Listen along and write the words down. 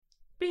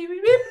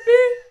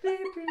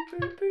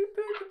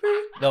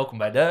Welkom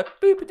bij de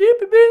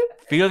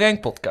Vielengang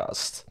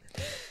podcast.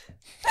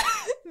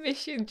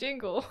 Mis je een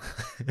jingle?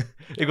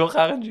 Ik wil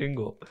graag een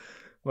jingle,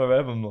 maar we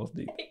hebben hem nog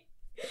niet.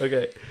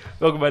 Oké,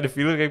 welkom bij de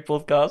Vielengang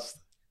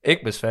podcast.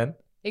 Ik ben Sven.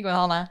 Ik ben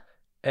Hanna.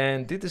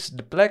 En dit is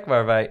de plek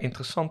waar wij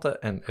interessante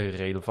en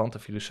relevante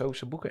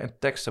filosofische boeken en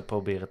teksten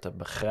proberen te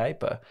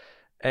begrijpen.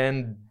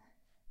 En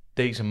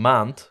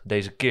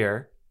deze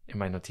keer, in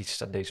mijn notitie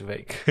staat deze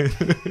week.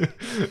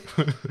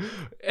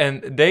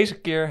 En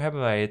deze keer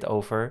hebben wij het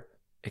over,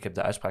 ik heb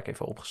de uitspraak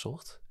even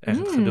opgezocht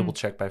en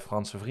gedubbelcheckt bij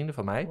Franse vrienden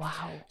van mij.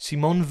 Wauw.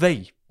 Simone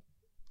Weil.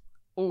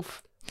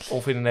 Oef.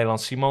 Of in het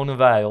Nederlands Simone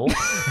Weil.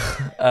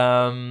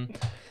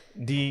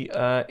 Die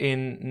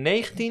in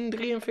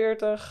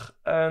 1943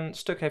 een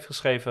stuk heeft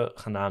geschreven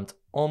genaamd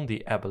On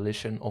the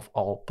Abolition of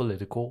All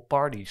Political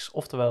Parties.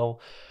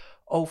 Oftewel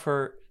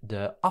over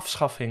de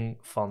afschaffing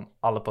van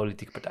alle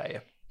politieke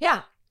partijen.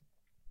 Ja,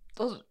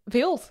 dat was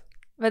wild.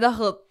 Wij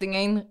dachten dat ding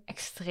 1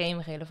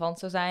 extreem relevant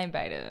zou zijn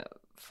bij de,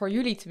 voor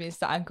jullie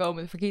tenminste,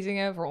 aankomende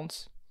verkiezingen. Voor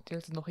ons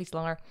duurt het nog iets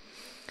langer.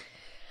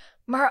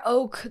 Maar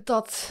ook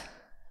dat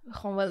we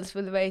gewoon wel eens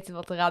willen weten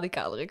wat de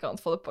radicalere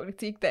kant van de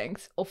politiek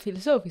denkt op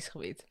filosofisch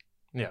gebied.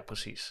 Ja,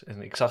 precies.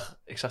 En ik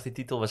zag die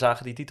titel, we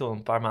zagen die titel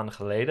een paar maanden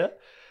geleden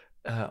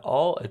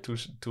al. En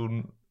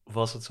toen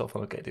was het zo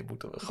van, oké, dit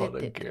moeten we gewoon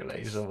een keer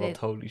lezen, want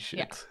holy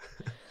shit.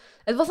 Ja.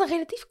 Het was een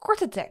relatief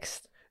korte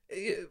tekst.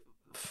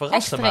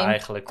 Verraste me Extreem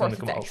eigenlijk toen ik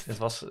korte hem ook... tekst. Het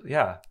was,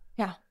 ja...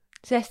 Ja,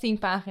 16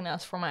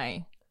 pagina's voor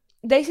mij.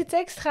 Deze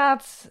tekst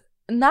gaat,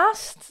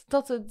 naast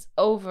dat het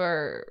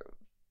over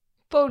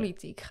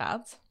politiek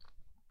gaat,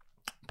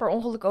 per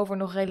ongeluk over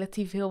nog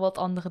relatief heel wat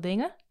andere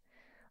dingen.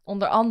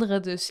 Onder andere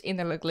dus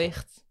innerlijk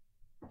licht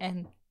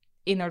en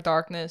inner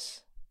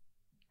darkness.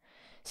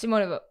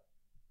 Simone Weil?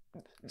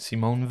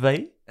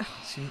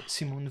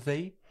 Simone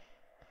Weil?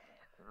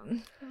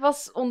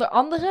 was onder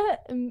andere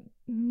een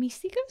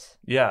mysticus.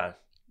 Ja,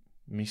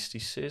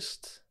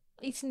 mysticist.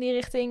 Iets in die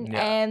richting.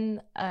 Ja.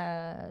 En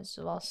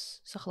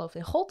ze geloofde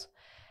in God.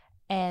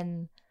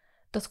 En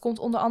dat komt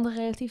onder andere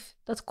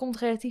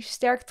relatief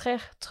sterk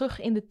terug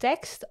in de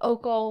tekst.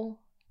 Ook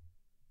al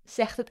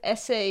zegt het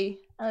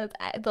essay aan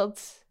het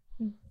dat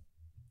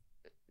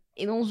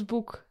in ons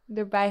boek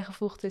erbij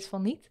gevoegd is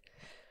van niet.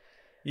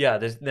 Ja,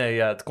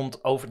 het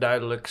komt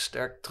overduidelijk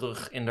sterk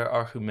terug in haar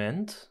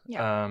argument.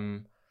 Ja.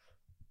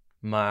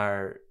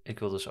 Maar ik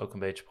wil dus ook een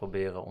beetje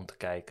proberen om te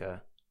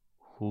kijken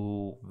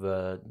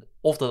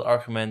of dat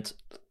argument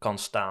kan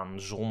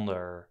staan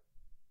zonder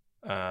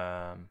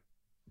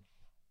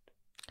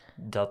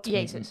dat...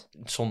 Jezus.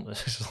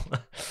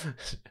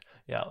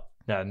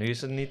 Ja, nu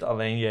is het niet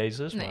alleen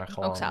Jezus, Nee, maar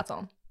gewoon ook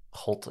Satan.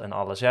 God en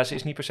alles. Ja, ze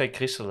is niet per se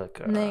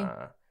christelijk. Nee.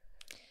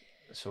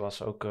 Ze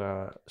was ook...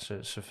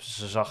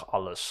 ze zag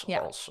alles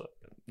als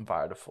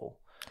waardevol.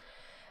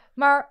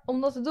 Maar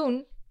om dat te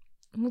doen,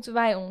 moeten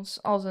wij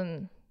ons als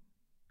een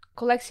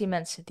collectie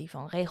mensen die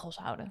van regels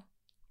houden.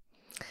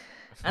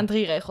 Aan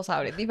 3 regels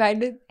houden, die wij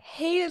de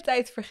hele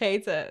tijd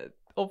vergeten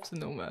op te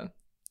noemen.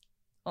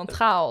 Want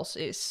chaos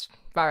is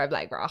waar wij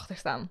blijkbaar achter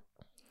staan.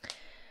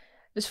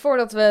 Dus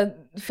voordat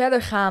we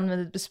verder gaan met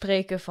het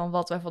bespreken van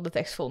wat wij van de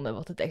tekst vonden,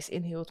 wat de tekst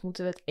inhield,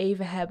 moeten we het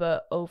even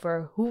hebben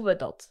over hoe we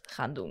dat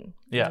gaan doen.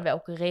 Ja. En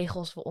welke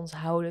regels we ons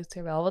houden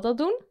terwijl we dat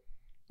doen.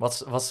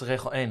 Wat is de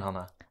regel 1,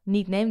 Hanna?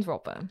 Niet name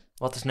droppen.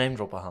 Wat is name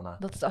droppen, Hanna?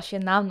 Dat is als je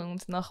een naam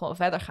noemt en dan gewoon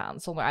verder gaan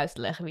zonder uit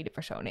te leggen wie de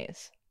persoon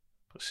is.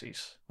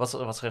 Precies. Wat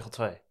is regel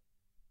 2?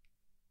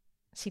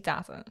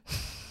 Citaten.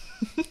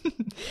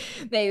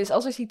 Nee, dus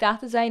als er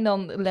citaten zijn,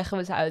 dan leggen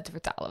we ze uit en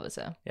vertalen we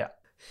ze. Ja.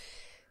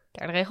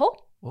 Derde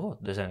regel? Oh,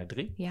 er zijn er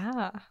 3.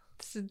 Ja,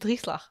 het is een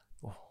 3-slag.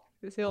 Oh.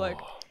 Dat is heel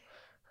leuk. Oh.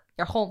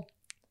 Jargon.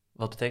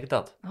 Wat betekent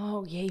dat?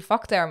 Oh jee,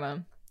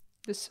 vaktermen.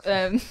 Dus,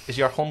 Is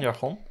jargon?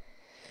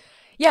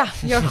 ja,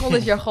 jargon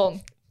is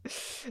jargon.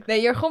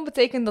 Nee, jargon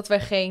betekent dat wij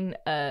geen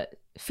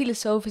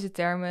filosofische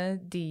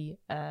termen die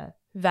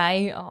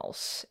wij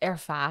als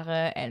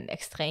ervaren en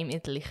extreem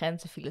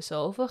intelligente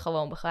filosofen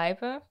gewoon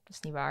begrijpen. Dat is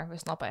niet waar, we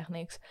snappen echt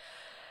niks.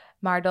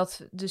 Maar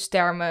dat dus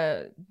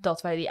termen,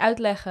 dat wij die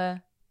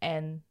uitleggen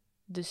en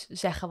dus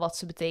zeggen wat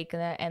ze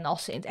betekenen. En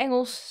als ze in het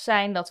Engels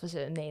zijn, dat we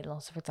ze een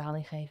Nederlandse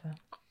vertaling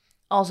geven.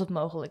 Als het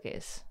mogelijk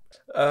is.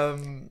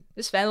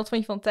 Dus Sven, wat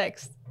vond je van de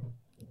tekst?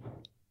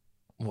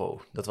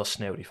 Wow, dat was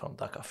sneeuw die van het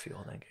dak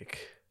afviel, denk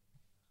ik.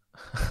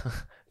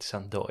 Het is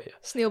aan het dooien.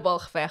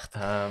 Sneeuwbalgevecht.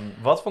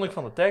 Wat vond ik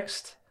van de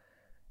tekst?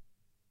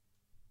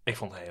 Ik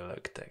vond het een hele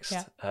leuke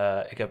tekst.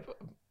 Ja. Ik heb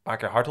een paar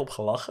keer hardop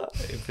gelachen.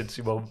 Ik vind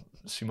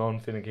Simone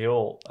vind ik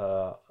heel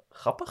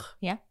grappig.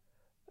 Ja.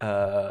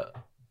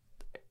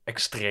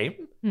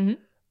 Extreem. Mhm.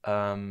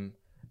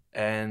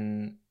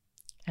 En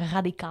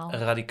Radicaal.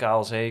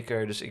 radicaal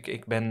zeker. Dus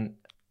ik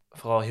ben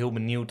vooral heel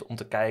benieuwd om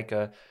te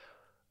kijken.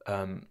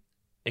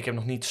 Ik heb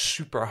nog niet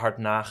super hard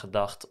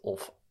nagedacht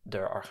of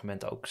de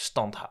argumenten ook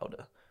stand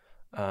houden.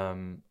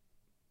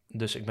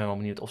 Dus ik ben wel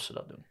benieuwd of ze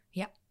dat doen.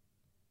 Ja.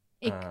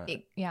 Ik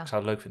zou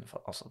het leuk vinden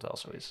als dat wel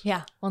zo is.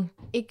 Ja, want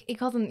ik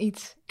had een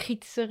iets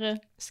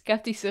kritischere,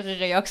 sceptischere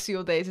reactie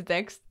op deze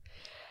tekst.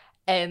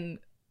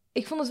 En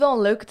ik vond het wel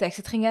een leuke tekst.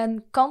 Het ging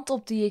een kant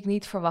op die ik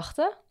niet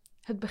verwachtte.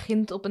 Het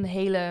begint op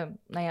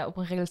op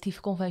een relatief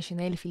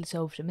conventionele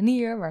filosofische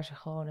manier, waar ze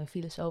gewoon een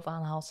filosoof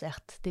aanhaalt,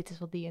 zegt, dit is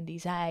wat die en die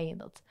zei, en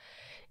dat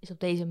is op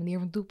deze manier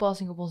van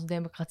toepassing op onze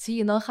democratie.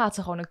 En dan gaat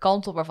ze gewoon een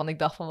kant op waarvan ik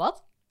dacht van,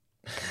 wat?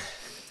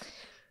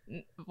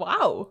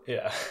 Wauw,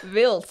 Ja.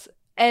 wild.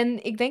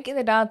 En ik denk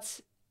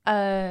inderdaad,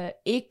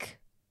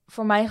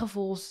 voor mijn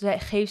gevoel,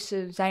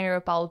 zijn er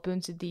bepaalde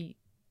punten die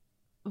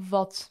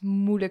wat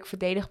moeilijk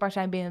verdedigbaar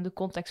zijn binnen de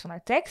context van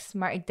haar tekst.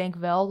 Maar ik denk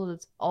wel dat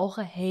het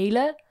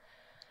algehele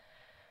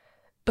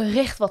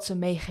bericht wat ze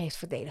meegeeft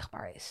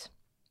verdedigbaar is.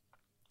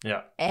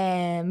 Ja.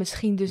 En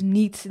misschien dus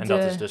niet En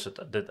dat is dus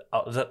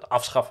het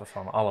afschaffen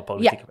van alle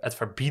politieke... Het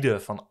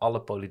verbieden van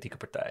alle politieke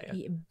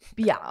partijen.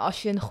 Ja,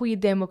 als je een goede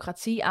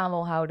democratie aan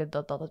wil houden,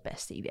 dat het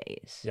beste idee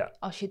is. Ja.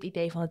 Als je het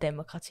idee van de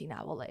democratie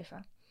na wil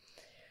leven.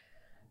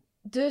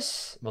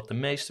 Dus... Wat de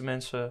meeste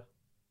mensen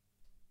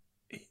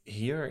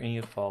hier in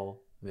ieder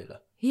geval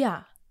willen.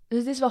 Ja, dus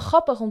het is wel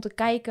grappig om te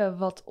kijken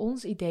wat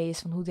ons idee is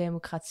van hoe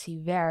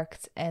democratie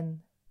werkt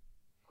en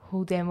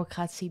hoe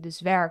democratie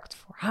dus werkt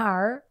voor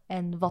haar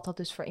en wat dat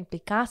dus voor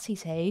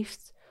implicaties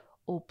heeft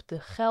op de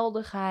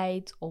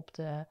geldigheid, op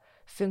de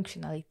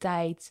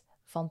functionaliteit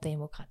van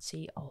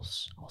democratie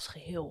als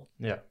geheel.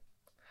 Ja.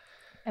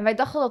 En wij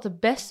dachten dat de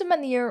beste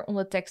manier om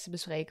de tekst te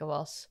bespreken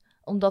was,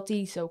 omdat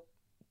die zo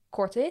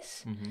kort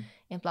is,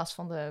 in plaats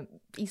van de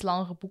iets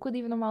langere boeken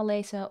die we normaal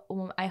lezen, om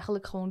hem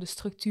eigenlijk gewoon de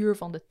structuur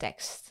van de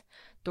tekst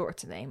door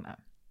te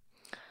nemen.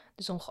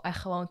 Dus om echt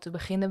gewoon te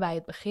beginnen bij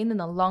het begin en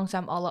dan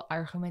langzaam alle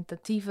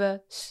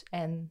argumentatieve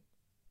en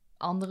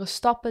andere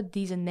stappen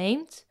die ze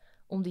neemt,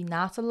 om die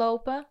na te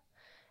lopen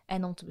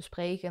en om te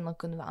bespreken. En dan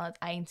kunnen we aan het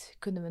eind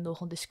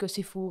nog een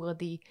discussie voeren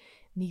die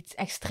niet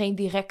extreem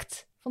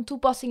direct van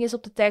toepassing is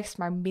op de tekst,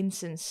 maar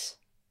minstens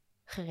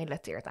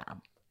gerelateerd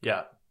aan.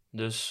 Ja,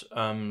 dus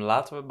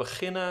laten we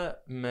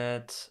beginnen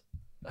met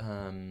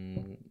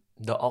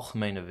de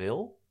algemene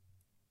wil.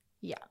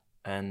 Ja.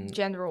 En,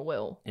 General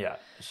will. Ja,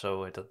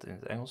 zo heet dat in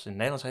het Engels. In het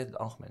Nederlands heet het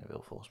algemene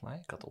wil, volgens mij.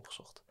 Ik had het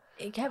opgezocht.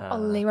 Ik heb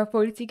alleen maar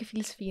politieke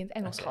filosofie in het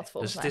Engels gehad,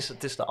 volgens mij. mij. Dus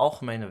het is de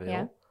algemene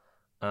wil.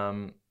 Ja.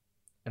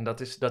 En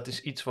dat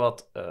is iets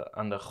wat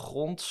aan de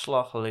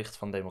grondslag ligt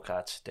van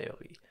democratische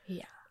theorie.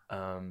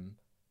 Ja.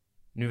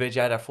 Nu weet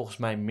jij daar volgens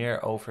mij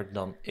meer over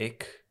dan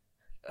ik.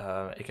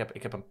 Ik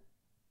heb een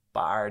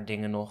paar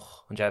dingen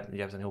nog. Want jij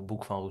hebt een heel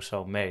boek van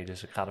Rousseau mee.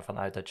 Dus ik ga ervan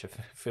uit dat je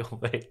veel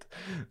weet.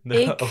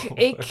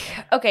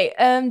 Oké,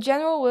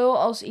 general will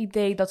als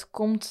idee, dat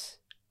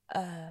komt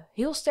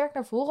heel sterk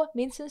naar voren,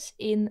 minstens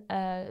in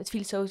het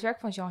filosofisch werk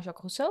van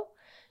Jean-Jacques Rousseau.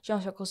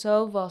 Jean-Jacques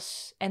Rousseau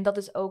was, en dat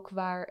is ook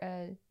waar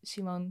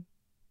Simone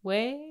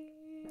Weil.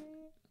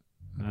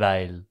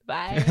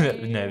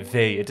 Nee,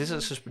 V. Het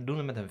is, ze doen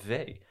het met een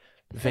V.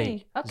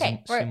 V. Oké.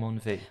 Simone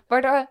V.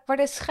 Waar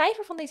de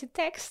schrijver van deze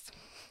tekst,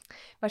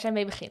 waar zij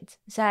mee begint.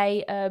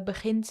 Zij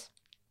begint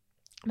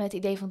met het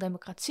idee van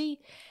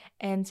democratie.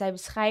 En zij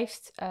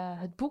beschrijft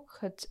het boek,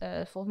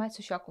 volgens mij het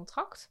Sociaal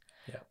Contract,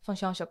 van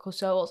Jean-Jacques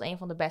Rousseau als een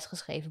van de best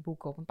geschreven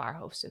boeken op een paar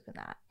hoofdstukken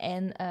na.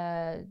 En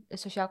het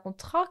Sociaal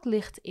Contract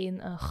ligt in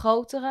een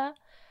grotere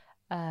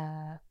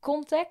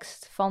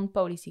context van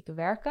politieke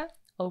werken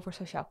over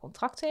sociaal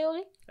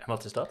contracttheorie. En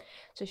wat is dat?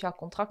 Sociaal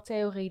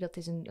contracttheorie, dat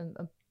is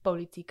een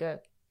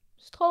politieke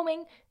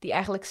stroming die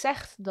eigenlijk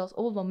zegt dat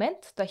op het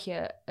moment dat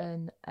je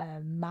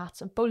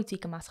een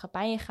politieke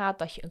maatschappij ingaat,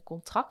 dat je een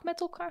contract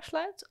met elkaar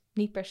sluit.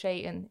 Niet per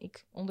se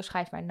ik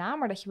onderschrijf mijn naam,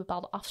 maar dat je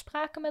bepaalde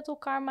afspraken met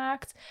elkaar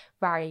maakt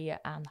waar je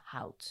je aan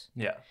houdt.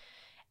 Ja.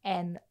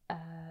 En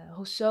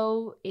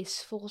Rousseau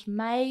is volgens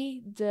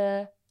mij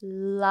de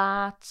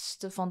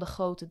laatste van de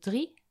grote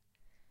drie.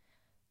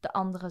 De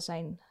anderen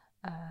zijn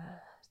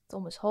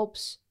Thomas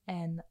Hobbes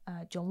en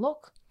John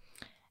Locke.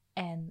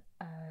 En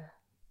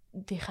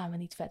die gaan we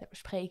niet verder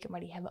bespreken, maar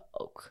die hebben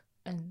ook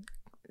een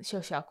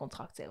sociaal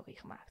contracttheorie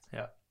gemaakt.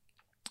 Ja.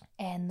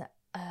 En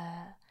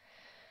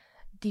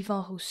die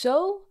van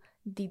Rousseau,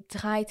 die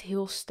draait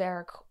heel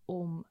sterk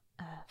om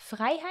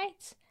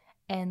vrijheid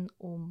en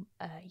om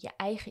je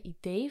eigen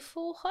idee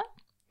volgen.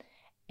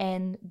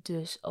 En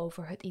dus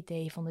over het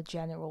idee van de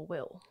general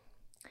will.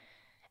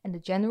 En de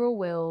general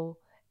will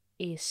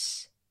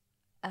is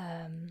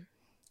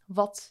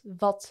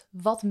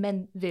wat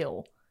men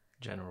wil.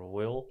 General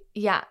will.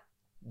 Ja.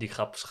 Die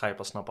grap ga je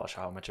pas snappen als je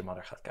How I Met Your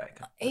Mother gaat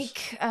kijken. Dus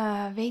ik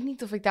weet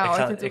niet of ik daar ooit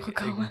naartoe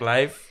gekomen. Ik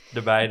blijf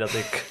erbij dat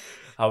ik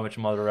How I Met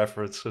Your Mother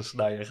references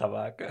naar je ga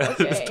maken.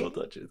 Okay.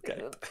 Totdat je het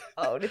kijkt.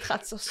 Oh, dit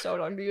gaat toch zo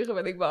lang duren,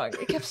 ben ik bang.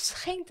 Ik heb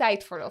geen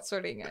tijd voor dat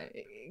soort dingen.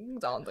 Ik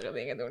moet andere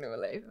dingen doen in mijn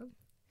leven.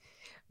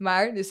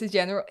 Maar, dus de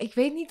general... Ik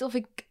weet niet of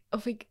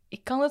ik...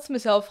 Ik kan het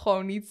mezelf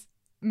gewoon niet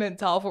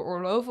mentaal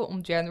veroorloven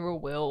om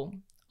general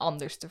will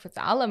anders te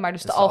vertalen. Maar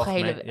dus de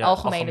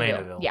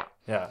algemene wil.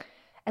 Ja.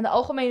 En de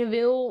algemene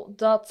wil,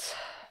 dat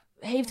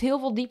heeft heel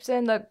veel diepte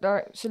en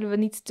daar zullen we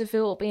niet te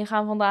veel op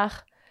ingaan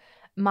vandaag.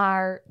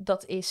 Maar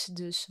dat is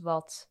dus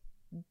wat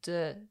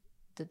de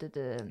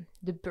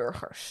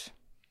burgers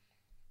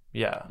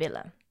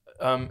willen.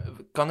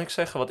 Kan ik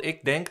zeggen wat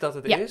ik denk dat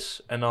het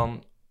is? En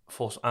dan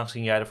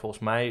aangezien jij er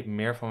volgens mij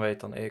meer van weet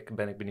dan ik,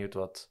 ben ik benieuwd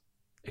wat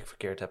ik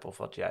verkeerd heb of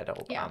wat jij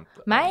daarop aan...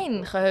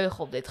 Mijn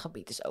geheugen op dit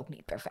gebied is ook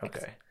niet perfect.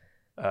 Oké.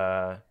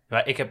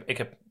 Maar ik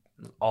heb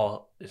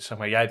al, zeg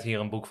maar, jij hebt hier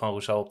een boek van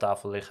Rousseau op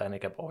tafel liggen en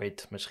ik heb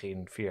ooit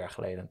misschien 4 jaar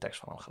geleden een tekst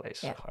van hem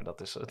gelezen. Ja. Zeg maar.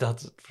 Dat is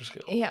het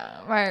verschil.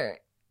 Ja, maar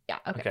ja,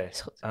 oké, Oké.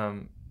 is goed.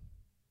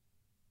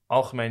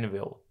 Algemene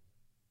wil.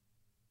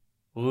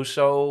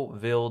 Rousseau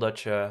wil dat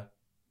je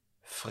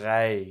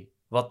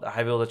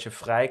hij wil dat je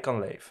vrij kan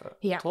leven,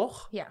 Ja.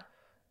 toch? Ja,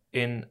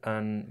 In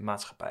een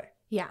maatschappij.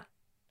 ja,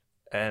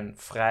 En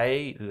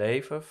vrij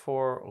leven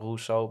voor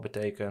Rousseau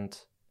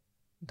betekent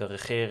de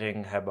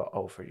regering hebben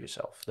over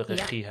jezelf. De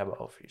regie hebben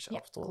over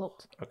jezelf, ja, toch?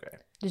 klopt.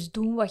 Oké. Dus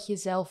doen wat je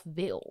zelf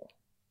wil.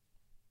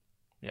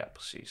 Ja,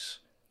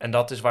 precies. En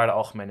dat is waar de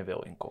algemene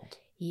wil in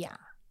komt. Ja.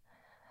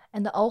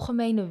 En de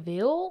algemene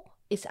wil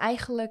is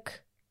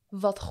eigenlijk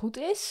wat goed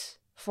is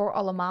voor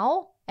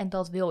allemaal. En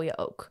dat wil je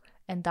ook.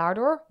 En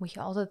daardoor moet je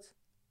altijd,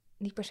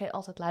 niet per se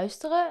altijd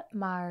luisteren,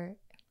 maar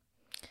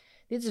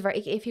dit is waar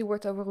ik even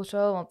hoort over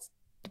Rousseau, want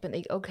dat ben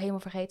ik ook helemaal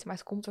vergeten, maar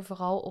het komt er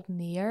vooral op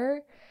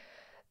neer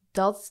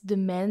dat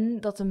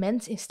de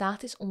mens in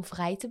staat is om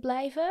vrij te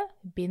blijven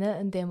binnen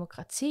een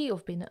democratie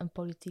of binnen een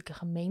politieke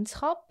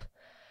gemeenschap,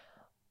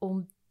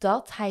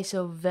 omdat hij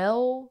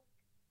zowel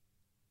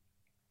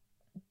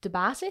de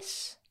baas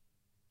is,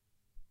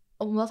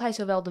 omdat hij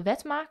zowel de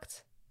wet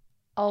maakt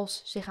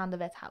als zich aan de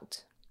wet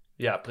houdt.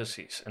 Ja,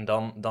 precies. En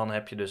dan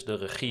heb je dus de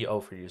regie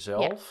over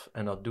jezelf.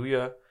 En dat doe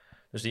je...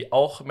 Dus die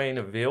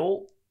algemene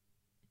wil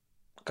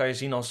kan je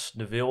zien als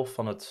de wil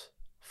van het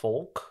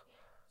volk.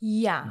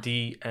 Ja.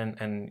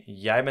 En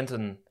jij bent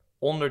een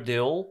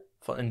onderdeel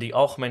van... En die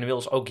algemene wil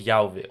is ook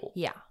jouw wil.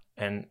 Ja.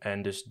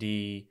 En dus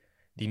die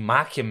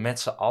maak je met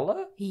z'n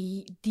allen.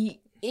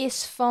 Die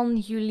is van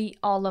jullie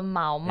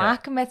allemaal. Ja.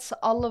 Maken met z'n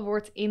allen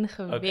wordt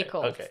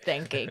ingewikkeld, Oké.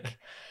 denk ik.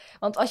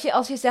 Want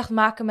als je zegt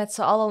maken met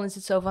z'n allen, dan is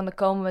het zo van, dan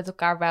komen we met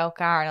elkaar bij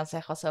elkaar en dan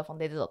zeggen we zo van,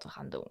 dit is wat we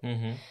gaan doen.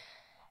 Mhm.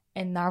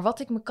 En naar wat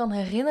ik me kan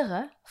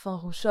herinneren van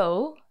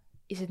Rousseau,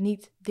 is het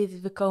niet,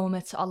 we komen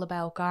met z'n allen bij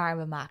elkaar en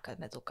we maken het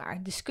met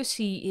elkaar.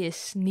 Discussie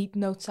is niet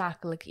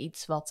noodzakelijk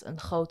iets wat een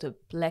grote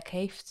plek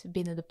heeft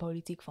binnen de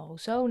politiek van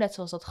Rousseau, net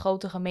zoals dat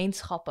grote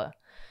gemeenschappen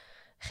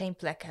geen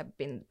plek hebben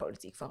binnen de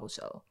politiek van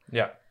Rousseau.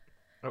 Ja,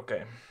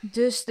 oké.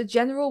 Dus de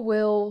general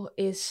will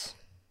is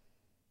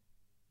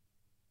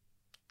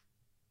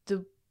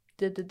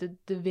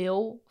de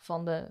wil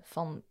van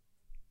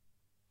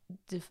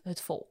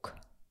het volk.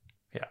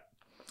 Ja.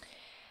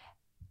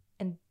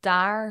 En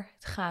daar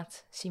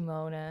gaat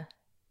Simone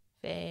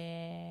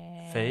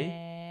V.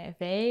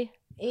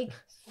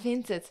 Ik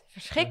vind het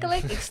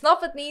verschrikkelijk. Ik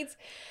snap het niet.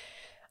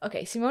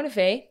 Oké, Simone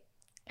V.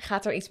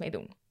 gaat er iets mee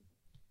doen.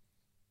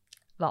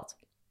 Wat?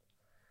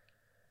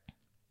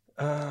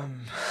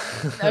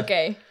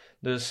 Oké.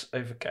 Dus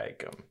even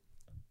kijken.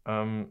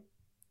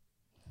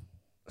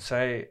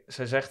 Zij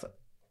zegt...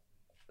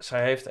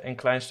 Zij heeft een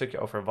klein stukje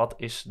over wat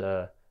is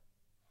de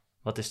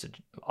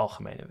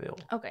algemene wil.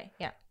 Oké,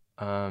 ja.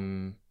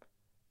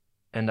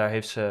 En daar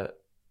heeft ze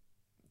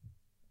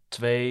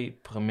 2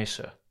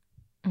 premissen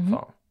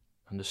van.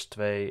 En dus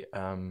 2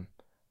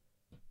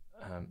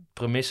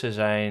 premissen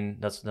zijn...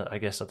 I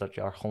guess dat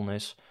jargon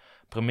is.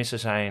 Premissen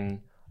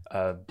zijn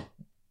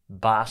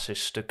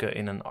basisstukken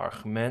in een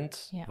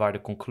argument waar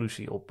de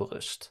conclusie op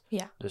berust.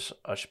 Ja.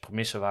 Dus als je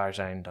premissen waar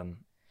zijn,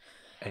 dan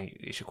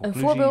is je Een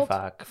conclusie voorbeeld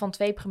vaak... van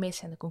 2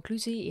 premissen en de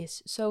conclusie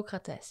is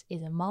Socrates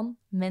is een man,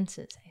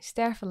 mensen zijn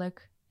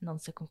sterfelijk. En dan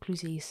is de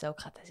conclusie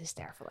Socrates is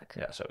sterfelijk.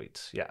 Ja,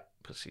 zoiets. Ja,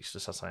 precies.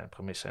 Dus dat zijn de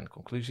premissen en de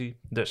conclusie.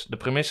 Dus de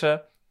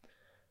premissen,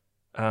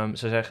 ze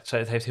zegt,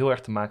 het heeft heel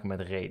erg te maken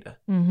met reden.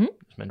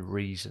 Dus met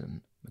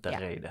reason, met de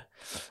reden.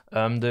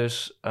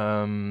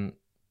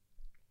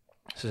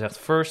 Ze zegt,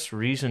 first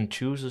reason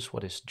chooses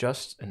what is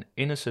just and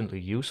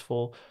innocently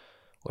useful,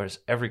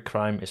 whereas every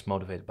crime is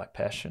motivated by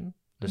passion.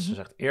 Dus ze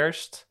zegt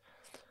eerst,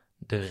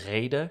 de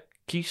reden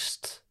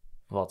kiest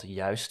wat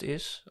juist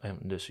is.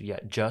 Dus ja,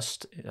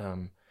 just...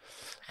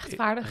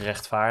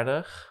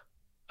 rechtvaardig.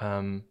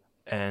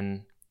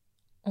 En...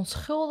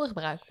 onschuldig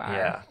bruikbaar.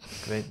 Ja,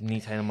 ik weet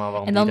niet helemaal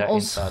waarom en die dan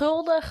daarin staat.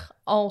 onschuldig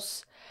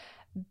als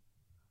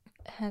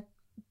het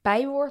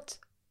bijwoord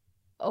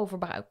over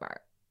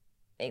bruikbaar.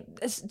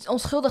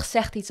 Onschuldig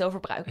zegt iets over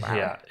bruikbaar.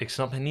 Ja, ik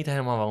snap niet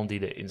helemaal waarom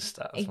die erin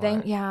staat. Ik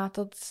denk, ja,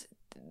 dat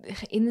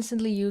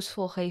innocently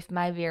useful geeft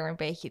mij weer een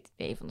beetje het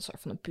idee van een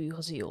soort van een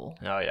pure ziel.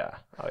 Oh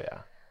ja.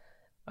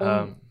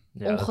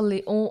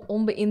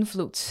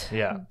 Onbeïnvloed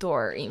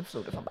door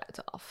invloeden van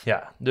buitenaf.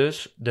 Ja,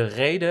 dus de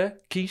reden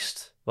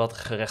kiest wat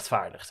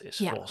gerechtvaardigd is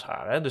volgens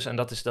haar. Hè? Dus, en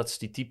dat is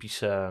die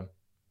typische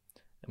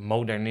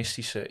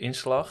modernistische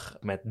inslag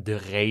met de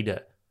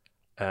reden.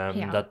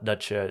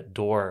 Dat je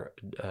door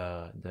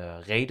de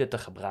reden te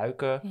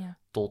gebruiken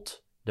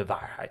tot de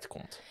waarheid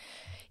komt.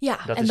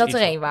 Ja, dat en dat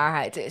er één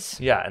waarheid is.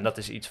 Ja, en dat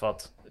is iets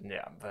wat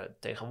we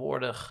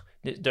tegenwoordig...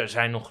 Er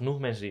zijn nog genoeg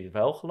mensen die het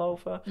wel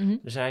geloven.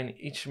 Er zijn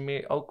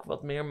ook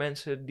wat meer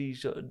mensen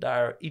die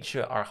daar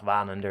ietsje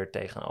argwanender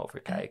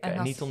tegenover kijken.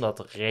 En niet omdat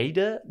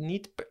reden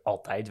niet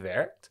altijd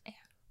werkt.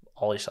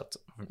 al is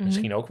dat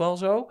misschien ook wel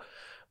zo.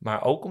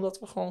 Maar ook omdat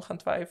we gewoon gaan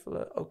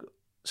twijfelen. Ook,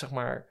 zeg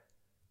maar,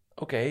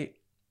 oké,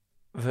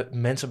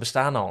 mensen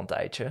bestaan al een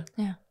tijdje.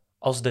 Ja.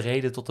 Als de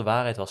reden tot de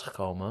waarheid was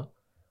gekomen,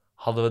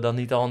 hadden we dan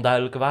niet al een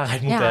duidelijke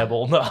waarheid moeten hebben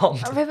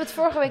onderhand. Maar we hebben het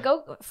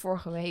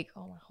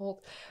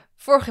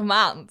vorige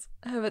maand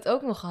hebben we het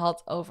ook nog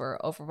gehad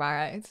over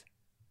waarheid.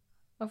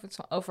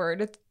 Over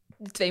de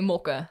 2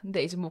 mokken.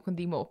 Deze mok en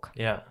die mok.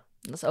 Ja.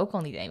 Dat is ook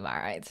al niet één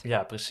waarheid.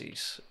 Ja,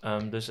 precies.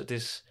 Dus het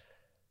is...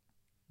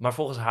 Maar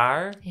volgens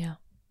haar... Ja.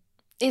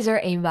 Is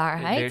er één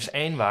waarheid? Er is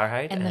één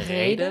waarheid. En de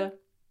reden,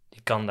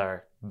 die kan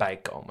daarbij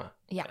komen.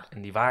 Ja.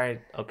 En die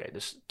waarheid... Oké,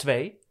 dus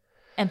 2.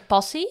 En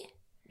passie?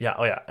 Ja,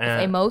 oh ja. Of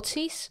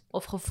emoties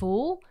of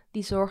gevoel,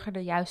 die zorgen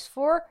er juist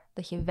voor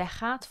dat je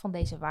weggaat van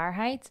deze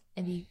waarheid.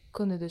 En die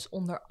kunnen dus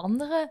onder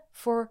andere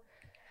voor...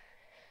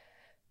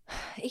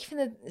 Ik vind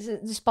het...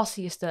 Dus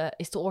passie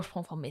is de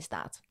oorsprong van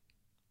misdaad.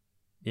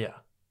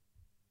 Ja.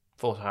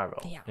 Volgens haar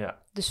wel.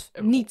 Ja. Dus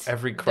niet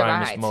Every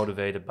crime is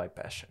motivated by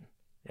passion.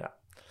 Ja.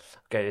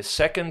 Oké, the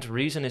second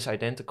reason is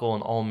identical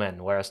in all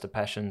men, whereas the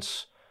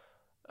passions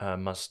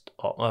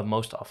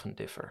most often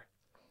differ.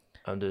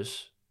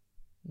 Dus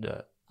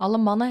de... Alle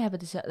mannen hebben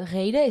de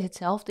reden is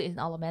hetzelfde in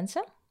alle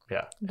mensen.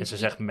 Ja, en ze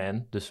zegt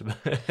men, dus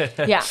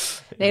ja.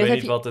 Nee, ik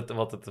weet niet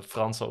wat het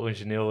Franse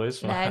origineel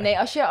is. Maar... Nee,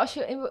 als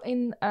je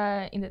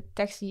in de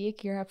tekst die ik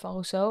hier heb van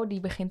Rousseau, die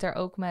begint er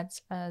ook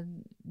met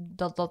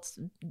dat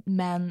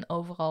man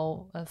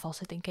overal vast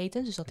zit in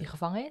ketens, dus dat hij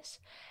gevangen is.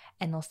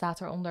 En dan staat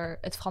er onder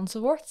het Franse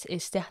woord,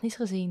 is technisch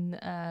gezien,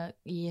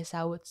 je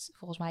zou het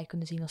volgens mij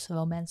kunnen zien als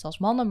zowel mensen als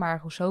mannen, maar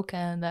Rousseau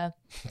kennende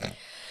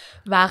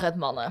waren het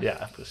mannen.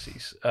 Ja,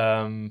 precies.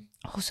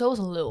 Rousseau is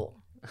een lul.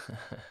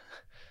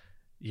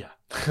 Ja,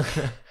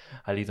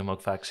 hij liet hem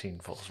ook vaak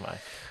zien, volgens mij.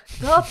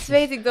 Dat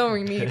weet ik dan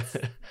weer niet.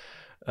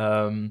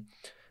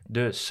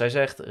 Dus zij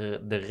zegt,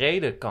 de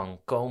reden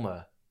kan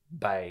komen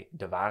bij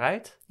de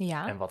waarheid.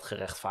 Ja. En wat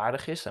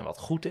gerechtvaardigd is en wat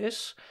goed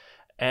is.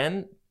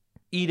 En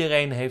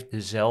iedereen heeft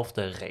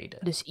dezelfde reden.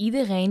 Dus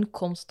iedereen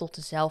komt tot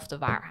dezelfde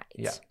waarheid.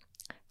 Ja.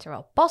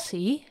 Terwijl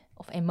passie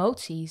of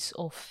emoties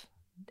of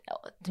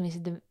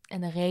tenminste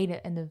de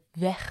reden en de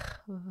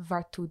weg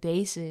waartoe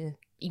deze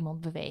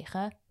iemand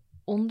bewegen,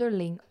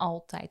 onderling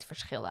altijd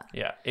verschillen.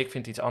 Ja, ik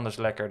vind iets anders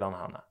lekker dan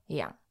Hanna.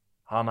 Ja.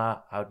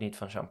 Hanna houdt niet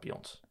van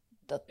champignons.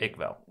 Ik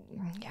wel.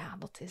 Ja,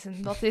 dat is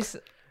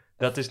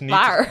dat is niet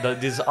waar.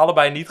 Dit is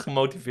allebei niet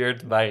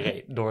gemotiveerd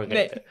door reden.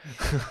 Nee.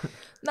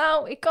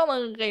 Nou, ik kan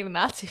een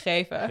redenatie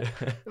geven.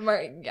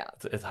 Maar ja.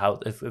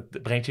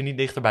 Het brengt je niet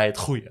dichter bij het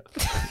goede.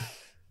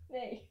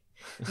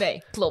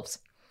 Nee,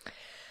 klopt.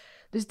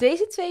 Dus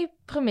deze 2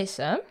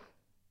 premissen,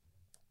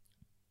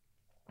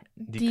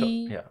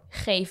 die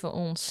geven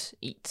ons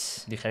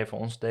iets. Die geven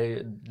ons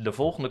de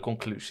volgende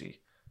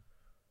conclusie.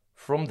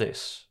 From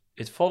this,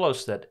 it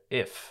follows that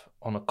if,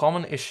 on a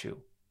common issue,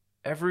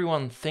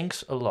 everyone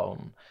thinks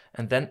alone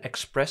and then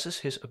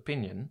expresses his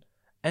opinion,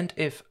 and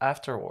if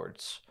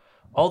afterwards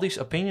all these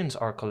opinions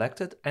are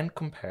collected and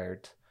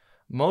compared,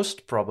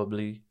 most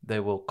probably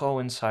they will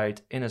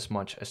coincide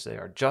inasmuch as they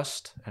are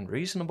just and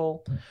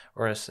reasonable,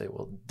 whereas they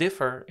will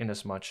differ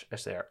inasmuch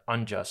as they are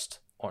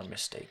unjust or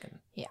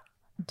mistaken. Ja,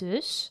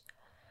 dus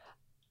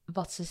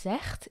wat ze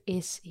zegt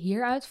is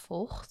hieruit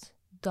volgt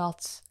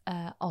dat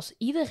als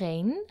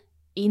iedereen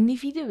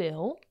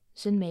individueel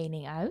zijn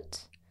mening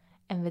uit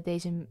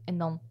en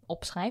dan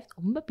opschrijft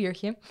op een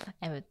papiertje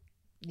en we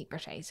niet per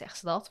se zegt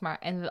ze dat, maar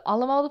en we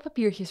allemaal de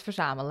papiertjes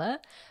verzamelen,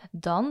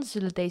 dan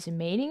zullen deze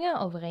meningen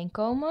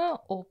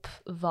overeenkomen op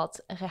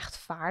wat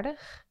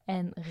rechtvaardig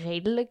en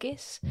redelijk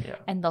is. Ja.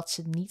 En dat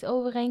ze niet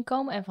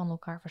overeenkomen en van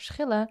elkaar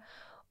verschillen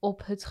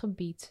op het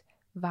gebied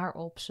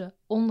waarop ze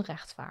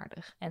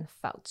onrechtvaardig en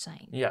fout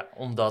zijn. Ja,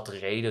 omdat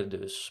reden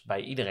dus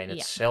bij iedereen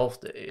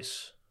hetzelfde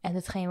is. En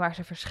hetgeen waar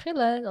ze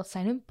verschillen, dat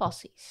zijn hun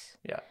passies.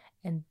 Ja.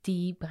 En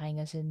die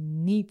brengen ze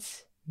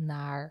niet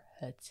naar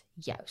het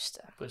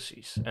juiste.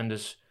 Precies. En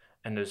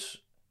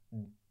dus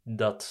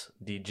dat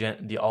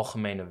die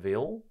algemene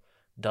wil,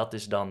 dat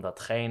is dan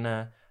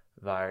datgene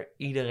waar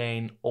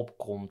iedereen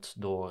opkomt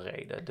door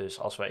reden. Dus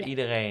als wij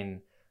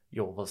iedereen,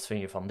 joh, wat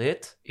vind je van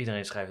dit?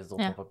 Iedereen schrijft het op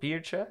een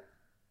papiertje.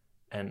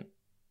 En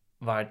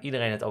waar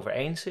iedereen het over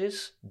eens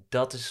is,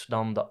 dat is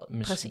dan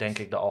denk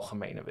ik de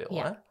algemene wil.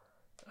 Ja.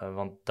 Hè?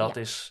 Want dat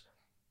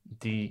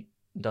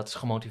is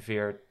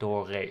gemotiveerd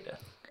door reden.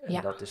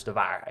 En dat is de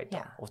waarheid dan.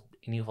 Ja. Of in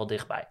ieder geval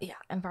dichtbij.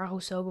 Ja, en waar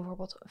Rousseau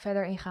bijvoorbeeld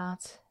verder in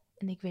gaat.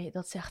 En ik weet,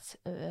 dat zegt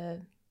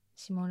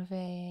Simone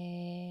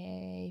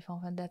V. van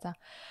Vendetta.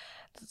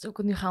 Dat is ook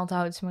het nu gaan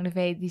onthouden. Simone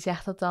V. die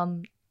zegt dat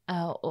dan.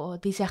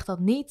 Die zegt dat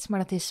niet, maar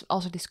dat is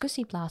als er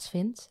discussie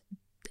plaatsvindt.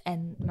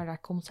 Maar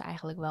daar komt ze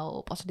eigenlijk wel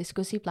op. Als er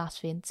discussie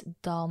plaatsvindt,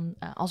 dan.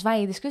 Als wij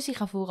een discussie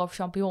gaan voeren over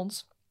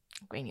champignons.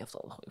 Ik weet niet of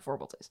dat een goed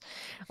voorbeeld is.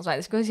 Als wij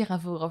een discussie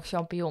gaan voeren over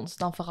champignons,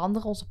 dan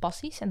veranderen onze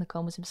passies. En dan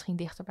komen ze misschien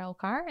dichter bij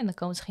elkaar. En dan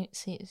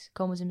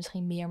komen ze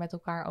misschien meer met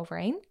elkaar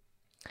overeen.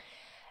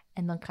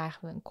 En dan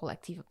krijgen we een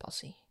collectieve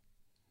passie.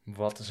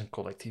 Wat is een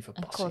collectieve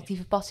passie? Een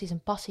collectieve passie is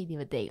een passie die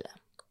we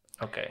delen.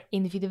 Oké.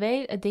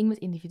 Het ding met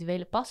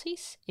individuele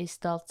passies is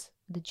dat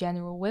de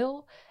general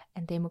will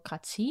en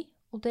democratie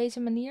op deze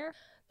manier.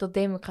 Dat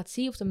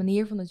democratie of de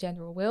manier van de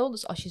general will,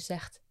 dus als je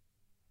zegt,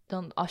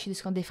 als je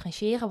dus kan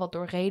differentiëren wat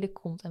door reden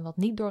komt en wat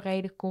niet door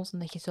reden komt, en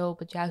dat je zo op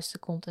het juiste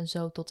komt en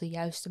zo tot de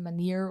juiste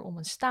manier om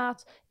een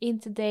staat in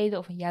te delen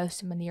of een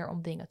juiste manier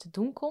om dingen te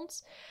doen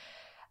komt.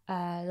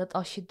 Dat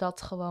als je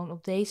dat gewoon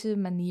op deze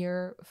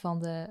manier van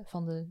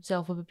de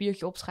zelf een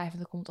papiertje opschrijven,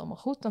 dan komt het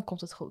allemaal goed, dan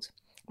komt het goed.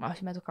 Maar als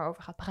je met elkaar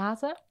over gaat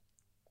praten,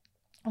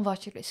 of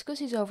als je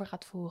discussies over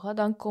gaat voeren,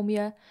 dan kom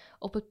je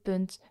op het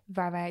punt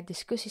waar wij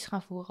discussies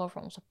gaan voeren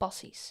over onze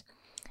passies.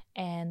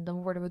 En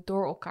dan worden we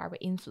door elkaar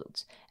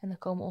beïnvloed. En dan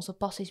komen onze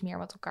passies meer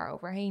met elkaar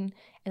overheen.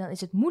 En dan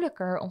is het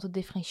moeilijker om te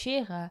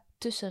differentiëren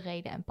tussen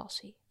reden en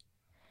passie.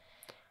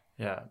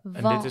 Ja,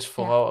 en dit is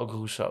vooral ook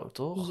Rousseau,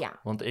 toch? Ja.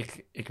 Want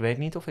ik weet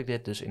niet of ik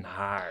dit dus in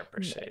haar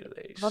per se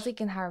lees. Wat ik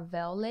in haar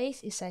wel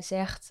lees, is zij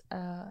zegt...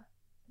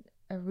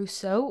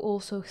 Rousseau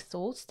also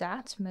thought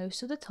that,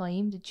 most of the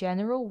time, the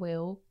general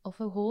will of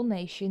a whole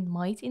nation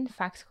might in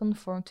fact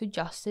conform to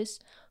justice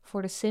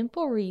for the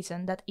simple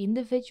reason that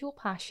individual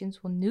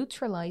passions will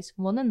neutralize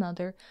one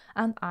another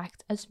and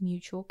act as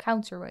mutual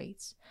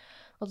counterweights.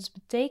 Wat dus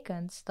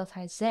betekent dat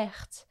hij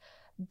zegt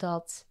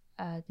dat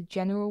de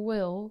general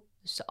will,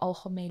 dus de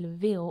algemene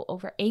wil,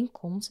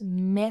 overeenkomt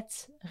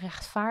met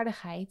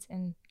rechtvaardigheid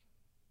en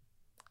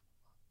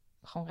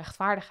gewoon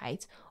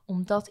rechtvaardigheid,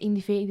 omdat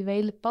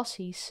individuele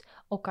passies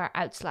elkaar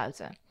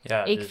uitsluiten.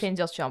 Ja, ik vind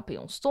dat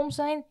champignons stom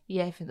zijn,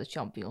 jij vindt dat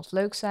champignons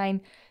leuk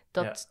zijn,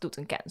 dat doet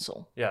een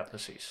cancel. Ja,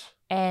 precies.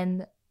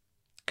 En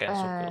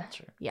cancel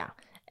culture. Ja,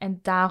 en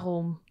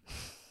daarom...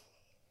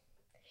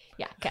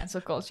 Ja,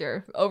 cancel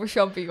culture over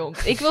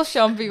champignons. Ik wil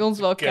champignons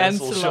wel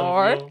cancelen,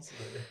 hoor.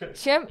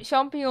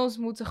 Champignons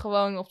moeten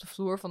gewoon op de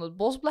vloer van het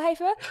bos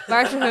blijven,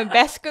 waar ze hun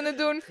best kunnen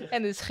doen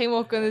en de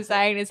schimmel kunnen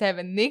zijn en ze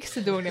hebben niks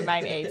te doen in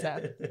mijn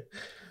eten.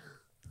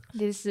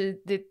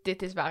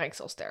 Dit is waar ik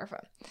zal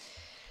sterven.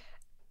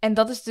 En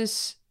dat is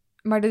dus...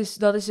 Maar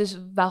dat is dus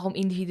waarom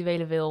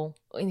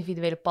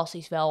individuele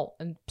passies wel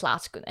een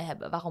plaats kunnen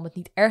hebben. Waarom het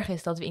niet erg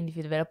is dat we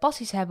individuele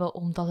passies hebben,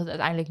 omdat het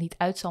uiteindelijk niet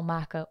uit zal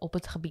maken op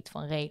het gebied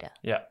van reden.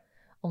 Ja.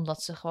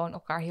 Omdat ze gewoon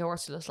elkaar heel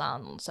hard zullen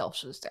slaan en zelf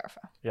zullen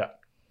sterven. Ja.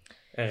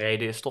 En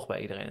reden is toch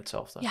bij iedereen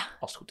hetzelfde,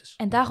 als het goed is.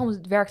 En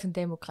daarom werkt een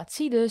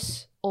democratie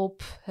dus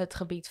op het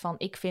gebied van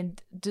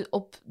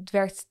het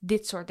werkt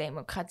dit soort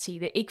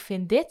democratie. Ik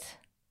vind dit.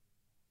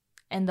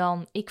 En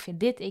dan ik vind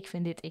dit, ik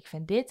vind dit, ik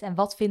vind dit. En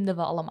wat vinden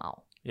we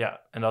allemaal?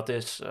 Ja, en dat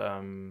is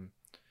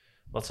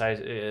wat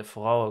zij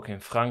vooral ook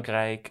in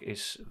Frankrijk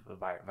is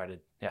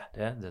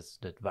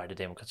waar de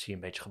democratie een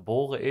beetje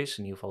geboren is.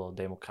 In ieder geval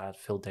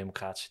veel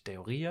democratische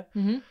theorieën.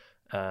 Mm-hmm.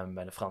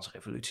 Bij de Franse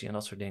Revolutie en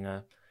dat soort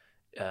dingen.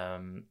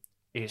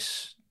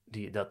 Is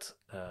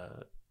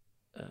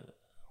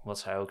wat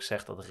zij ook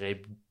zegt, dat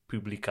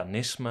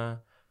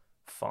republikeinisme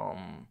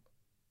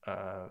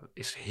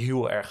is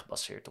heel erg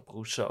gebaseerd op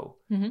Rousseau.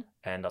 Mm-hmm.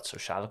 En dat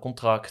sociale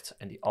contract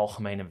en die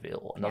algemene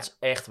wil. En dat is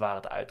echt waar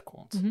het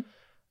uitkomt. Mm-hmm.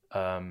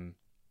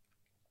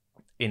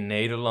 In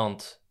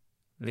Nederland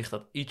ligt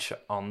dat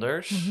ietsje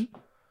anders.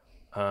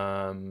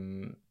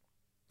 Mm-hmm.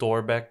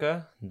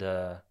 Thorbecke,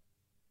 de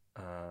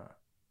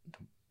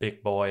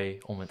big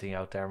boy, om het in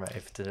jouw termen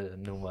even te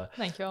noemen.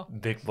 Dankjewel.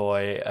 Big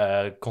boy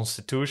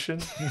constitution.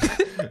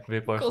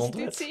 Big boy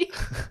grondwet.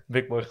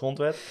 Big boy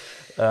grondwet.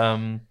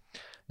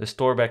 Dus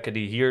Thorbecke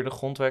die hier de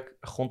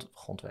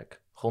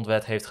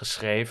grondwet heeft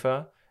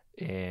geschreven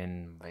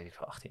in, weet ik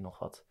veel, 18 nog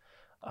wat.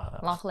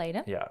 Lang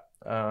geleden. Ja.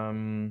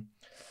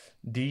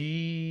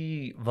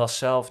 Die was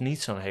zelf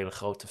niet zo'n hele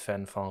grote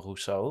fan van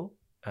Rousseau.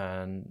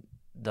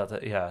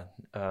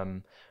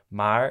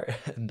 Maar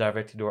daar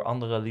werd hij door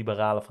andere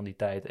liberalen van die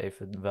tijd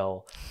even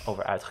wel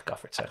over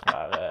uitgekafferd, zeg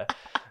maar.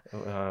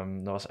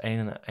 Er was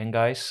een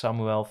guy,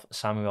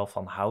 Samuel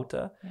van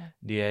Houten,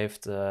 die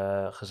heeft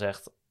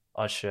gezegd,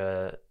 als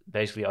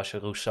je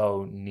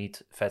Rousseau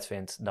niet vet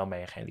vindt, dan ben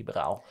je geen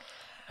liberaal.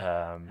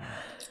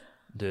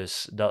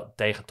 Dus dat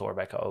tegen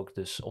Thorbecke ook.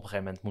 Dus op een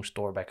gegeven moment moest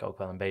Thorbecke ook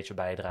wel een beetje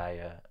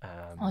bijdraaien.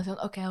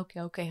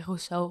 Oké.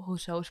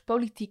 Rousseau's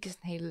politiek is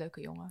een hele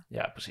leuke jongen.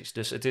 Ja, precies.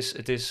 Dus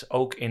het is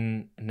ook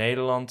in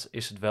Nederland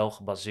is het wel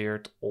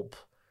gebaseerd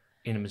op,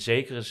 in een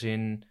zekere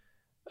zin,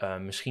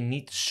 misschien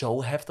niet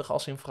zo heftig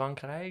als in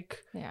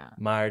Frankrijk. Ja.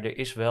 Maar er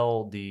is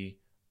wel die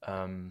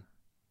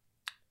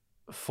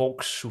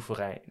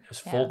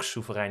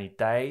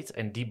volkssoevereiniteit.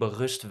 En die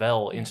berust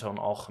wel in zo'n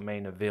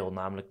algemene wil.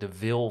 Namelijk de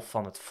wil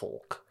van het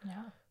volk.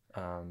 Ja.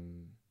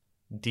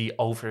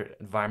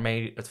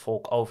 Waarmee het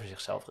volk over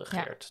zichzelf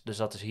regeert. Ja. Dus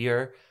dat is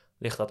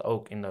ligt dat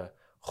ook in de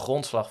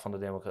grondslag van de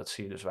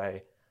democratie. Dus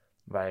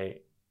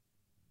wij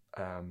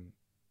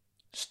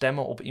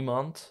stemmen op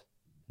iemand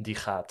die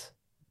gaat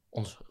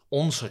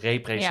ons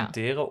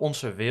representeren.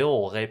 Onze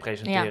wil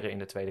representeren in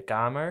de Tweede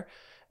Kamer.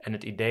 En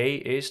het idee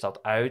is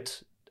dat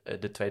uit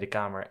de Tweede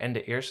Kamer en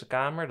de Eerste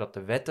Kamer, dat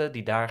de wetten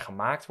die daar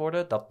gemaakt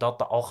worden, dat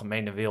de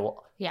algemene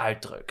wil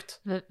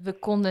uitdrukt. We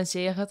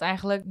condenseren het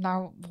eigenlijk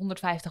naar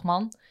 150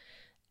 man.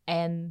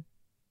 En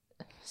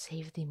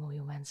 17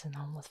 miljoen mensen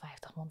naar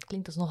 150 man.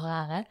 Klinkt dus nog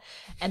raar, hè?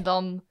 En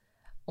dan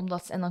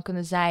En dan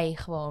kunnen zij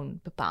gewoon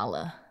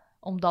bepalen,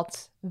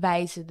 omdat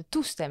wij ze de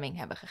toestemming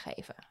hebben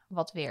gegeven.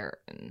 Wat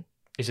weer een...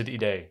 Is het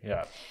idee,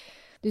 ja.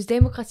 Dus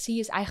democratie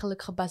is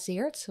eigenlijk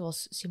gebaseerd,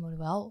 zoals Simone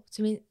Weil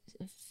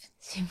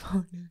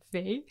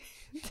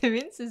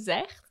tenminste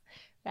zegt.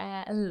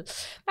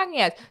 Maakt niet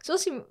uit.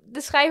 Zoals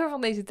de schrijver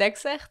van deze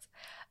tekst zegt,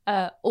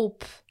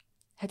 op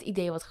het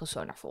idee wat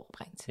Rousseau naar voren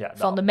brengt. Ja,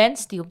 van de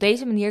mens die op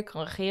deze manier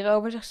kan regeren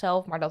over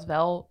zichzelf, maar dat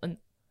wel een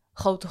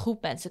grote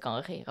groep mensen kan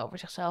regeren over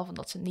zichzelf. En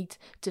dat ze niet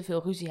te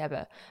veel ruzie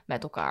hebben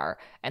met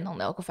elkaar. En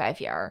dan elke 5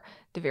 jaar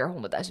er weer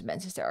 100.000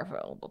 mensen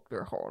sterven op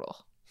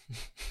burgeroorlog.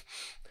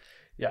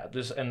 Ja,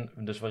 dus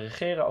we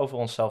regeren over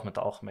onszelf met de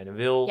algemene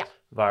wil, Ja.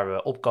 waar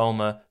we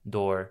opkomen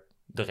door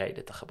de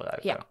reden te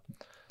gebruiken. Ja.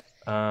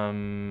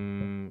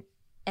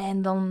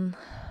 En dan...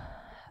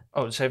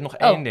 Oh, dus heeft nog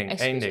één ding.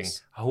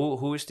 Excuses.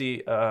 Hoe is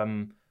die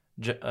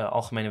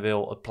algemene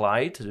wil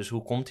applied? Dus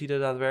hoe komt die er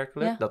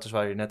daadwerkelijk? Ja. Dat is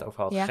waar je het net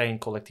over had. Ja. Geen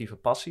collectieve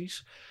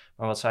passies.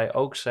 Maar wat zij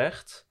ook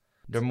zegt,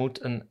 er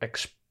moet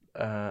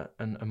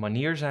een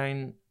manier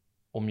zijn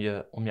om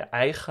je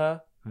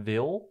eigen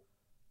wil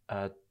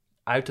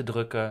uit te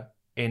drukken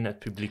in het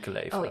publieke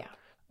leven. Oh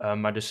ja.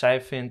 Maar dus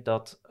zij vindt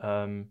dat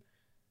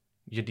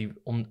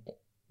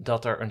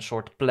dat er een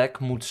soort plek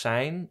moet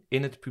zijn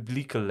in het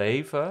publieke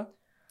leven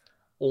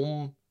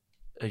om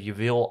je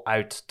wil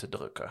uit te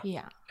drukken.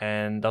 Ja.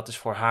 En dat is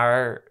voor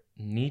haar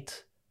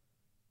niet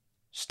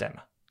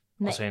stemmen.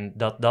 Nee. Als in,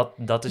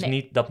 dat is Nee.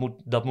 niet,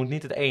 dat moet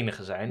niet het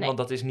enige zijn, Nee. want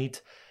dat is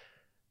niet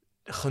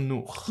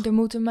genoeg. Er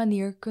moet een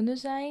manier kunnen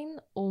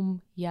zijn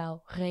om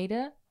jouw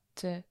reden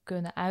te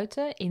kunnen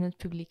uiten in het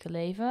publieke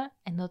leven.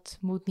 En dat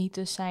moet niet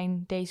dus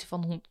zijn deze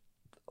van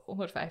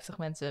 150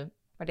 mensen,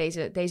 maar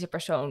deze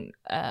persoon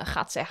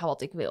gaat zeggen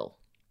wat ik wil.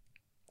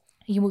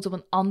 Je moet op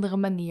een andere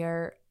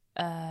manier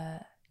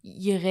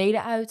je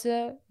reden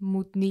uiten,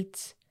 moet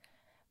niet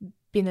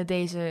binnen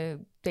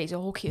deze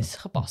hokjes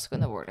gepast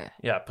kunnen worden.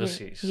 Ja,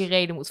 precies. Je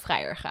reden moet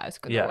vrijer geuit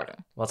kunnen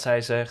worden. Wat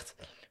zij zegt,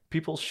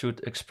 people should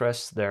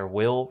express their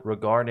will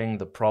regarding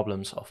the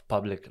problems of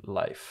public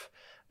life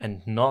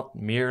and not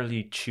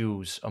merely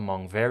choose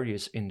among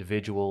various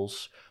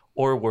individuals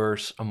or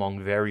worse,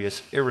 among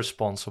various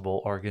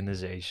irresponsible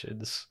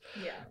organizations.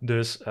 Ja.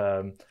 Dus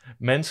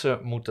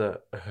mensen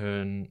moeten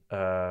hun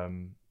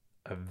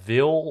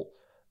wil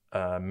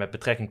met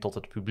betrekking tot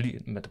het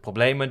publiek, met de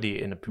problemen die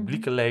in het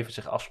publieke leven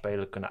zich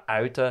afspelen, kunnen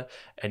uiten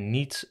en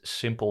niet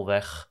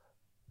simpelweg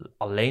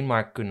alleen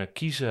maar kunnen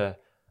kiezen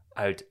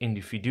uit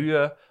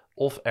individuen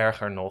of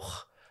erger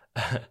nog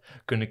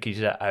kunnen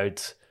kiezen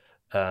uit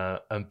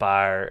een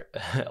paar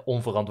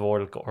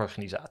onverantwoordelijke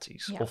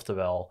organisaties, Ja.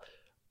 oftewel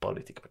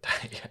politieke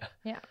partijen.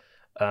 Ja.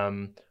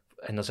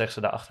 En dan zegt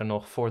ze daarachter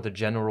nog, for the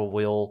general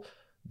will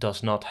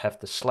does not have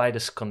the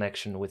slightest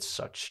connection with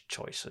such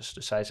choices.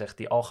 Dus zij zegt,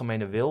 die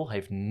algemene wil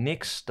heeft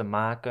niks te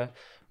maken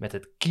met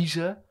het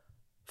kiezen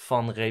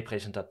van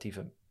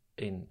representatieven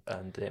in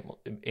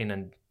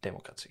een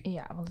democratie.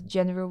 Ja, want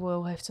general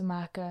will heeft te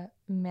maken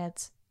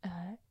met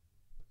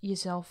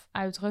jezelf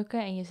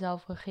uitdrukken en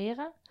jezelf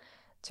regeren.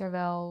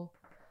 Terwijl,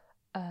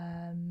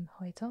 hoe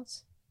heet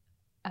dat?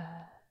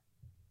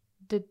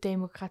 De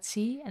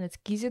democratie en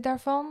het kiezen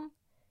daarvan,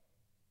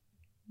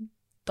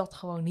 dat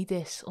gewoon niet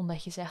is.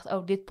 Omdat je zegt,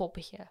 oh, dit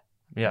poppetje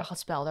mag het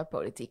spel daar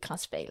politiek gaan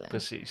spelen.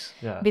 Precies,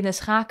 ja. Binnen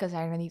schaken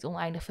zijn er niet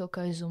oneindig veel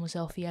keuzes om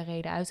mezelf via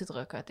reden uit te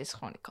drukken. Het is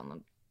gewoon, ik kan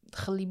een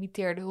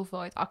gelimiteerde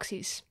hoeveelheid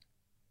acties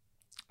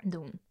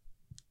doen.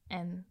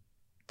 En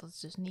dat is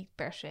dus niet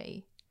per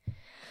se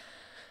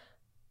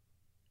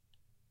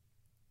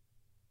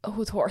hoe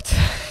het hoort.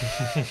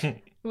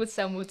 Hoe het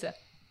zou moeten.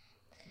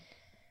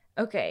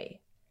 Oké.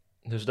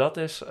 Dus dat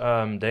is,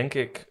 denk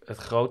ik, het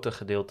grote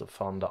gedeelte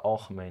van de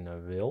algemene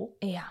wil.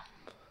 Ja.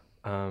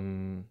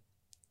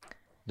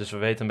 Dus we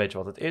weten een beetje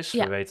wat het is.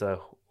 Ja. We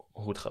weten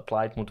hoe het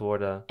geapplied moet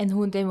worden. En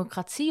hoe een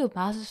democratie op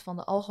basis van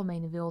de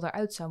algemene wil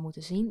eruit zou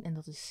moeten zien. En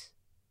dat is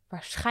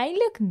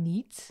waarschijnlijk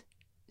niet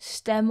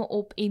stemmen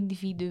op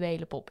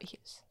individuele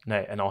poppetjes.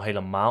 Nee, en al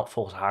helemaal,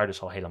 volgens haar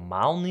dus al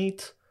helemaal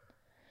niet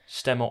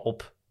stemmen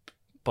op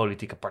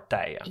politieke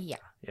partijen.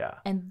 Ja. Ja.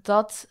 En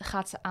dat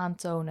gaat ze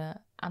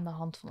aantonen aan de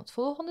hand van het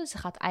volgende. Ze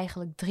gaat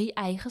eigenlijk 3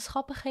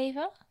 eigenschappen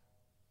geven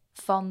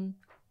van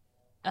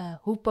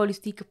hoe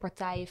politieke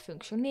partijen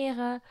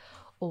functioneren,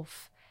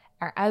 of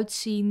eruit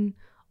zien,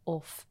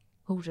 of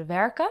hoe ze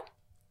werken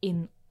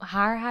in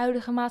haar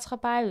huidige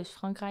maatschappij, dus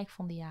Frankrijk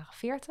van de jaren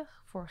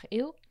 40, vorige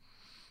eeuw.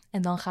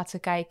 En dan gaat ze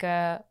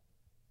kijken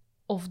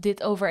of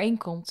dit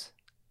overeenkomt,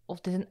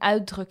 of dit een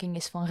uitdrukking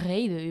is van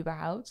reden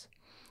überhaupt.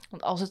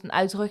 Want als het een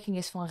uitdrukking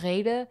is van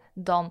reden,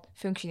 dan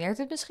functioneert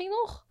het misschien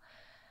nog.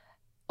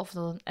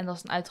 En als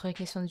het een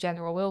uitdrukking is van de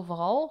general will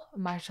vooral.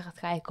 Maar ze gaat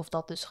kijken of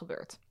dat dus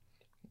gebeurt.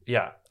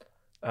 Ja.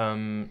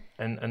 En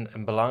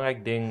een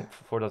belangrijk ding,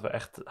 voordat we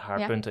echt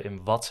haar punten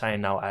in wat zijn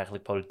nou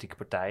eigenlijk politieke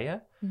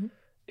partijen,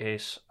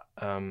 is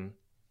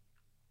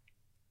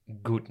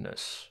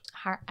goodness.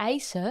 Haar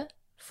eisen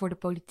voor de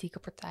politieke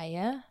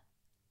partijen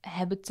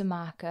hebben te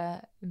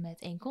maken met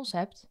één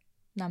concept,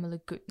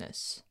 namelijk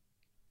goodness.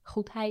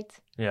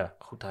 goedheid. Ja,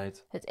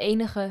 goedheid. Het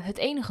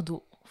enige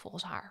doel,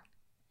 volgens haar.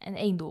 En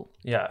één doel.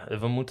 Ja,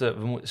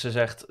 ze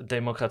zegt,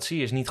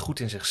 democratie is niet goed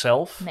in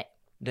zichzelf. Nee.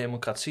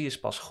 Democratie is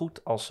pas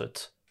goed als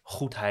het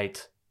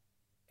goedheid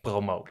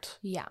promoot.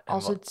 Ja,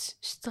 als het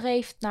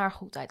streeft naar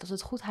goedheid. Als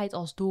het goedheid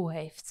als doel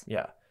heeft.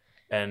 Ja,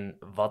 en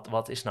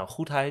wat is nou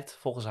goedheid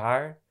volgens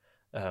haar?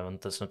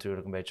 Want dat is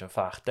natuurlijk een beetje een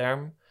vaag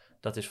term.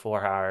 Dat is voor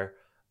haar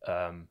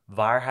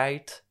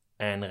waarheid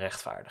en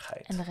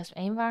rechtvaardigheid. En er is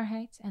één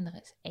waarheid en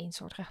er is één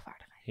soort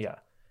rechtvaardigheid.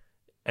 Ja,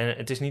 en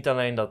het is niet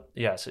alleen dat...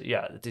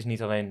 het is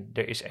niet alleen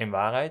er is één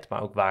waarheid,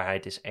 maar ook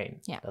waarheid is één.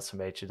 Ja. Dat is een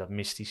beetje dat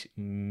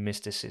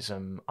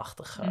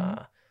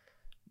mysticism-achtige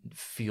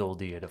feel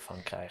die je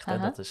ervan krijgt. Hè?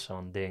 Dat is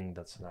zo'n ding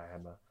dat ze daar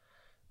hebben.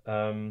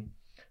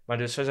 Maar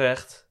dus ze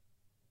zegt...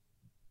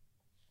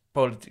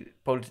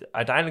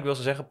 uiteindelijk wil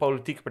ze zeggen,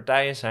 politieke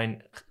partijen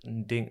zijn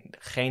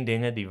geen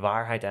dingen die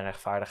waarheid en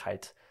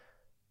rechtvaardigheid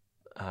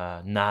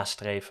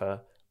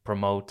nastreven,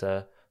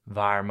 promoten,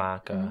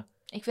 waarmaken.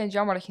 Ik vind het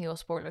jammer dat je nu al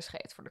spoilers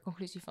geeft voor de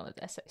conclusie van het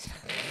essay.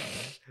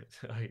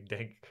 Ik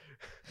denk...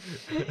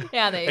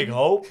 Ja, nee. Ik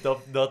hoop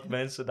dat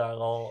mensen daar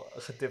al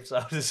getipt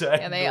zouden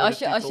zijn. Ja, nee, als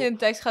je een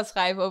tekst gaat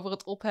schrijven over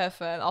het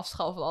opheffen en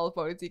afschaffen van alle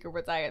politieke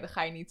partijen, dan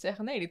ga je niet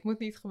zeggen, nee, dit moet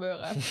niet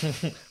gebeuren.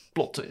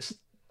 Plot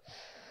twist.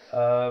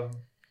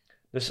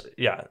 Dus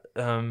ja,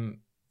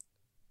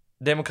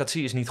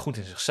 democratie is niet goed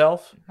in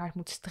zichzelf. Maar het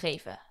moet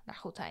streven naar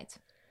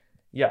goedheid.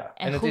 Ja,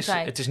 en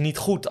het is niet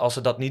goed als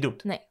ze dat niet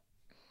doet. Nee.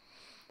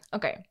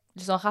 Oké,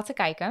 dus dan gaat ze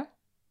kijken,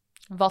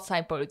 wat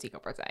zijn politieke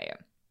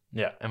partijen?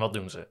 Ja, en wat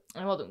doen ze?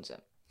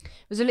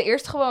 We zullen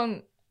eerst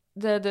gewoon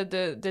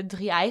de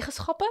 3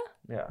 eigenschappen,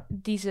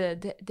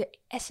 de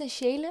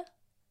essentiële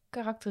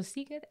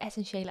karakteristieken, de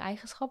essentiële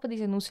eigenschappen die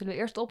ze noemt, zullen we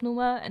eerst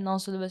opnoemen. En dan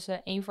zullen we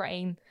ze 1 voor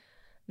 1,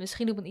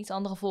 misschien op een iets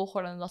andere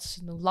volgorde dan dat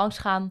ze doen, langs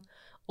gaan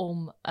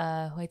om,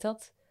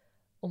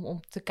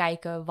 om te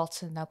kijken wat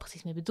ze nou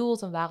precies mee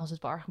bedoelt en waarom ze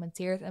het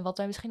beargumenteert en wat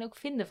wij misschien ook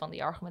vinden van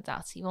die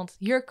argumentatie. Want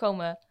hier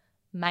komen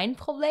mijn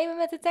problemen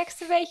met de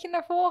tekst een beetje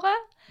naar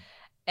voren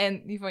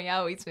en die van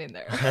jou iets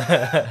minder.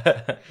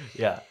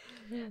 Ja.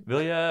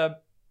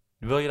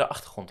 Wil je de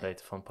achtergrond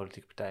weten van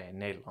politieke partijen in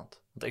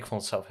Nederland? Want ik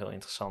vond het zelf heel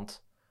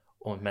interessant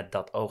om het met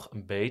dat oog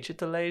een beetje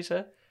te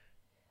lezen.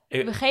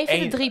 We geven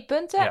de 3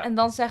 punten en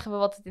dan zeggen we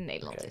wat het in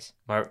Nederland is.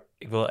 Maar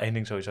ik wil 1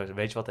 ding sowieso zeggen.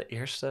 Weet je wat de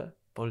eerste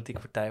politieke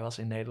partij was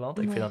in Nederland?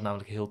 Ik vind dat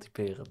namelijk heel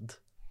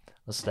typerend.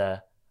 Dat is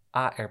de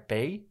ARP,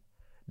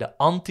 de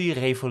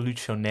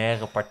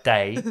Anti-Revolutionaire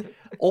Partij,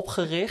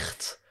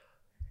 opgericht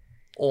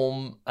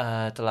om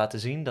te laten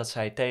zien dat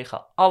zij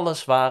tegen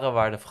alles waren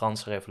waar de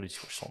Franse revolutie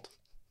voor stond.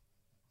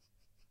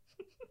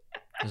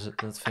 Dus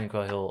dat vind ik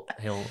wel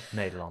heel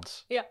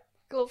Nederlands. Ja,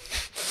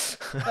 klopt.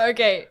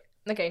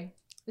 Oké.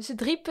 Dus de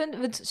 3 punten,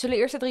 we zullen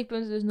eerst de 3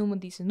 punten dus noemen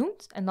die ze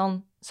noemt. En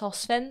dan zal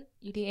Sven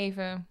jullie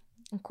even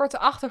een korte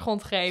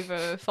achtergrond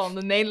geven van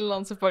de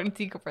Nederlandse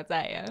politieke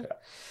partijen. Ja.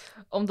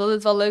 Omdat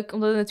het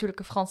natuurlijk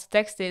een Franse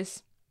tekst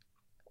is.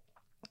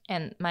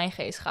 En mijn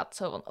geest gaat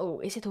zo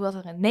van, is dit hoe dat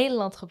er in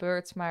Nederland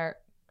gebeurt?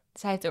 Maar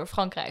zij het over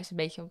Frankrijk is een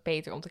beetje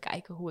beter om te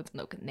kijken hoe het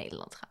dan ook in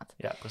Nederland gaat.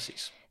 Ja,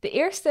 precies. De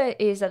eerste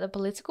is that a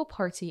political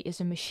party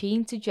is a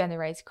machine to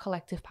generate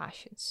collective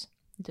passions.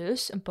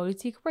 Dus een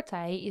politieke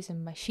partij is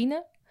een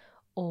machine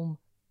om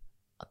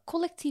een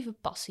collectieve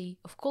passie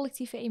of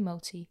collectieve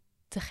emotie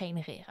te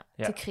genereren,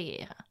 te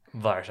creëren.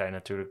 Waar zij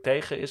natuurlijk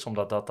tegen is,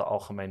 omdat dat de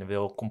algemene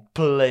wil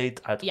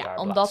compleet uit elkaar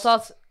blaast. Omdat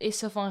dat is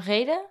zo van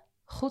reden,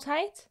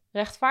 goedheid,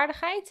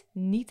 rechtvaardigheid,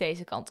 niet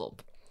deze kant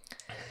op.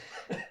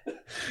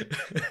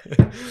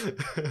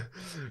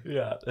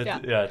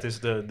 Het is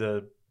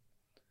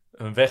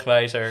een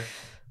wegwijzer.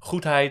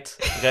 Goedheid,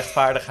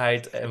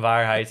 rechtvaardigheid en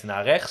waarheid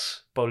naar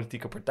rechts.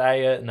 Politieke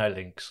partijen naar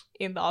links.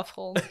 In de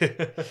afgrond.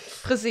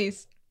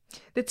 Precies.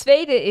 De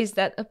tweede is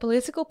that a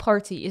political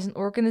party is an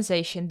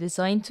organization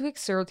designed to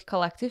exert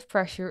collective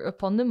pressure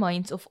upon the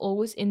minds of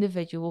all its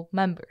individual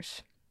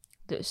members.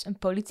 Dus een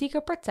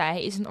politieke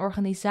partij is een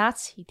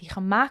organisatie die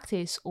gemaakt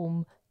is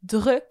om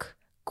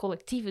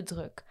collectieve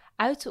druk,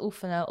 uit te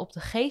oefenen op de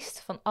geest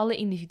van alle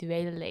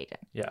individuele leden.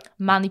 Ja.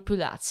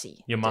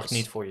 Manipulatie. Je mag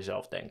niet voor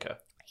jezelf denken.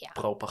 Ja.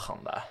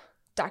 Propaganda.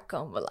 Daar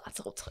komen we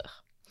later op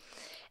terug.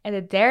 En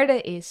de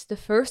derde is, the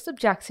first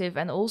objective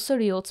and also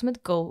the ultimate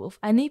goal of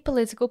any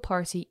political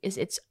party is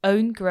its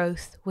own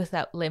growth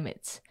without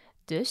limits.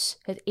 Dus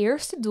het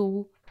eerste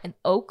doel en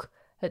ook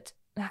het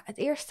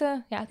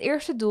eerste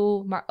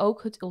doel, maar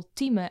ook het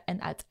ultieme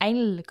en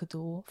uiteindelijke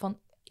doel van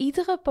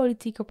iedere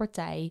politieke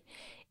partij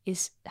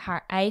is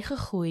haar eigen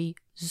groei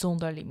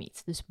zonder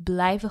limiet. Dus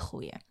blijven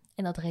groeien.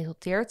 En dat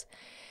resulteert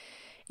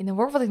in een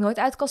woord wat ik nooit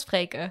uit kan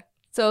spreken.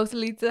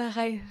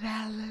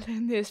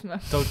 Totalitarisme.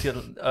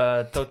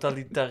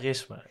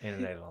 Totalitarisme in het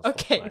Nederlands.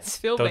 Oké, het is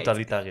veel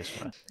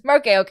totalitarisme. Beter.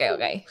 Maar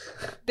oké.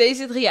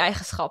 Deze 3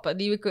 eigenschappen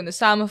die we kunnen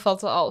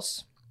samenvatten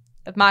als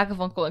het maken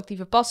van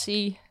collectieve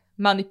passie,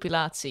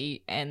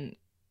 manipulatie en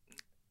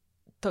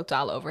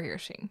totale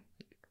overheersing.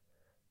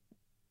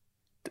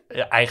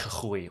 Eigen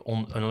groei,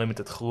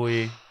 unlimited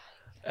groei.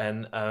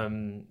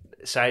 En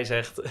zij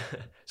zegt,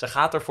 ze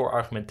gaat ervoor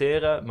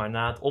argumenteren, maar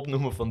na het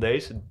opnoemen van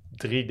deze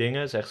 3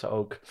 dingen zegt ze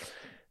ook: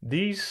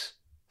 These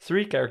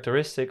 3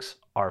 characteristics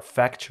are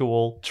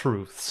factual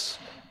truths,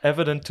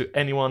 evident to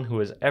anyone who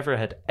has ever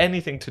had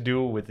anything to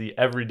do with the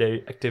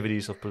everyday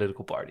activities of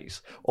political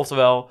parties.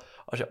 Oftewel,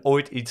 als je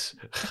ooit iets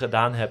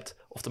gedaan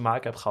hebt of te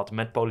maken hebt gehad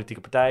met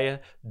politieke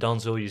partijen,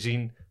 dan zul je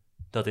zien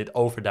dat dit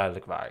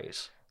overduidelijk waar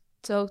is.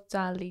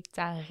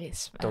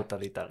 Totalitarisme.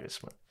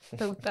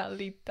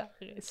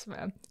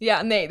 Totalitarisme.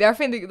 Ja, nee, daar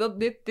vind ik dat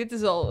dit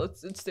is al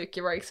het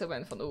stukje waar ik zo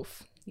ben van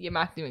oef. Je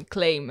maakt nu een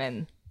claim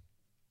en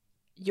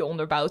je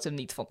onderbouwt hem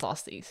niet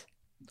fantastisch.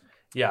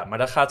 Ja, maar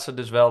dat gaat ze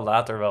dus wel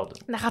later wel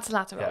doen. Dat gaat ze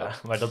later wel. Ja,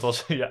 maar dat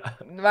was, ja.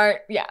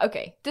 Maar ja,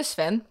 oké. Dus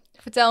Sven,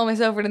 vertel me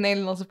eens over de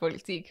Nederlandse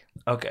politiek.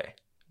 Oké,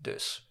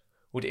 dus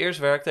hoe het eerst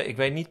werkte, ik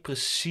weet niet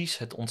precies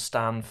het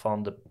ontstaan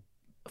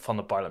van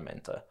de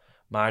parlementen.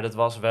 Maar dat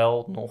was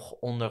wel nog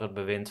onder het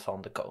bewind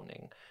van de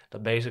koning.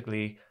 Dat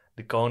basically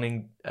de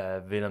koning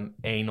Willem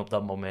I op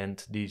dat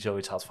moment, die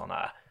zoiets had van,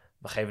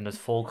 we geven het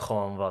volk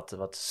gewoon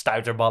wat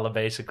stuiterballen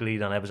basically.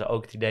 Dan hebben ze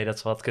ook het idee dat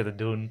ze wat kunnen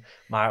doen.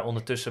 Maar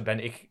ondertussen ben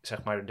ik,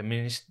 zeg maar,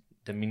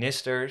 de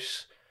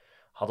ministers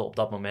hadden op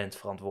dat moment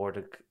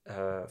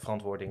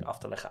verantwoording af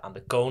te leggen aan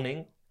de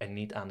koning en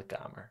niet aan de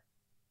Kamer.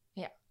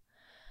 Ja.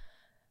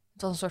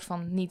 Het was een soort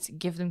van niet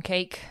give them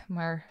cake,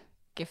 maar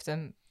give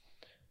them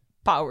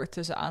power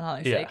tussen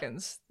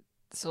aanhalingstekens. Ja.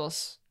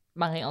 Zoals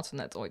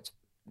Marie-Antoinette ooit.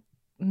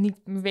 Niet,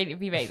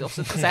 wie weet of ze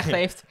het gezegd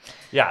heeft.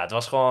 Ja, het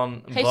was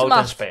gewoon Geef brood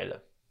en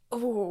spelen.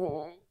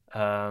 Oeh.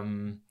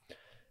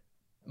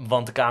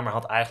 Want de Kamer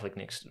had eigenlijk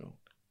niks te doen.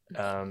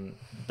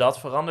 Dat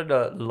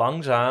veranderde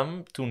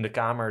langzaam toen de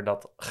Kamer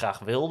dat graag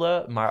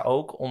wilde, maar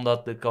ook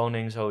omdat de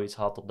koning zoiets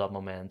had op dat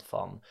moment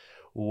van,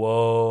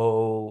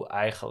 wow,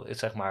 eigenlijk,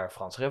 zeg maar,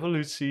 Franse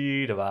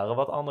revolutie, er waren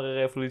wat andere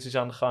revoluties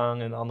aan de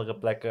gang in andere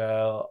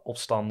plekken,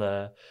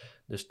 opstanden.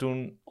 Dus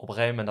toen, op een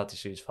gegeven moment had hij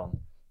zoiets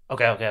van,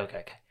 oké.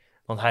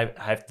 Want hij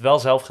heeft het wel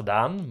zelf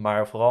gedaan,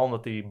 maar vooral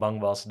omdat hij bang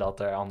was dat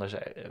er anders...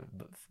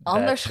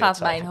 Anders gaat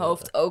mijn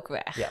hoofd ook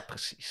weg. Ja,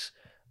 precies.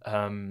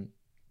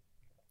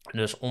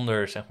 Dus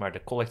onder, zeg maar,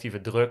 de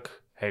collectieve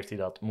druk heeft hij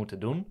dat moeten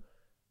doen.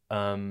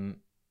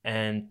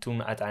 En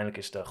toen uiteindelijk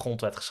is de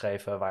grondwet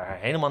geschreven waar hij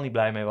helemaal niet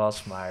blij mee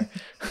was, maar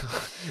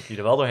die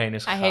er wel doorheen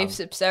is gegaan. Hij heeft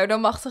ze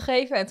pseudomacht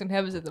gegeven en toen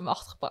hebben ze de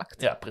macht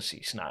gepakt. Ja,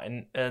 precies.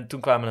 Nou, en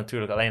toen kwamen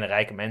natuurlijk alleen de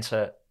rijke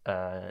mensen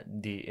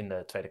die in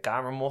de Tweede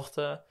Kamer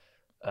mochten.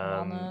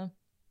 Mannen.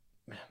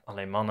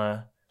 Alleen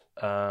mannen.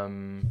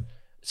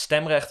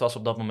 Stemrecht was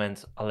op dat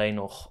moment alleen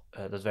nog,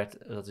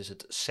 dat is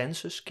het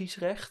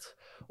censuskiesrecht.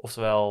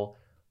 Oftewel,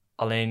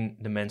 alleen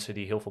de mensen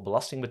die heel veel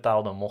belasting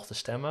betaalden mochten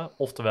stemmen.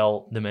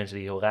 Oftewel, de mensen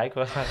die heel rijk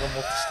waren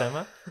mochten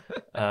stemmen.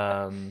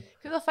 Ik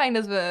vind het wel fijn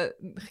dat we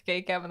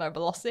gekeken hebben naar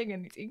belasting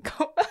en niet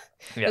inkomen.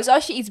 Ja. Dus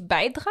als je iets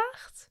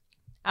bijdraagt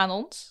aan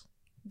ons,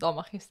 dan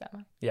mag je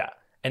stemmen. Ja,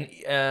 en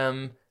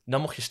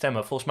dan mocht je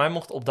stemmen. Volgens mij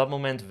mocht op dat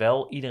moment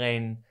wel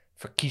iedereen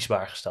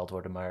verkiesbaar gesteld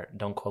worden, maar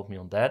don't quote me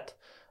on that.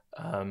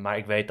 Maar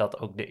ik weet dat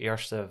ook de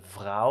eerste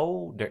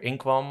vrouw erin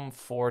kwam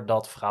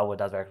voordat vrouwen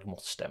daadwerkelijk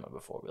mochten stemmen,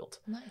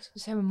 bijvoorbeeld. Nice.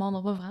 Dus hebben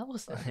mannen op een vrouw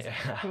gestemd.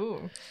 Ja.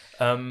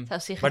 Zou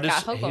Sigrid maar dus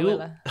Kaag ook wel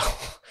willen.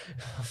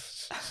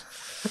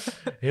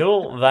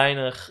 Heel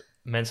weinig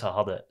mensen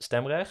hadden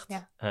stemrecht.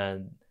 Ja.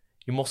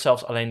 Je mocht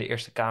zelfs alleen de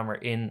Eerste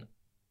Kamer in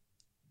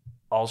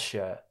als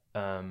je...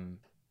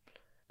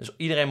 dus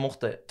iedereen mocht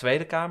de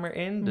Tweede Kamer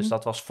in, dus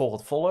dat was voor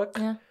het volk.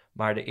 Ja.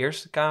 Maar de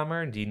Eerste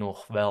Kamer, die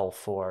nog wel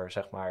voor,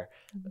 zeg maar,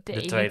 de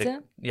Tweede...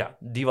 elite? Ja,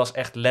 die was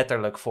echt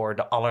letterlijk voor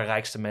de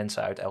allerrijkste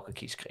mensen uit elke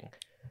kieskring.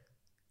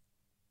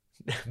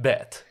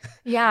 Bad.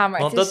 Ja, maar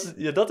Want het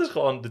is... dat is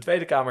gewoon de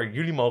Tweede Kamer.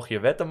 Jullie mogen je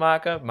wetten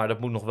maken, maar dat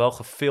moet nog wel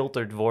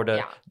gefilterd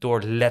worden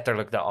door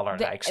letterlijk de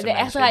allerrijkste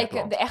mensen in het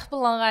land. De echt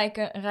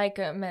belangrijke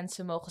rijke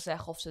mensen mogen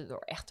zeggen of ze er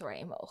echt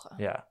doorheen mogen.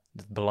 Ja,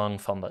 het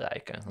belang van de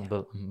rijken.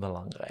 Ja.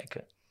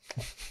 Belangrijke.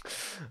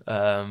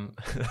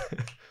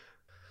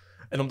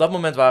 En op dat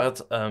moment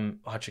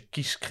had je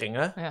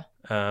kieskringen.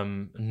 Ja.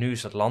 Nu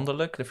is het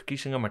landelijk, de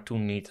verkiezingen, maar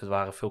toen niet. Het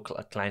waren veel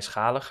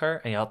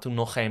kleinschaliger en je had toen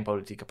nog geen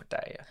politieke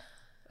partijen.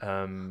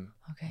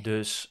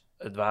 Dus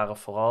het waren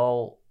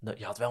vooral...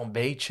 Je had wel een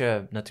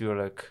beetje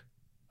natuurlijk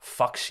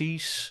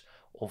facties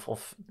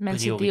of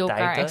mensen die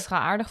elkaar extra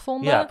aardig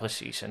vonden. Ja,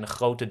 precies. En de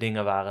grote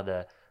dingen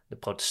waren de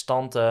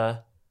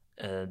protestanten,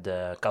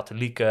 de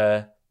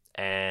katholieken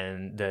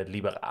en de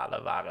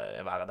liberalen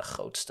waren de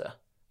grootste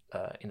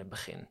in het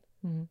begin.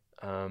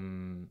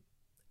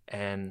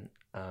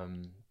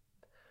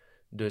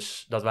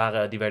 Dus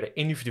die werden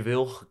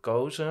individueel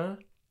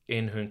gekozen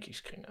in hun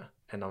kieskringen.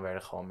 En dan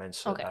werden gewoon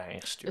mensen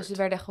daarheen gestuurd. Dus er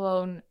werden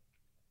gewoon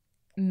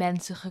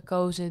mensen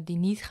gekozen die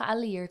niet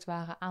geallieerd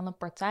waren aan een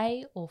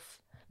partij.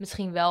 Of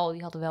misschien wel,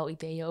 die hadden wel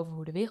ideeën over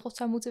hoe de wereld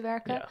zou moeten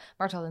werken. Ja.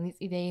 Maar ze hadden niet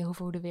ideeën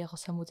over hoe de wereld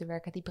zou moeten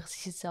werken die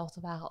precies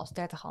hetzelfde waren als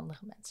 30 andere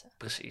mensen.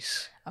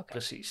 Precies, Okay.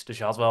 Precies. Dus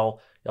je had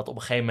op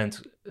een gegeven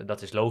moment,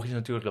 dat is logisch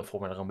natuurlijk, dan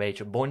vormen er een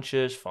beetje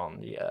bondjes van,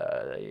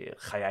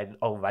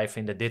 wij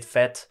vinden dit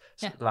vet,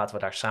 laten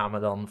we daar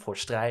samen dan voor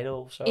strijden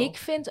of zo. Ik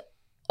vind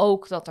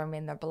ook dat er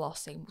minder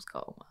belasting moet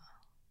komen.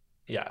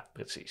 Ja,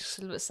 precies.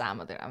 Zullen we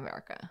samen eraan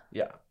werken?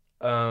 Ja.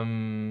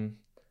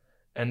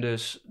 En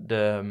dus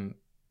de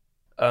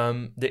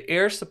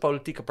eerste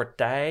politieke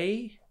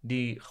partij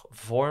die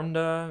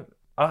vormde...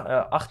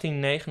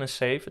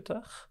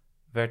 1879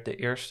 werd de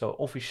eerste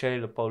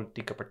officiële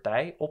politieke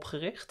partij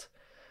opgericht.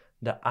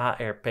 De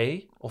ARP,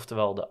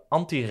 oftewel de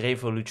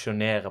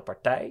Anti-Revolutionaire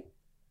Partij.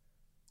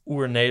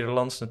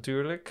 Oer-Nederlands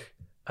natuurlijk.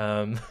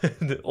 De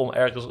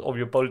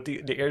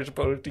eerste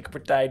politieke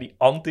partij die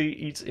anti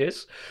iets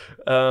is.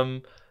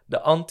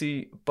 De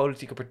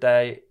anti-politieke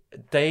partij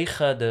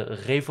tegen de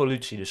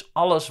revolutie. Dus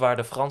alles waar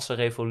de Franse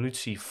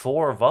revolutie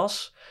voor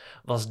was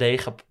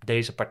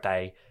deze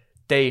partij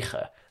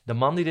tegen. De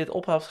man die dit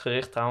op heeft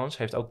gericht trouwens,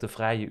 heeft ook de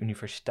Vrije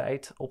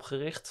Universiteit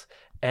opgericht.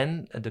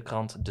 En de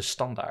krant De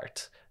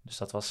Standaard. Dus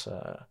dat was...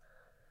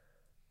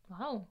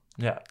 Wauw.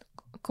 ja.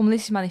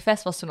 Communistisch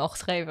Manifest was toen al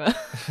geschreven.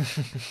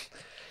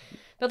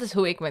 Dat is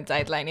hoe ik mijn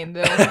tijdlijn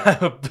indeel.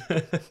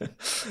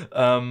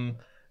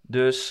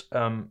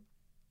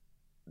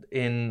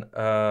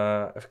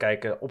 Even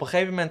kijken. Op een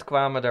gegeven moment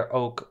kwamen er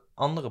ook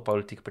andere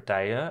politieke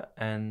partijen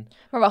en...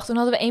 Maar wacht, toen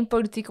hadden we 1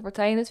 politieke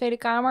partij in de Tweede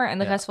Kamer en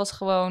de rest was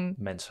gewoon...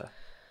 mensen.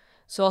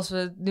 Zoals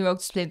we nu ook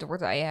de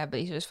splinterpartijen hebben.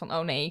 Die dus van, oh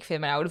nee, ik vind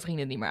mijn oude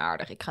vrienden niet meer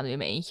aardig. Ik ga nu in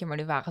mijn eentje, maar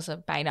nu waren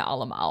ze bijna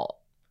allemaal.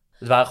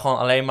 Het waren gewoon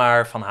alleen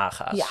maar Van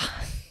Haga's. Ja.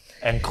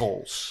 En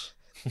Krols.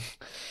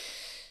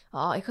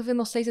 Oh, ik vind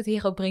nog steeds dat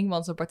Hero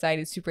Brinkman zo'n partij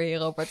de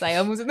superhero-partij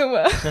had moeten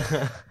noemen.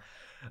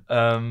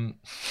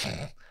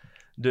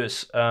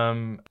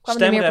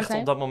 Stemrecht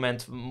op dat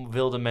moment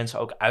wilden mensen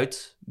ook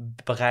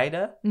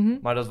uitbreiden. Mm-hmm.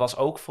 Maar dat was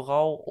ook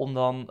vooral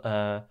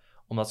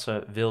omdat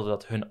ze wilden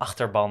dat hun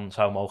achterban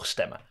zou mogen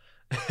stemmen.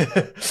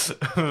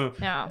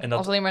 Ja, en dat...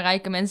 als alleen maar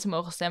rijke mensen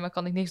mogen stemmen,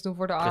 kan ik niks doen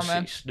voor de armen.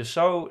 Precies.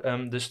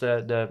 Dus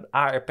de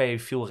ARP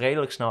viel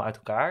redelijk snel uit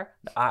elkaar.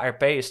 De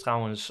ARP is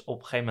trouwens op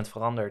een gegeven moment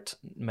veranderd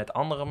met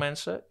andere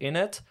mensen in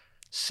het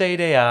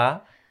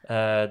CDA.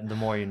 The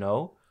more you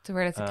know. Toen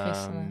werd het de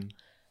christenen.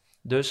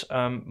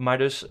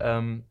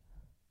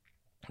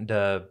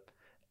 De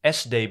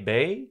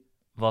SDB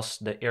was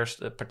de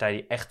eerste partij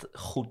die echt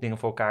goed dingen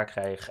voor elkaar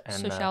kreeg. En,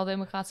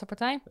 Sociaal-Democratische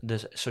Partij?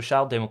 De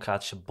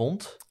Sociaal-Democratische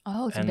Bond.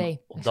 Oh, het is B.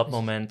 Op dat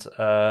moment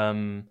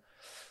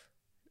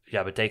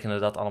betekende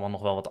dat allemaal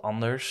nog wel wat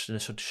anders. De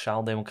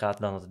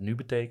Sociaal-Democraten dan het nu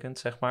betekent,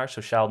 zeg maar.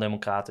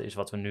 Sociaal-Democraten is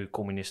wat we nu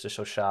communisten,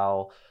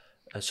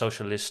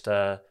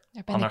 socialisten,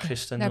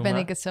 anarchisten noemen. Daar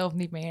ben ik het zelf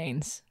niet mee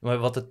eens. Maar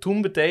wat het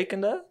toen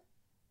betekende,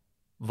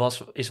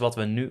 is wat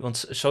we nu...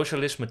 Want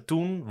socialisme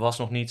toen was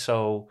nog niet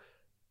zo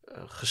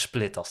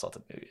gesplit als dat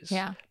het nu is.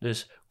 Ja.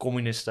 Dus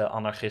communisten,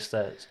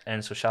 anarchisten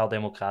en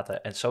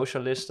sociaaldemocraten en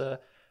socialisten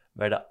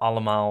werden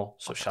allemaal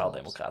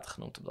sociaaldemocraten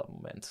genoemd op dat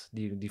moment.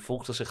 Die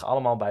voegden zich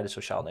allemaal bij de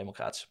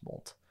Sociaal-Democratische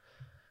Bond.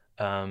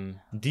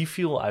 Die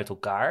viel uit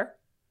elkaar.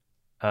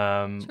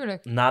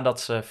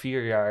 Nadat ze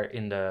 4 jaar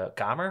in de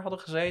Kamer hadden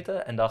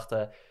gezeten en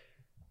dachten...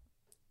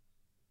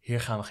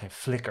 Hier gaan we geen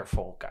flikker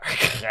voor elkaar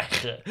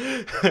krijgen.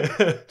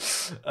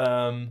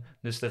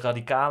 Dus de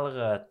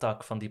radicalere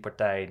tak van die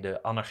partij,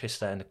 de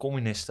anarchisten en de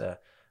communisten,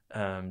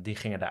 die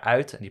gingen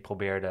eruit en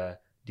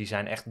die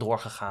zijn echt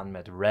doorgegaan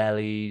met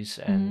rallies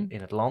en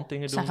in het land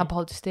dingen doen. Ze gaan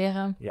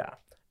protesteren. Ja,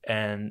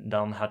 en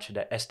dan had je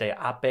de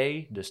SDAP,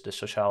 dus de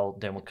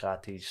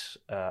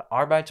Sociaal-Democratische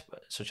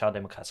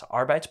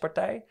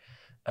Arbeidspartij,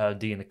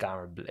 die in de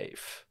Kamer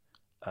bleef.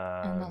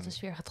 En dat is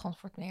weer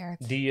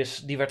getransformeerd.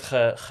 Die werd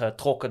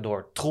getrokken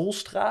door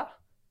Troelstra.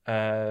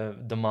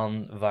 De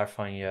man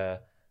waarvan je...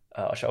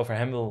 als je over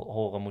hem wil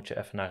horen, moet je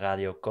even naar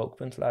Radio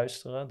Kookpunt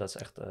luisteren. Dat is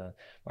echt...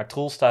 Maar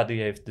Troelstra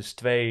die heeft dus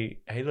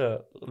 2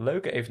 hele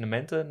leuke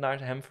evenementen naar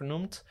hem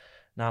vernoemd.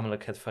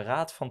 Namelijk het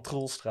verraad van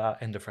Troelstra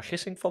en de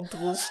vergissing van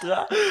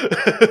Troelstra.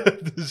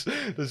 Dus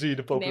dan zie je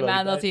de populariteit. Ik neem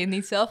aan dat hij het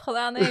niet zelf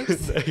gedaan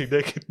heeft. Nee, ik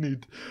denk het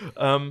niet.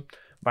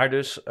 Maar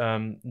dus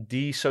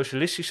die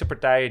socialistische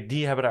partijen,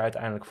 die hebben er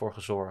uiteindelijk voor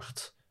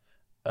gezorgd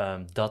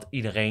dat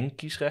iedereen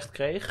kiesrecht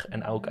kreeg.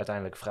 En ook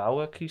uiteindelijk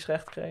vrouwen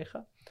kiesrecht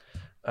kregen.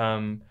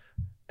 En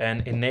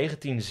in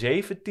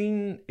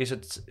 1917 is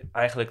het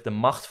eigenlijk de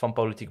macht van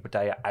politieke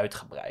partijen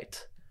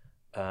uitgebreid.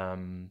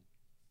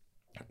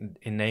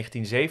 In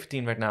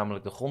 1917 werd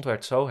namelijk de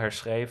grondwet zo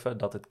herschreven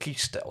dat het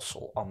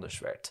kiesstelsel anders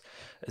werd.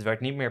 Het werd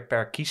niet meer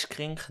per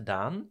kieskring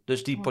gedaan.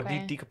 Dus die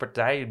politieke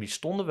partijen die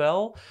stonden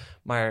wel,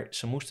 maar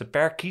ze moesten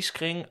per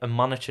kieskring een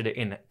mannetje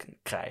erin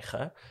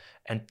krijgen.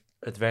 En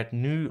het werd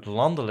nu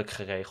landelijk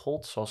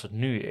geregeld, zoals het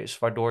nu is,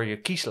 waardoor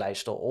je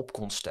kieslijsten op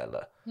kon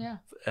stellen.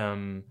 Ja.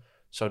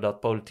 Zodat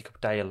politieke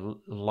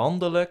partijen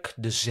landelijk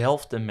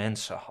dezelfde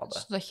mensen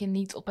hadden. Zodat je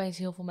niet opeens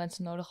heel veel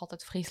mensen nodig had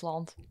uit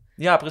Friesland.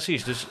 Ja,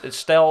 precies. Dus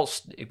stel,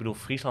 ik bedoel,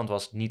 Friesland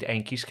was niet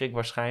 1 kieskring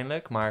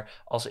waarschijnlijk.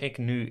 Maar als ik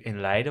nu in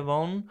Leiden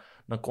woon,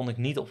 dan kon ik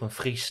niet op een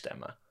Fries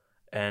stemmen.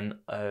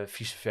 En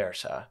vice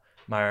versa.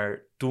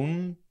 Maar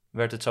toen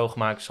werd het zo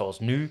gemaakt zoals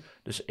nu.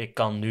 Dus ik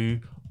kan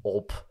nu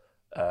op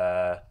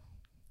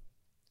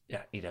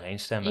iedereen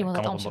stemmen. Iemand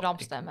uit Amsterdam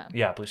stemmen.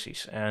 Ja,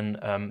 precies.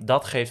 En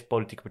dat geeft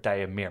politieke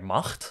partijen meer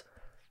macht.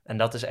 En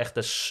dat is echt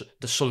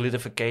de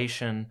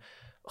solidification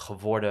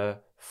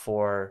geworden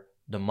voor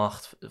de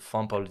macht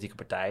van politieke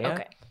partijen.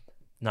 Oké.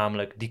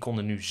 Namelijk, die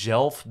konden nu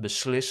zelf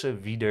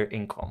beslissen wie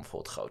erin kwam voor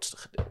het grootste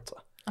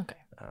gedeelte. Oké.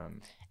 Ehm,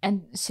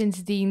 En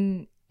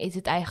sindsdien is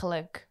het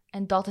eigenlijk...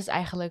 En dat is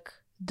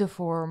eigenlijk de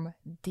vorm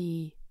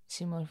die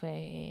Simone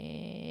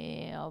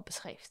Veil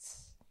beschreef.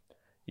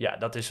 ja,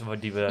 dat is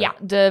die we...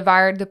 Ja,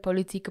 waar de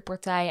politieke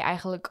partij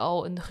eigenlijk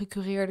al een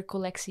gecureerde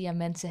collectie aan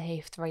mensen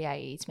heeft waar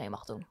jij iets mee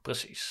mag doen.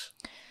 Precies.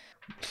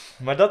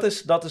 Maar dat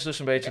is dus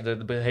een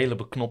beetje de hele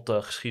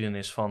beknopte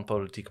geschiedenis van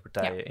politieke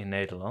partijen in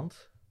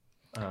Nederland.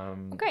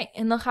 Oké,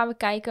 en dan gaan we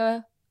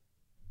kijken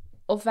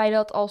of wij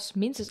dat als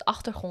minstens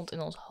achtergrond in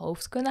ons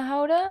hoofd kunnen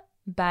houden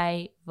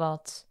bij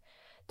wat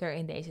er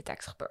in deze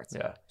tekst gebeurt.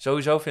 Ja,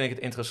 sowieso vind ik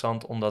het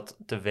interessant om dat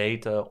te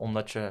weten,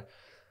 omdat je,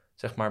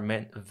 zeg maar,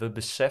 we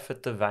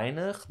beseffen te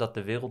weinig dat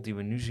de wereld die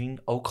we nu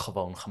zien ook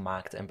gewoon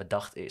gemaakt en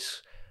bedacht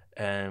is.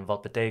 En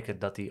wat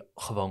betekent dat die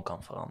gewoon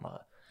kan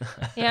veranderen.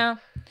 Ja,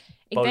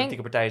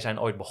 Politieke partijen zijn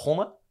ooit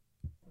begonnen.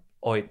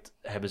 Ooit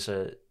hebben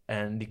ze...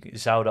 En die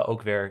zouden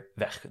ook weer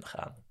weg kunnen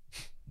gaan.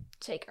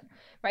 Zeker.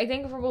 Maar ik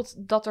denk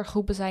bijvoorbeeld dat er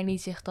groepen zijn die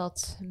zich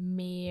dat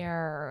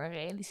meer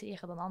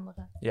realiseren dan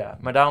anderen. Ja,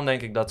 maar daarom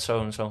denk ik dat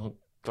zo'n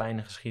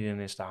kleine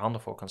geschiedenis daar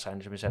handig voor kan zijn.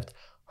 Dus je beseft,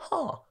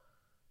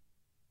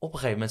 op een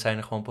gegeven moment zijn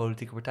er gewoon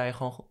politieke partijen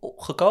gewoon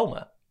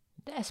gekomen.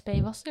 De SP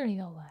was er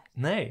niet altijd.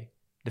 Nee,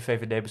 de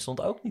VVD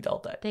bestond ook niet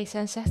altijd.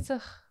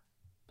 D66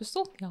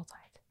 bestond niet altijd.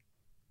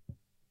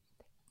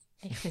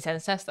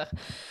 1966.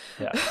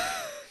 Ja.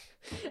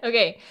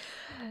 Oké,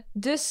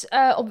 dus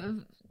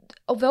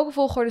op welke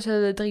volgorde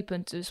zullen we de 3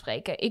 punten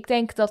bespreken? Ik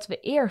denk dat we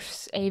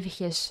eerst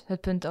eventjes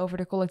het punt over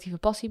de collectieve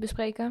passie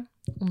bespreken.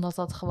 Omdat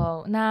dat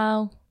gewoon,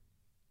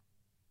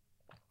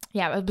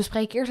 ja, we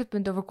bespreken eerst het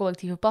punt over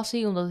collectieve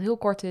passie, omdat het heel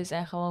kort is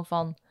en gewoon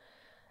van,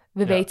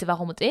 we weten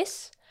waarom het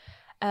is.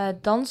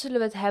 Dan zullen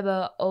we het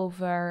hebben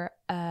over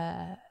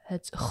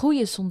het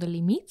groeien zonder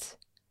limiet.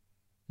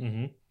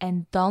 Mm-hmm.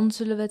 En dan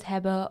zullen we het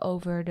hebben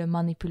over de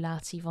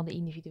manipulatie van de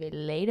individuele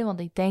leden. Want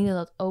ik denk dat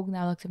dat ook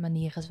namelijk de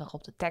manier is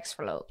waarop de tekst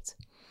verloopt.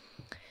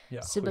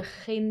 Ja, Ze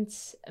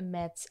begint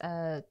met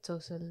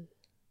totaal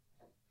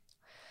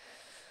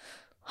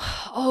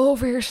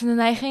overheersende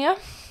neigingen.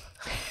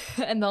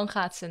 En dan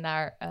gaat ze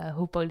naar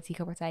hoe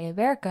politieke partijen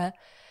werken.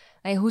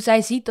 En hoe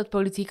zij ziet dat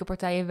politieke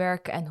partijen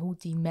werken en hoe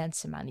die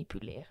mensen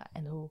manipuleren.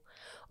 En hoe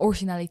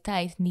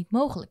originaliteit niet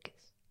mogelijk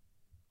is.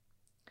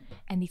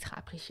 En niet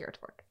geapprecieerd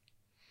wordt.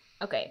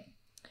 Oké,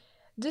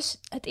 dus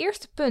het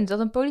eerste punt, dat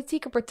een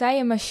politieke partij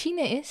een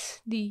machine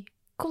is die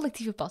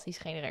collectieve passies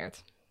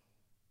genereert.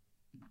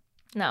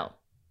 Nou,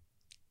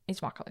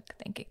 is makkelijk,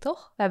 denk ik,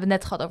 toch? We hebben het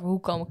net gehad over hoe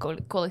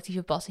komen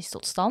collectieve passies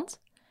tot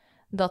stand.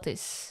 Dat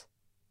is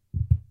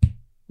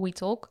We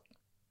Talk.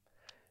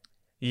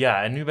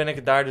 Ja, en nu ben ik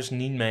het daar dus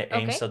niet mee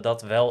eens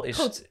dat wel is.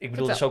 Goed, ik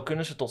bedoel, zo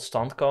kunnen ze tot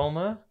stand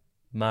komen,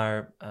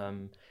 maar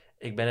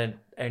ik ben het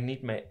er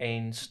niet mee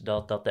eens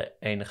dat dat de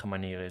enige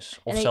manier is.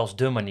 Of zelfs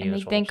de manier is. En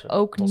ik denk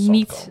ook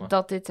niet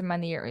dat dit de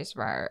manier is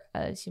waar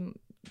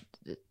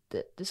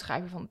de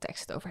schrijver van de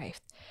tekst het over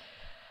heeft.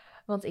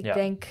 Want ik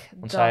denk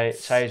want dat...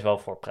 zij is wel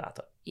voor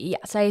praten. Ja,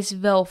 zij is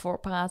wel voor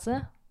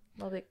praten.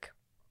 Wat ik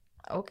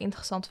ook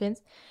interessant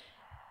vind.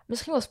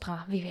 Misschien was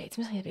praten, wie weet.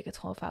 Misschien heb ik het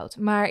gewoon fout.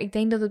 Maar ik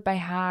denk dat het bij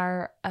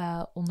haar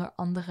onder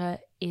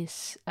andere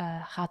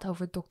gaat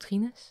over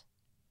doctrines.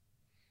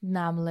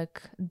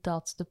 Namelijk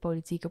dat de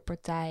politieke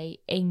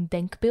partij 1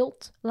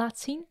 denkbeeld laat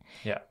zien.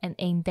 Ja. En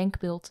 1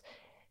 denkbeeld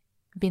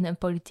binnen een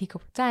politieke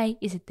partij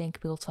is het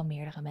denkbeeld van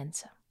meerdere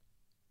mensen.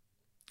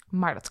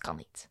 Maar dat kan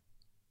niet.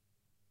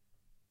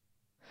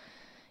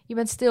 Je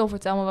bent stil,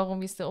 vertel me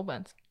waarom je stil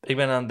bent. Ik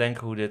ben aan het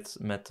denken hoe dit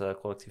met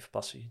collectieve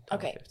passie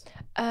heeft.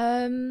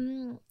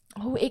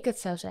 Hoe ik het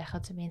zou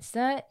zeggen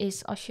tenminste,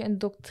 is als je een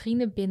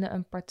doctrine binnen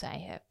een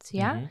partij hebt,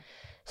 ja? Mm-hmm.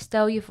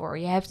 Stel je voor,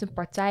 je hebt een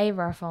partij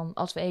waarvan,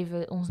 als we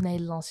even ons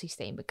Nederlands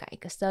systeem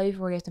bekijken. Stel je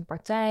voor, je hebt een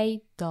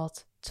partij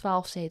dat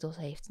 12 zetels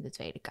heeft in de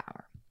Tweede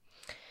Kamer.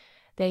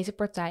 Deze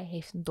partij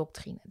heeft een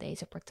doctrine.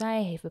 Deze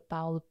partij heeft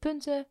bepaalde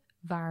punten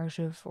waar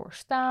ze voor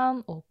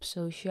staan op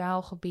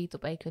sociaal gebied,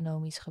 op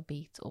economisch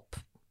gebied, op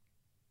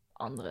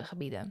andere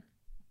gebieden.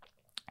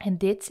 En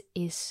dit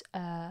is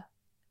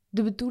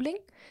de bedoeling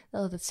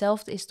dat het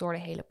hetzelfde is door de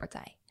hele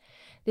partij.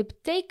 Dit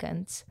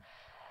betekent,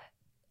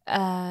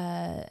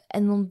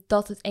 en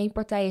omdat het 1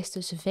 partij is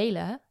tussen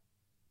velen,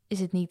 is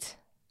het niet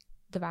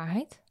de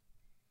waarheid.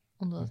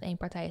 Omdat het 1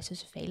 partij is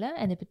tussen velen.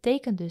 En dit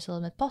betekent dus dat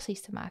het met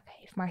passies te maken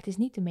heeft. Maar het is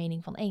niet de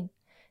mening van 1.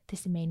 Het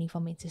is de mening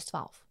van minstens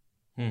 12.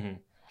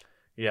 Mm-hmm.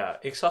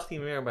 Ja, ik zag die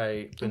meer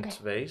bij punt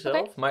 2 zelf.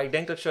 Okay. Maar ik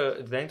denk dat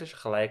je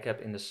gelijk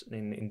hebt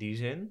in die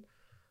zin.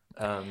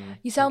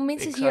 Je zou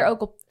minstens hier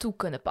ook op toe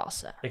kunnen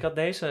passen.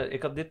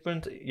 Ik had dit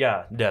punt,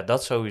 ja,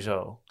 dat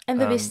sowieso. En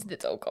we wisten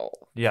dit ook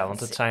al. Ja,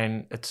 want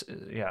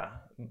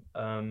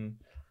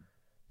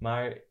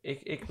maar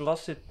ik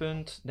las dit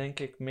punt, denk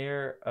ik,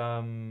 meer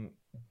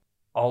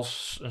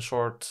als een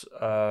soort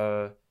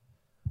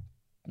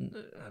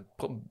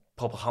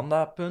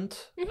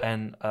propagandapunt. Mm-hmm.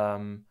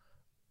 En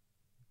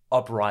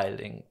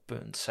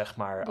uprising-punt, zeg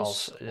maar. Dus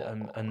als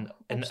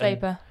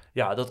opzwepen.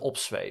 ja, dat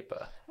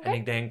opzwepen. Oké. En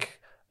ik denk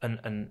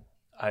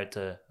uit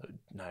de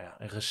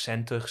een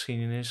recente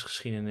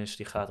geschiedenis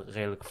die gaat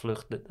redelijk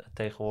vlug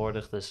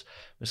tegenwoordig, dus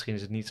misschien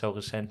is het niet zo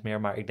recent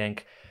meer, maar ik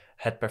denk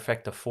het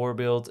perfecte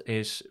voorbeeld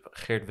is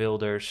Geert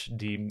Wilders,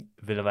 die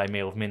willen wij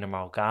meer of minder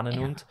Marokkanen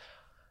noemt.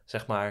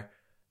 Zeg maar,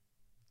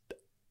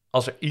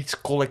 als er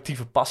iets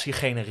collectieve passie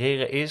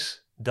genereren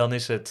is, dan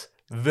is het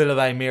willen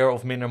wij meer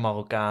of minder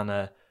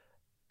Marokkanen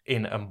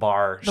in een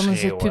bar schreeuwen. Dan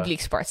is het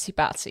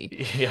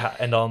publieksparticipatie. Ja,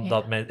 en dan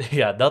dat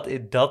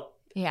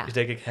Ja. is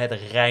denk ik het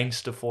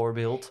reinste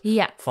voorbeeld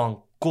Ja.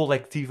 van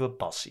collectieve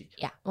passie.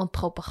 Ja, want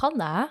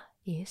propaganda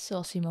is,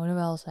 zoals Simone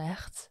wel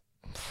zegt...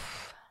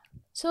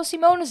 Zoals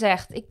Simone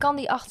zegt, ik kan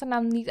die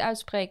achternaam niet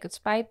uitspreken. Het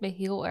spijt me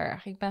heel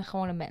erg. Ik ben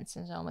gewoon een mens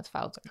en zo met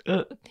fouten.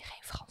 Die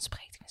geen Frans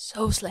spreekt. Ik ben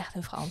zo slecht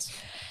in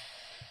Frans.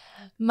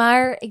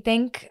 Maar ik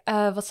denk,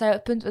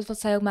 het punt wat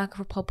zij ook maken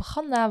voor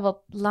propaganda,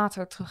 wat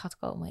later terug gaat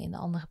komen in de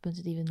andere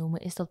punten die we noemen,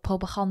 is dat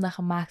propaganda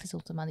gemaakt is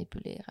om te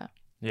manipuleren.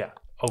 Ja,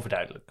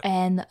 overduidelijk.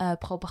 En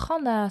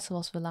propaganda,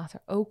 zoals we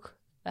later ook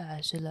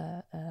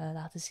zullen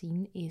laten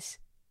zien, is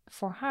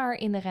voor haar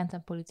inherent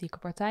aan politieke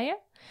partijen.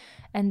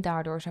 En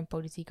daardoor zijn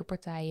politieke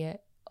partijen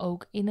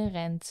ook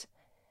inherent.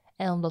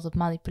 En omdat het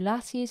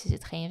manipulatie is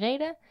het geen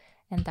reden.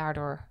 En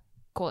daardoor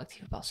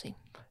collectieve passie.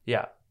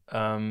 Ja,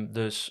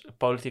 dus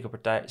politieke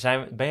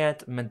partijen... Ben jij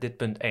het met dit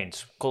punt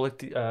eens?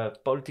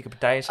 Politieke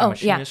partijen zijn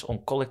machines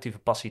om collectieve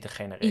passie te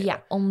genereren.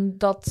 Ja,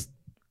 omdat...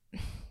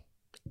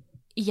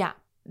 Ja,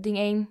 ding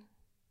 1.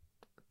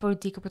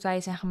 Politieke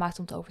partijen zijn gemaakt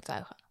om te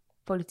overtuigen.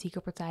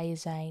 Politieke partijen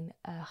zijn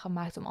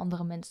gemaakt om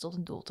andere mensen tot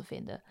een doel te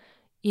vinden.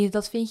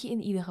 Dat vind je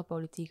in iedere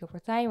politieke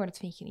partij, maar dat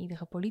vind je in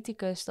iedere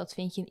politicus. Dat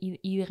vind je in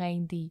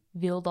iedereen die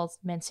wil dat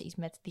mensen iets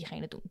met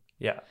diegene doen.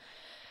 Ja.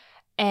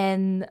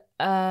 En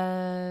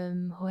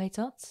hoe heet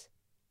dat?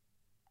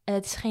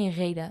 Het is geen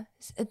reden.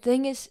 Het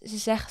ding is,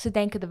 ze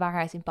denken de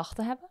waarheid in pacht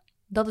te hebben.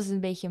 Dat is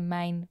een beetje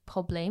mijn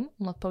probleem.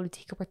 Omdat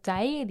politieke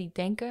partijen die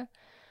denken,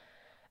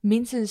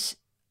 minstens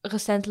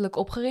recentelijk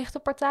opgerichte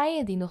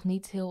partijen, die nog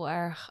niet heel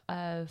erg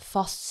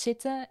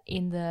vastzitten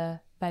in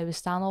wij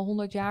bestaan al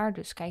 100 jaar,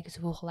 dus kijk eens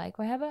hoeveel gelijk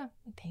we hebben.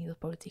 Ik denk niet dat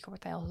politieke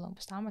partijen al zo lang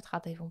bestaan, maar het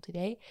gaat even om het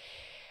idee.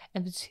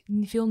 En dus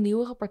veel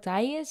nieuwere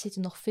partijen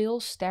zitten nog veel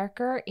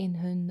sterker in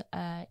hun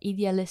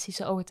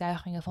idealistische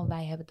overtuigingen van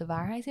wij hebben de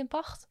waarheid in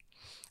pacht.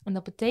 En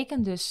dat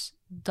betekent dus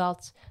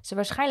dat ze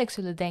waarschijnlijk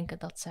zullen denken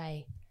dat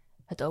zij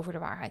het over de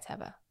waarheid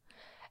hebben.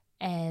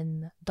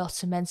 En dat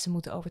ze mensen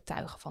moeten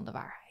overtuigen van de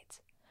waarheid.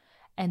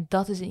 En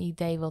dat is een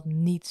idee wat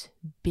niet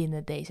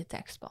binnen deze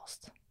tekst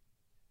past.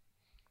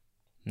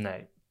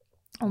 Nee.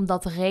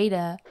 Omdat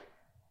reden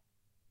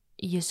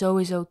je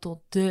sowieso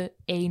tot de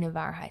ene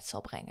waarheid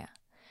zal brengen.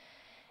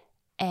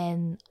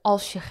 En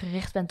als je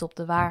gericht bent op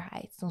de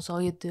waarheid, dan zal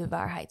je de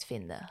waarheid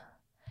vinden.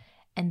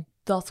 En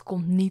dat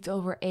komt niet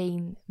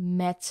overeen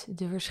met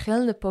de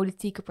verschillende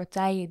politieke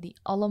partijen die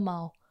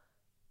allemaal...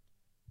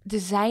 Er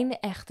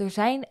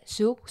zijn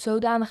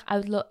zodanig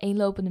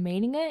uiteenlopende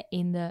meningen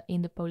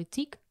in de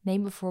politiek.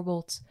 Neem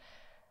bijvoorbeeld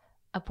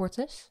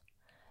abortus.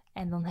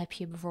 En dan heb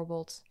je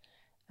bijvoorbeeld,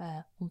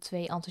 om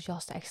 2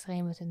 enthousiaste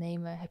extremen te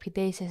nemen, heb je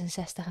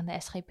D66 en de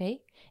SGP.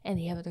 En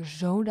die hebben er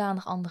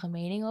zodanig andere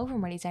meningen over,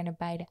 maar die zijn er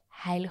beide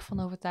heilig van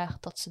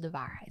overtuigd dat ze de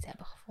waarheid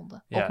hebben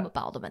gevonden. Ja. Op een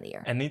bepaalde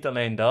manier. En niet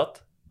alleen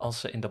dat, als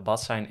ze in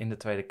debat zijn in de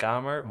Tweede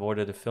Kamer,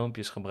 worden de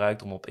filmpjes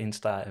gebruikt om op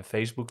Insta en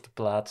Facebook te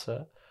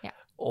plaatsen. Ja.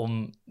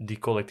 Om die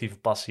collectieve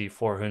passie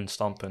voor hun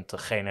standpunt te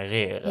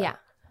genereren.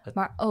 Ja,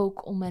 maar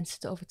ook om mensen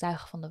te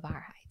overtuigen van de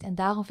waarheid. En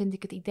daarom vind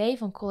ik het idee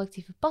van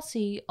collectieve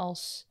passie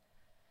als...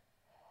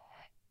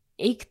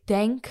 Ik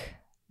denk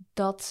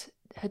dat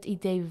het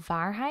idee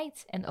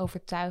waarheid en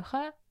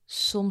overtuigen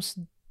soms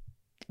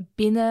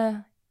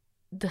binnen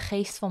de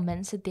geest van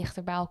mensen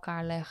dichter bij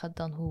elkaar leggen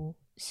dan hoe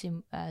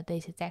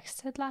deze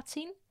tekst het laat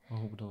zien.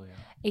 Hoe bedoel je?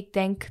 Ik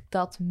denk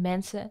dat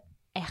mensen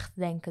echt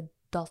denken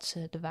dat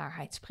ze de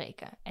waarheid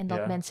spreken. En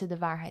dat mensen de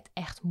waarheid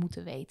echt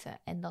moeten weten.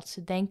 En dat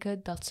ze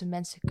denken dat ze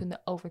mensen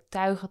kunnen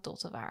overtuigen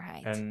tot de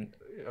waarheid. En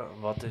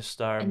wat is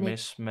daar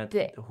mis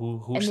met...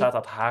 Hoe staat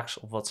dat haaks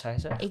op wat zij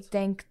zegt? Ik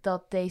denk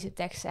dat deze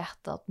tekst zegt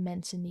dat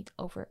mensen niet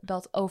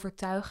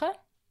overtuigen,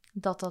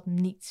 dat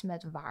niets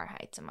met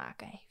waarheid te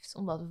maken heeft.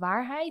 Omdat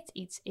waarheid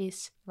iets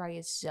is waar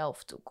je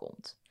zelf toe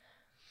komt.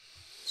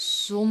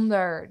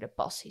 Zonder de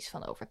passies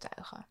van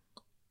overtuigen.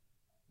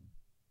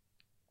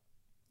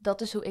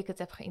 Dat is hoe ik het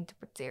heb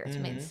geïnterpreteerd,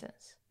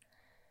 minstens.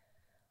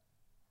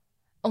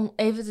 Om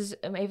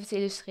even te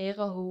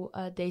illustreren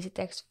hoe deze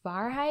tekst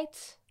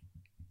waarheid,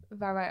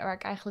 waar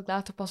ik eigenlijk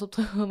later pas op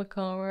terug wil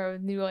komen, waar we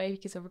het nu al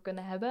eventjes over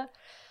kunnen hebben.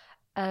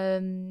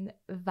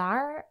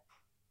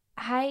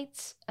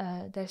 Waarheid,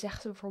 daar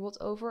zegt ze bijvoorbeeld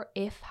over: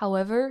 if,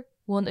 however,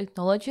 one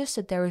acknowledges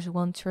that there is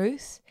one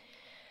truth,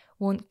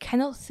 one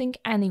cannot think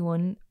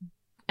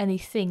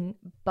anything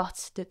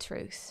but the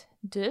truth.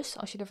 Dus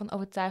als je ervan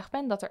overtuigd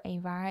bent dat er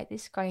één waarheid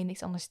is, kan je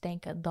niks anders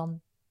denken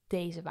dan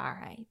deze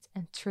waarheid.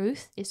 And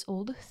truth is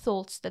all the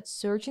thoughts that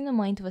surge in the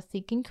mind of a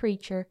thinking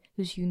creature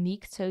whose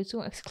unique,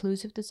 total,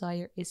 exclusive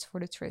desire is for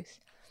the truth.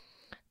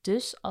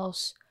 Dus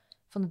als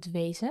van het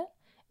wezen,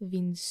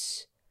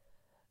 wiens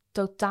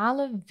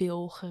totale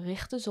wil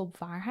gericht is op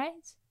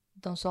waarheid,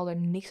 dan zal er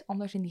niks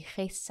anders in die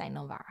geest zijn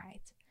dan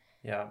waarheid.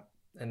 Ja,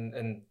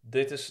 en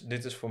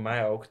dit is voor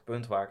mij ook het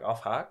punt waar ik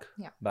afhaak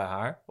bij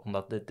haar.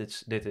 Omdat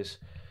dit is...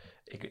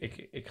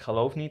 Ik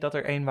geloof niet dat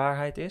er één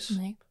waarheid is.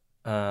 Nee.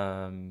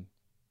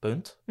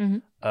 Punt.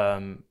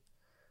 Mm-hmm.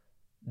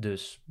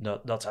 Dus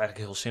dat is eigenlijk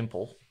heel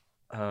simpel.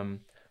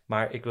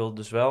 Maar ik wil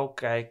dus wel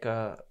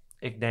kijken...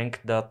 Ik denk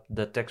dat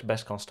de tekst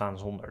best kan staan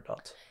zonder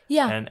dat.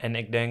 Ja. En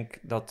ik denk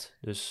dat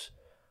dus...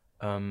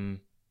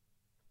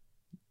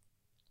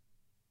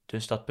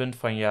 Dus dat punt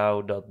van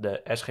jou dat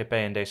de SGP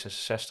en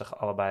D66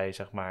 allebei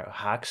zeg maar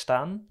haak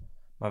staan,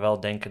 maar wel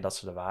denken dat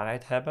ze de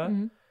waarheid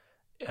hebben.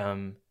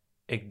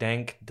 Ik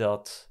denk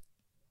dat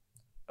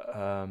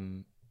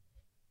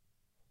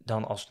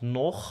dan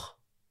alsnog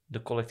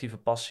de collectieve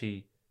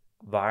passie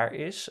waar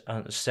is.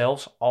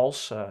 Zelfs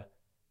als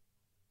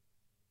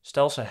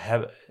ze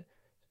hebben...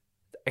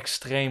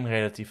 Extreem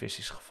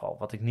relativistisch geval,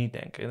 wat ik niet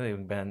denk.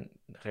 Ik ben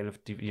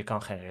relatief, je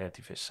kan geen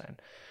relativist zijn.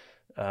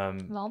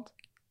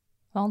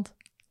 Want?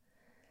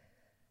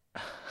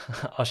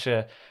 Als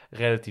je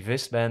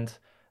relativist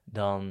bent,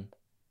 dan...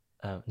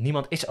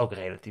 niemand is ook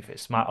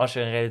relativist. Maar als je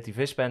een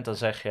relativist bent, dan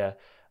zeg je...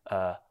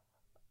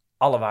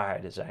 alle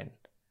waarheden zijn...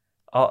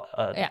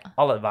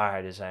 Alle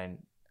waarheden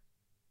zijn...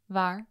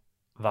 Waar.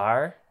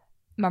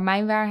 Maar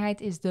mijn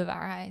waarheid is de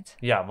waarheid.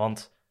 Ja,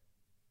 want...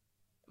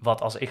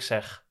 Wat als ik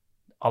zeg...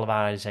 Alle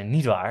waarheden zijn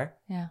niet waar.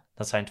 Ja.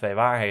 Dat zijn twee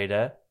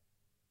waarheden.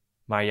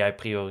 Maar jij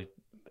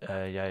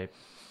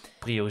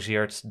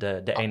prioriseert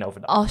de een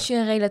over de ander. Als je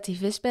een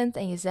relativist bent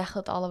en je zegt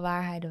dat alle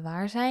waarheden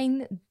waar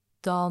zijn,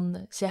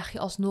 dan zeg je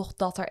alsnog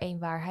dat er één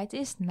waarheid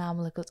is,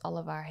 namelijk dat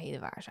alle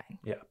waarheden waar zijn.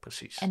 Ja,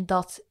 precies. En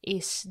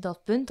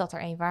dat punt dat er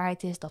één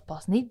waarheid is, dat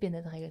past niet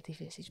binnen het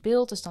relativistisch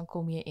beeld. Dus dan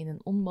kom je in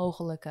een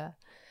onmogelijke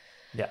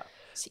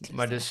cyclus.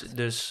 Maar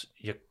dus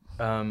je,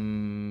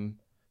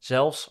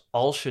 zelfs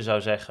als je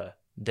zou zeggen...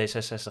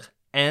 D66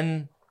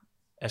 en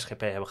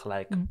SGP hebben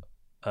gelijk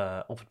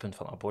op het punt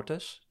van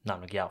abortus,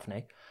 namelijk ja of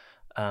nee.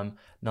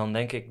 Dan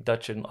denk ik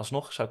dat je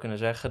alsnog zou kunnen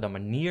zeggen... de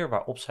manier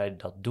waarop zij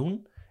dat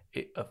doen,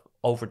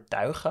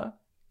 overtuigen,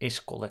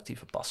 is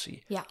collectieve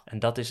passie. Ja. En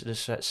dat is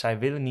dus, zij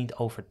willen niet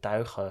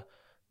overtuigen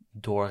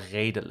door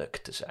redelijk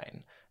te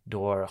zijn.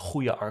 Door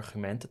goede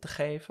argumenten te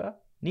geven.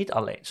 Niet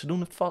alleen.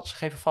 Ze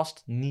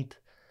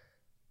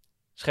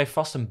geven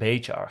vast een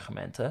beetje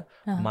argumenten.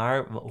 Ja.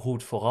 Maar hoe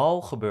het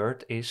vooral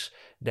gebeurt is...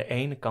 de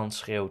ene kant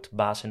schreeuwt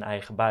baas in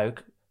eigen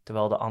buik...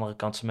 terwijl de andere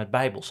kant ze met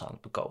bijbels aan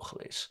het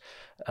bekogelen is.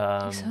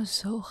 Ik zou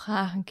zo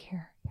graag een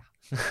keer...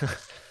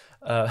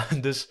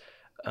 Dus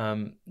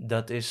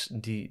dat is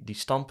die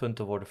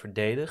standpunten worden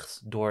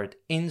verdedigd... door het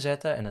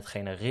inzetten en het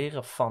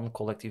genereren van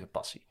collectieve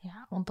passie.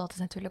 Ja, want dat is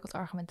natuurlijk wat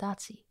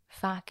argumentatie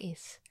vaak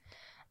is.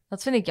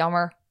 Dat vind ik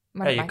jammer...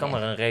 Maar je kan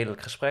er een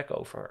redelijk gesprek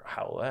over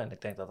houden. En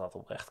ik denk dat dat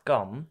oprecht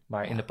kan.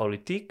 Maar in de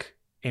politiek,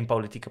 in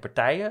politieke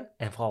partijen...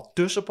 en vooral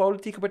tussen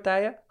politieke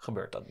partijen,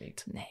 gebeurt dat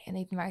niet.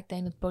 Nee, maar ik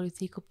denk dat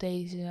politiek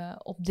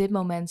op dit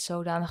moment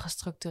zodanig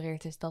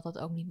gestructureerd is... dat dat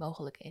ook niet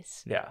mogelijk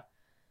is. Ja.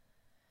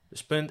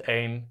 Dus punt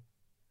 1.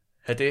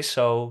 Het is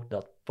zo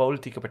dat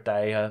politieke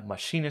partijen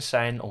machines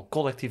zijn... om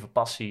collectieve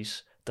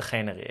passies te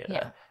genereren.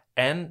 Ja.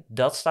 En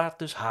dat staat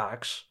dus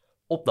haaks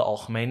op de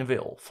algemene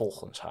wil,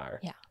 volgens haar.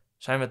 Ja.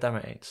 Zijn we het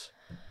daarmee eens?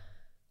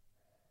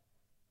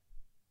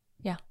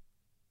 Ja,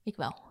 ik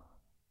wel.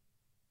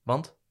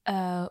 Want?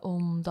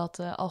 Omdat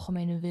de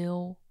algemene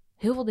wil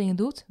heel veel dingen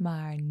doet,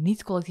 maar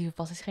niet collectieve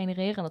passies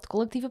genereren. En dat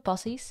collectieve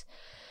passies,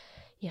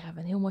 hier hebben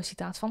we een heel mooi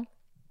citaat van.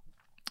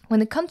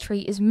 When a country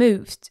is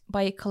moved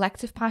by a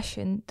collective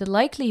passion, the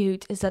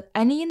likelihood is that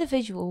any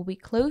individual will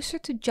be closer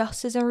to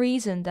justice and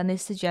reason than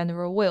is the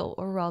general will,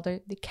 or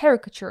rather the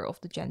caricature of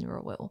the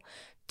general will.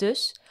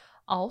 Dus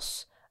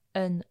als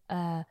een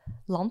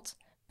land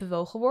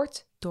bewogen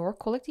wordt door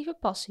collectieve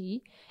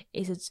passie,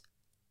 is het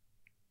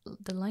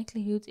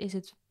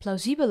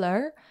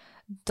plausibeler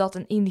dat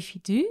een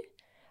individu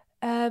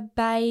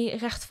bij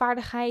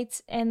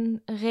rechtvaardigheid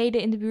en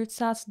reden in de buurt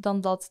staat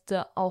dan dat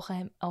de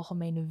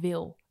algemene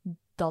wil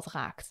dat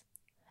raakt.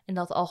 En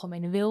dat de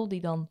algemene wil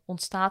die dan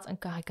ontstaat een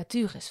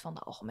karikatuur is van de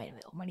algemene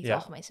wil, maar niet de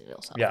algemene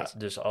wil zelf. Ja,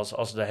 dus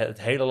als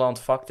het hele land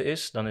fakte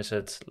is, dan is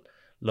het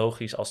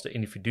logisch als de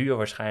individuen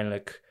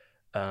waarschijnlijk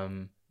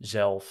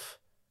zelf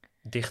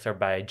dichter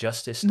bij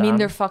justice staan.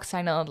 Minder fact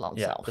zijn dan het land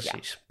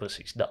zelf.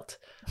 Precies dat.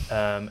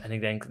 En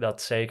ik denk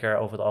dat zeker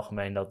over het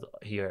algemeen dat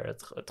hier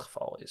het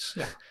geval is.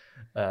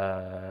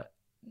 Ja.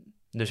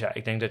 Dus ja,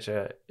 ik denk dat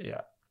je...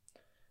 Ja,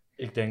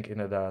 ik denk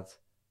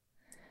inderdaad...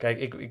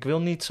 Kijk, ik wil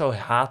niet zo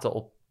haten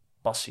op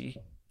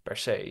passie, per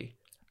se.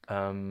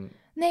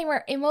 Nee,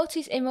 maar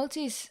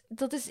emoties,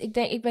 dat is... Ik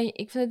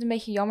vind het een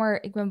beetje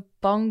jammer. Ik ben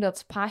bang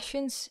dat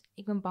passions...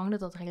 Ik ben bang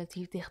dat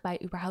relatief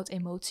dichtbij überhaupt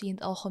emotie in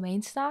het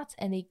algemeen staat.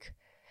 En ik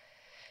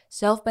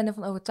Zelf ben ik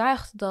ervan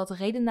overtuigd dat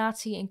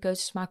redenatie en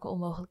keuzes maken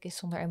onmogelijk is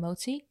zonder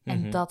emotie.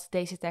 En dat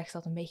deze tekst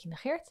dat een beetje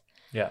negeert.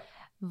 Ja.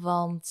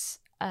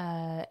 Want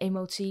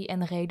emotie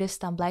en reden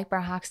staan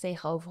blijkbaar haaks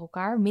tegenover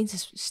elkaar.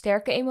 Minstens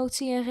sterke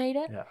emotie en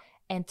reden. Ja.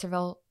 En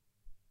terwijl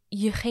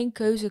je geen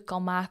keuze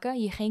kan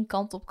maken, je geen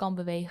kant op kan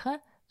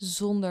bewegen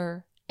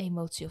zonder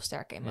emotie of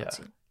sterke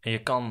emotie. Ja. En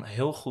je kan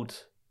heel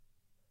goed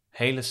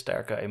hele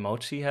sterke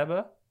emotie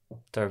hebben,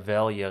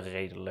 terwijl je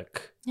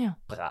redelijk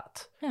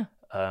praat. Ja.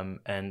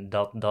 En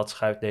dat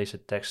schuift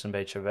deze tekst een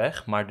beetje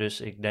weg. Maar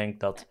dus ik denk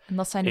dat... En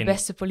dat zijn de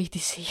beste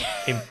politici.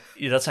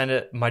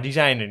 Maar die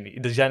zijn er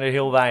niet. Er zijn er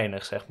heel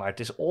weinig, zeg maar. Het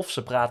is of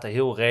ze praten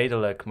heel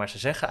redelijk, maar ze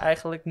zeggen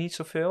eigenlijk niet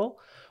zoveel.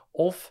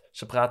 Of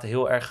ze praten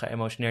heel erg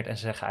geëmotioneerd en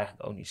ze zeggen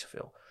eigenlijk ook niet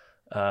zoveel.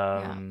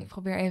 Ik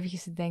probeer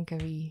eventjes te denken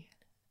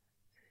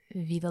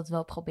wie dat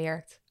wel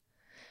probeert.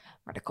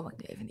 Maar daar kom ik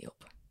nu even niet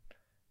op.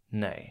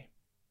 Nee.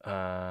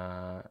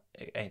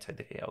 1, 2,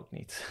 3 ook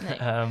niet. Nee.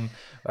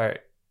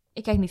 Maar...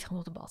 Ik kijk niet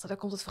genoeg debatten, daar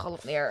komt het vooral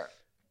op neer.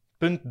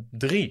 Punt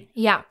 3.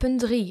 Ja, punt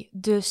 3.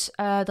 Dus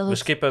We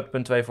skippen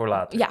punt 2 voor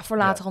later. Ja, voor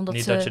later. Omdat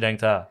niet dat je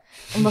denkt,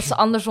 omdat ze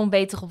andersom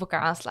beter op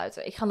elkaar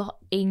aansluiten. Ik ga nog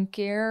 1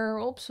 keer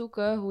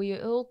opzoeken hoe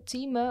je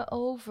ultieme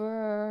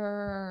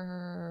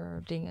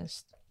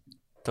overdingest.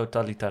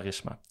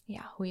 Totalitarisme.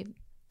 Ja, hoe je...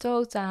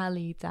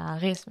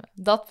 Totalitarisme.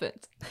 Dat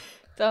punt.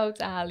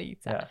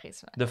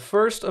 Totalitarisme. The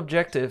first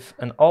objective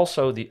and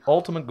also the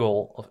ultimate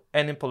goal of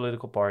any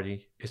political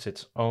party is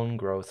its own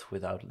growth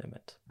without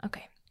limit.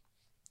 Oké.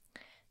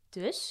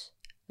 Dus,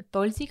 de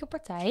politieke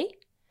partij,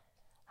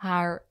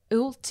 haar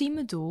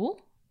ultieme doel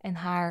en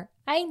haar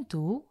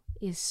einddoel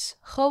is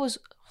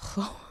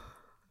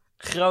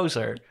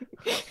Grozer.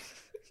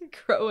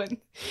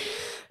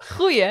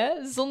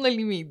 Groeien zonder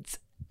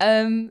limiet.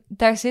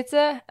 Daar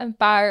zitten een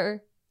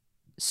paar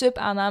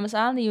sub-aannames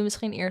aan die we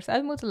misschien eerst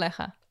uit moeten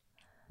leggen.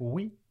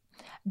 Oui.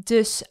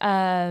 Dus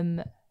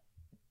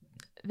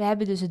we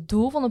hebben dus het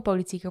doel van een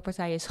politieke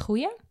partij is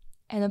groeien.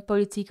 En een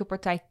politieke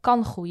partij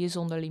kan groeien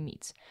zonder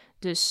limiet.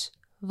 Dus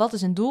wat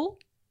is een doel?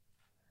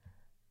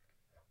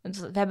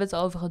 We hebben het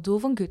over het doel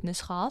van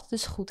goodness gehad.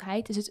 Dus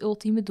goedheid is het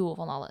ultieme doel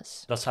van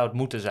alles. Dat zou het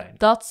moeten zijn.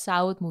 Dat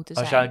zou het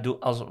moeten zijn.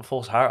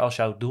 Volgens haar, als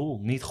jouw doel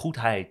niet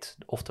goedheid,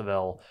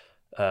 oftewel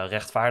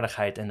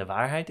rechtvaardigheid en de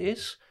waarheid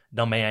is,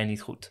 dan ben jij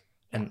niet goed.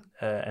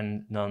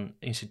 En dan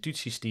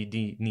instituties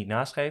die niet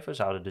nastreven,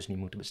 zouden dus niet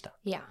moeten bestaan.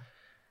 Ja.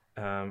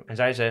 En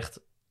zij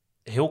zegt,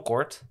 heel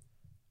kort,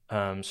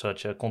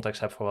 zodat je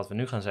context hebt voor wat we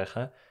nu gaan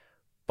zeggen,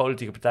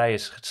 politieke partijen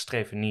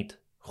streven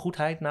niet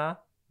goedheid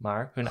na,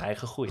 maar hun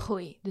eigen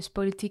groei. Dus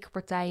politieke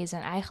partijen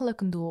zijn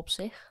eigenlijk een doel op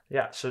zich.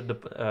 Ja,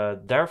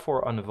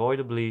 therefore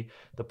unavoidably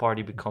the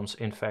party becomes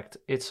in fact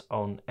its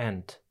own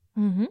end.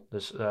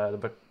 Dus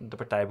de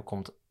partij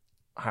bekomt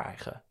haar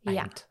eigen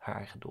eind, haar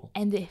eigen doel.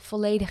 En de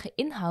volledige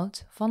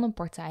inhoud van een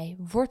partij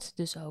wordt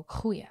dus ook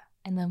groeien.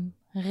 En de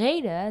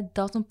reden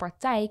dat een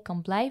partij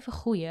kan blijven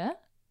groeien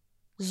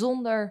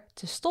zonder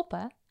te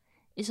stoppen,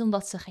 is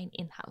omdat ze geen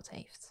inhoud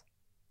heeft.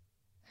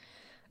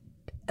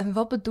 En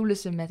wat bedoelen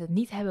ze met het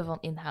niet hebben van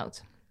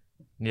inhoud?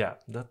 Ja,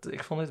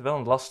 ik vond dit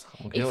wel lastig.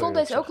 Ik vond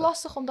deze ook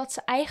lastig, omdat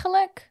ze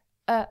eigenlijk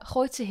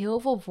gooit ze heel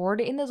veel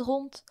woorden in het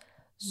rond,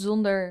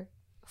 zonder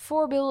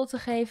voorbeelden te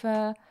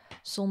geven,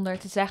 zonder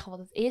te zeggen wat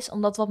het is.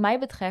 Omdat wat mij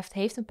betreft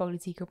heeft een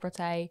politieke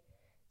partij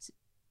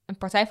een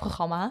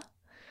partijprogramma,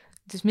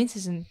 dus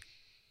minstens een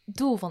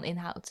doel van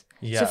inhoud.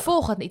 Ja. Ze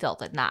volgen het niet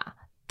altijd na.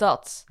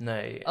 Dat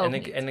nee,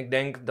 en ik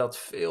denk dat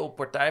veel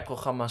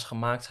partijprogramma's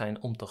gemaakt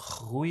zijn om te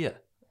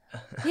groeien.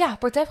 Ja,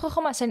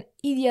 partijprogramma's zijn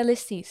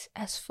idealistisch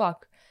as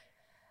fuck.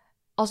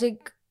 Als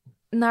ik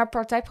naar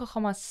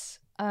partijprogramma's...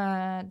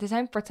 er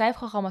zijn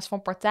partijprogramma's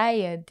van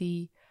partijen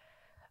die...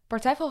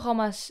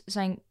 Partijprogramma's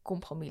zijn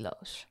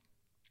compromisloos.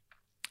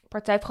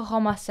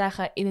 Partijprogramma's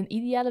zeggen, in een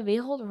ideale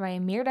wereld waar wij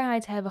een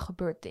meerderheid hebben,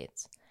 gebeurt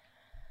dit.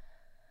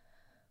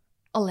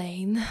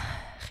 Alleen,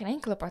 geen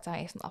enkele partij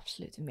heeft een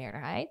absolute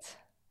meerderheid.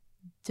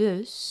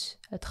 Dus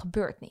het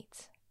gebeurt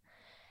niet.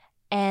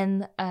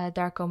 En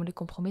daar komen de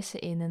compromissen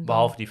in. En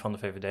behalve die van de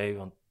VVD,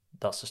 want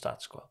dat is de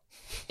status quo.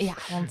 Ja,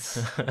 want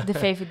de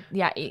VVD...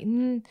 Ja, nee,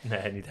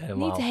 niet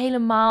helemaal. Niet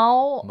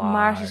helemaal,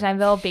 maar ze zijn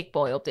wel big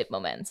boy op dit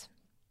moment.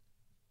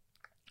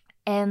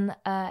 En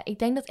ik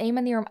denk dat één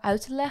manier om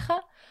uit te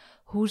leggen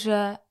hoe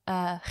ze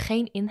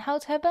geen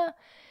inhoud hebben,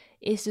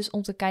 is dus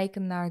om te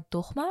kijken naar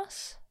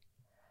dogma's.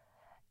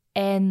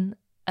 En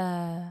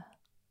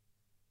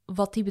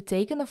wat die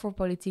betekenen voor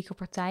politieke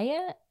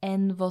partijen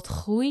en wat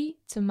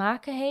groei te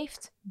maken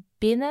heeft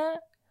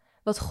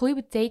wat groei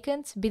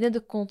betekent binnen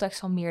de context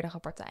van meerdere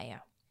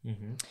partijen.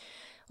 Mm-hmm.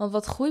 Want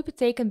wat groei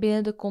betekent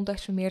binnen de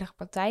context van meerdere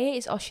partijen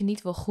is als je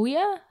niet wil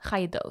groeien, ga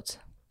je dood.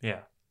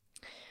 Ja.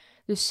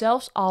 Dus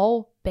zelfs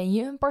al ben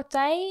je een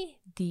partij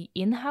die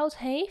inhoud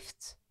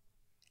heeft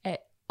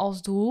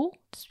als doel,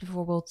 dus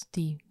bijvoorbeeld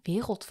die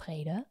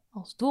wereldvrede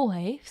als doel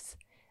heeft,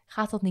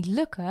 gaat dat niet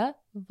lukken,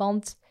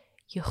 want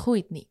je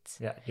groeit niet.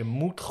 Ja, je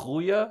moet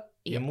groeien,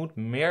 je moet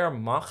meer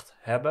macht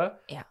hebben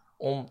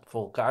om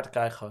voor elkaar te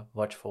krijgen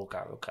wat je voor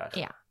elkaar wil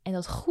krijgen. Ja, En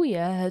dat goede,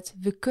 het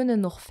we kunnen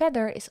nog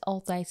verder, is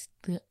altijd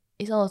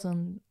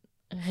een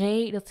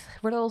reden. Dat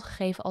wordt altijd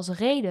gegeven als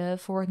reden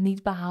voor het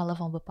niet behalen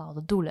van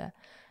bepaalde doelen.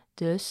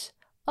 Dus,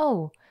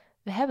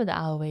 we hebben de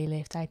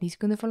AOW-leeftijd niet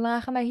kunnen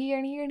verlagen naar hier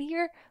en hier en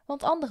hier,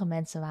 want andere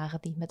mensen waren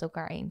het niet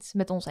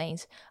met ons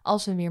eens.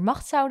 Als we meer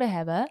macht zouden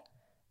hebben,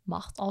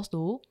 macht als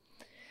doel,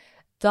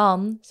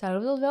 dan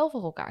zouden we dat wel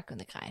voor elkaar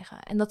kunnen krijgen.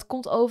 En dat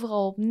komt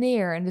overal op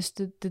neer. En dus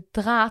de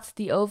draad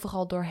die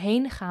overal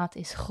doorheen gaat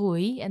is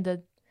groei. En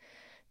de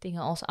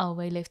dingen als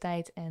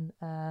AOW-leeftijd en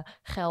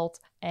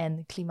geld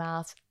en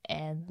klimaat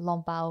en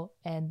landbouw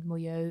en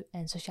milieu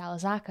en sociale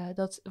zaken,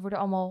 dat worden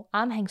allemaal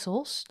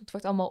aanhangsels. Dat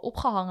wordt allemaal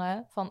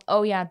opgehangen van,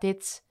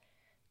 dit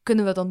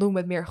kunnen we dan doen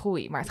met meer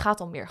groei. Maar het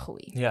gaat om meer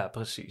groei. Ja,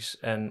 precies.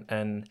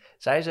 En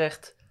zij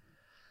zegt,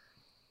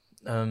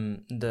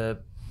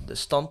 de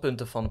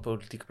standpunten van de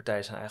politieke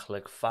partijen zijn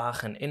eigenlijk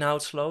vaag en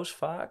inhoudsloos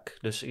vaak.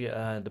 Dus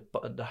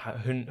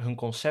hun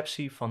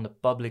conceptie van de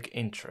public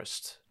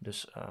interest.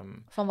 Dus,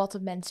 van wat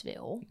de mens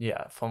wil.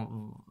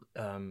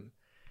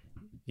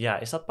 Ja,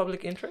 is dat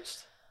public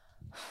interest?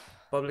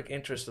 Public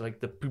interest, like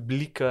de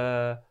publieke...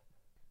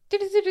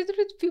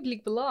 Het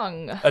publiek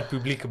belang. Het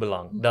publieke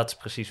belang, dat is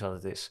precies wat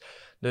het is.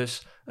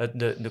 Dus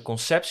de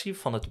conceptie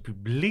van het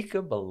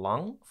publieke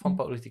belang van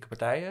politieke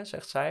partijen,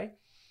 zegt zij,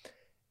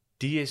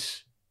 die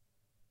is...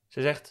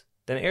 Ze zegt,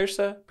 ten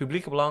eerste,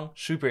 publieke belang,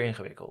 super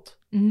ingewikkeld.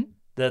 Mm-hmm.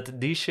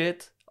 Die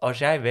shit, als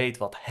jij weet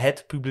wat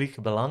het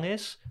publieke belang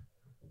is,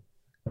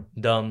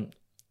 dan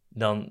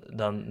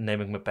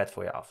neem ik mijn pet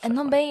voor je af. En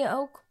dan ben je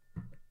ook...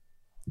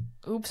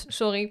 Oeps,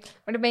 sorry.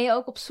 Maar dan ben je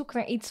ook op zoek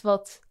naar iets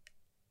wat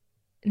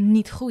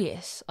niet goed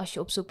is, als je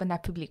op zoek bent naar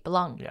publiek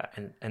belang. Ja,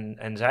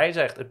 en zij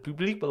zegt, het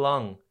publiek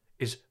belang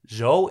is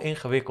zo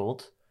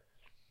ingewikkeld,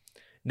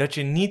 dat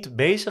je niet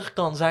bezig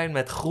kan zijn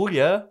met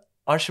groeien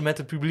als je met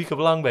het publieke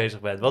belang bezig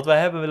bent. Want wij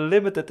hebben een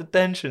limited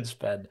attention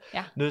span.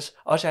 Ja. Dus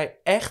als jij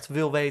echt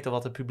wil weten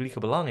wat het publieke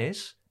belang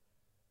is,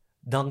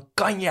 dan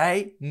kan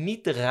jij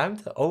niet de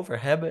ruimte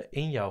over hebben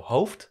in jouw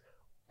hoofd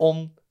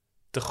om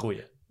te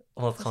groeien.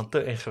 Omdat het gewoon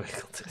te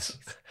ingewikkeld is.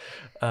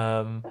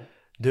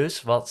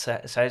 Dus wat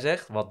zij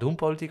zegt, wat doen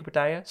politieke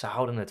partijen? Ze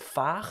houden het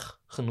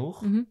vaag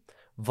genoeg. Mm-hmm.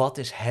 Wat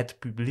is het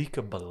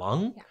publieke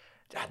belang?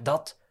 Ja,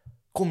 dat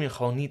kom je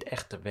gewoon niet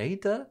echt te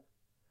weten.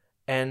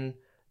 En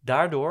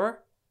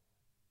daardoor,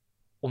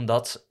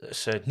 omdat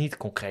ze het niet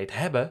concreet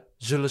hebben,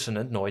 zullen ze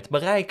het nooit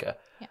bereiken.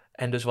 Ja.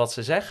 En dus wat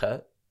ze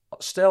zeggen,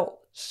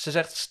 stel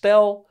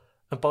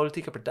een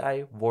politieke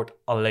partij wordt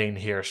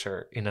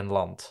alleenheerser in een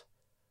land.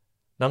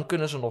 Dan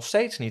kunnen ze nog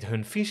steeds niet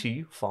hun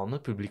visie van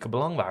het publieke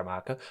belang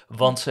waarmaken,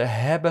 want ze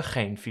hebben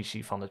geen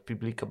visie van het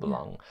publieke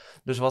belang. Ja.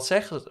 Dus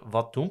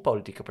wat doen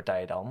politieke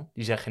partijen dan?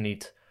 Die zeggen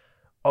niet,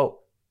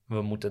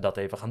 we moeten dat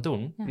even gaan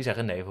doen. Ja. Die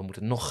zeggen, nee, we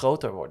moeten nog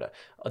groter worden.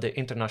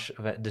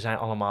 Er zijn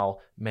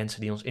allemaal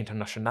mensen die ons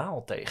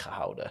internationaal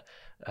tegenhouden.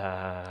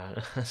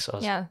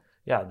 Zoals,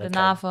 de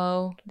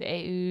NAVO, de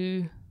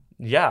EU.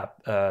 Ja,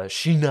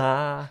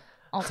 China.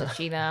 Altijd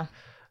China.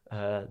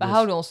 We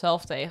houden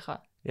onszelf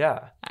tegen.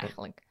 Ja.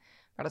 Eigenlijk.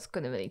 Maar dat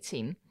kunnen we niet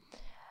zien.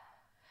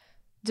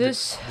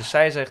 Dus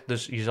zij zegt,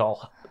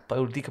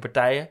 politieke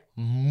partijen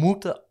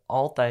moeten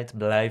altijd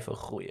blijven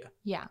groeien.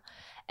 Ja,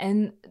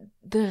 en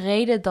de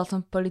reden dat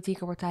een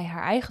politieke partij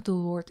haar eigen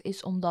doel wordt,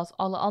 is omdat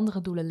alle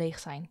andere doelen leeg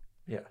zijn.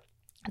 Ja.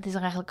 Het is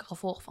er eigenlijk een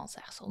gevolg van,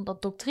 zegt ze.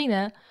 Omdat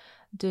doctrine,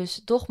 dus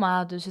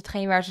dogma, dus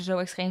hetgeen waar ze zo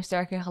extreem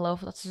sterk in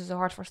geloven, dat ze zo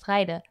hard voor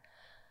strijden,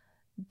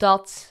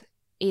 dat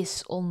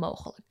is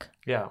onmogelijk.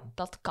 Ja.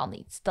 Dat kan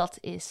niet. Dat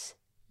is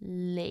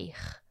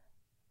leeg.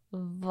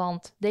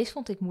 Want deze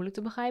vond ik moeilijk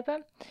te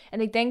begrijpen.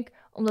 En ik denk,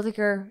 omdat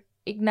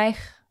ik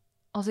neig,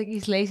 als ik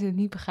iets lees en het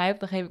niet begrijp,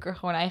 dan geef ik er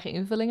gewoon eigen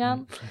invulling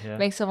aan. Ja. Dan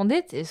denk ik zo van,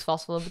 dit is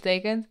vast wat het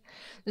betekent.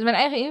 Dus mijn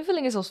eigen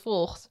invulling is als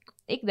volgt.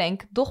 Ik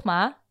denk,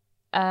 dogma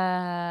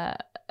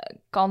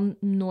kan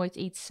nooit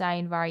iets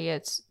zijn waar je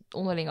het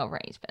onderling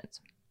over eens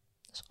bent.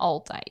 Dat is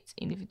altijd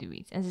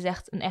individueel. En ze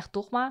zegt, een echt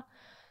dogma,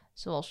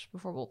 zoals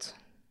bijvoorbeeld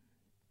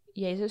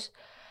Jezus,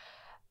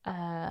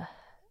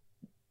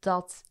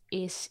 dat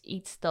is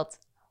iets dat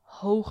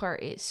hoger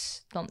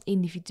is dan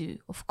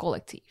individu of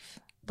collectief.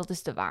 Dat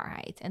is de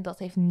waarheid. En dat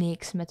heeft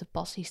niks met de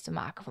passies te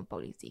maken van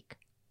politiek.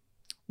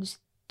 Dus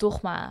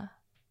dogma,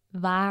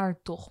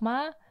 waar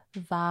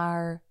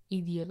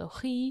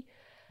ideologie,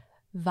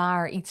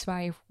 waar iets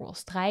waar je voor wil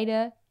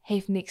strijden,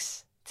 heeft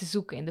niks te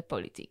zoeken in de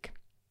politiek.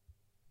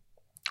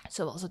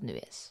 Zoals het nu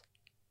is.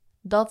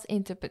 Dat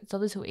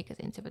is hoe ik het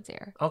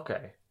interpreteer.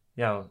 Oké.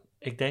 Ja,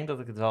 ik denk dat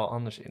ik het wel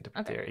anders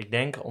interpreteer. Okay. Ik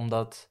denk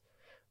omdat,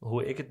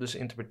 hoe ik het dus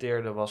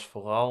interpreteerde, was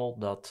vooral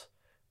dat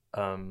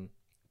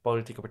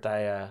politieke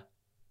partijen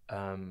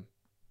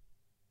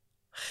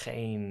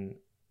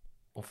geen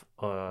of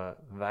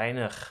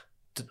weinig,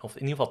 of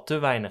in ieder geval te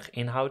weinig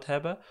inhoud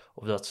hebben.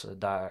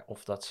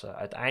 Of dat ze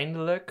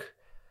uiteindelijk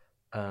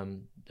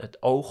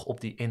het oog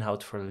op die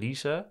inhoud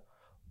verliezen,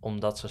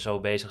 omdat ze zo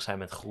bezig zijn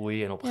met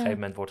groei. En op een gegeven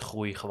moment wordt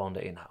groei gewoon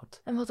de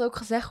inhoud. En wat ook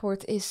gezegd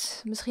wordt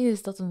is, misschien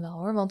is dat hem wel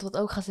hoor, want wat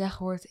ook gezegd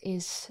wordt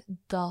is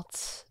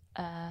dat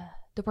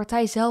de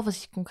partij zelf is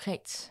iets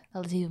concreets.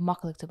 Dat is iets wat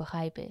makkelijk te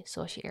begrijpen is,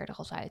 zoals je eerder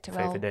al zei.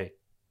 Terwijl, VVD,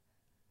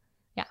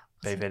 ja,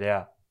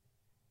 PvdA.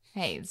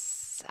 hey, het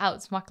is oud,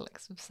 het is makkelijk.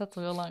 Het bestaat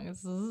al heel lang,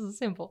 het is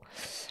simpel.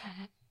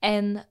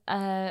 En,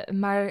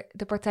 maar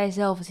de partij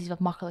zelf is iets wat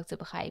makkelijk te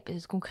begrijpen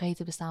is. Het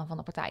concrete bestaan van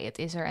de partij. Het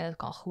is er en het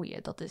kan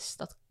groeien.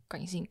 Dat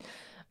kan je zien.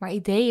 Maar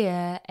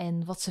ideeën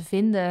en wat ze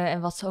vinden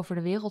en wat ze over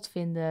de wereld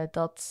vinden,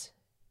 dat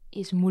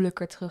is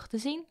moeilijker terug te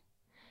zien.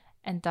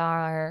 En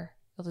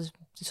dat is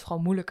dus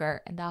gewoon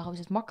moeilijker. En daarom is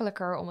het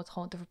makkelijker om het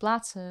gewoon te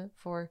verplaatsen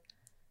voor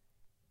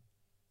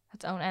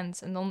het own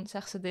end. En dan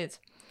zegt ze dit.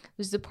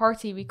 Dus the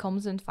party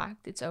becomes in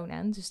fact its own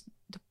end. Dus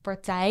de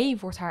partij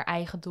wordt haar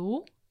eigen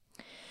doel.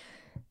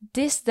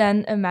 This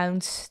then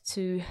amounts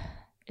to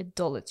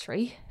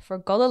idolatry,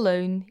 for God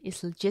alone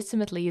is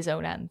legitimately his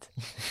own end.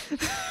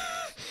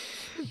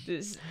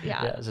 Dus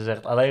ja. Ja, ze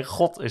zegt alleen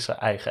God is zijn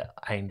eigen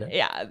einde.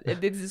 Ja,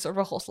 dit is een soort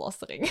van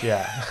godslastering.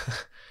 Ja,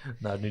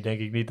 nou nu denk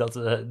ik niet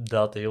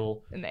dat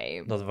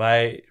Nee. dat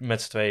wij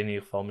met z'n tweeën in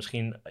ieder geval,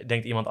 misschien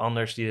denkt iemand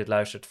anders die dit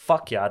luistert,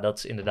 fuck ja, dat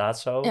is inderdaad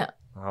zo. Ja.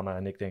 Hanna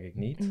en ik denk ik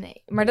niet.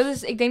 Nee, maar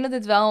ik denk dat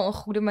dit wel een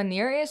goede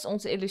manier is om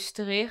te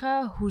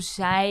illustreren hoe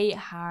zij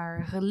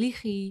haar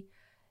religie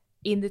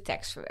in de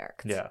tekst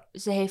verwerkt. Ja.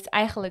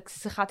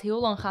 Ze gaat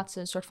heel lang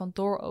een soort van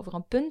door over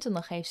een punt en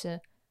dan geeft ze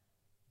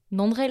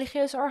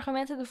non-religieuze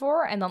argumenten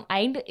ervoor. En dan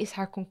is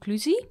haar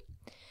conclusie.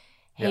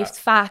 Heeft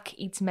vaak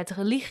iets met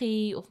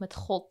religie of met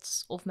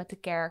God of met de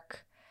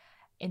kerk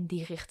in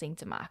die richting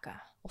te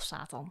maken. Of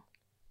Satan.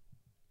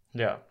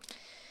 Ja.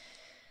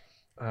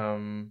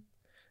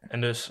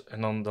 En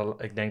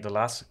dan ik denk de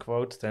laatste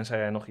quote, tenzij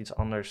jij nog iets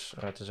anders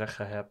te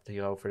zeggen hebt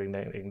hierover. Ik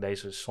denk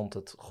deze stond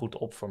het goed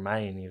op voor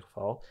mij in ieder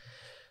geval.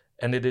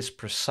 And it is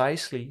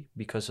precisely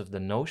because of the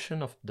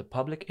notion of the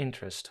public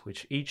interest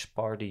which each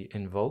party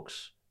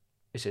invokes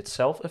is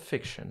itself a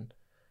fiction,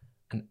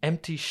 an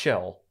empty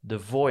shell,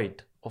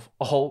 devoid of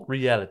all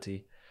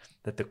reality,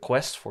 that the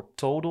quest for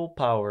total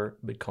power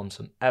becomes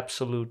an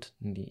absolute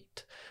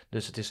need.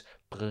 Dus het is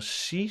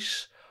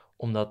precies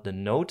omdat de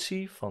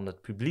notie van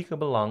het publieke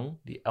belang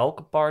die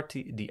elke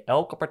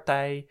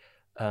partij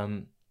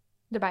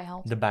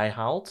erbij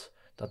haalt,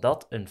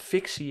 dat een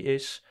fictie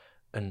is,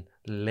 een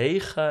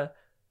lege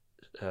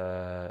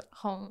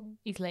gewoon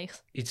iets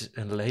leegs.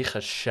 Een lege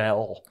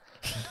shell.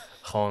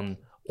 Gewoon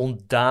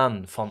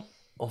ontdaan van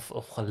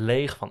of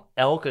leeg van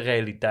elke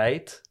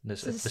realiteit.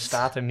 Dus het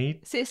bestaat er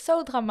niet. Ze is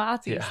zo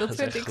dramatisch. Ja, dat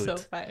vind ik goed. zo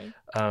fijn.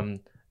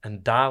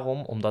 En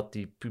daarom,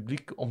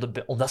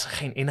 omdat ze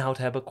geen inhoud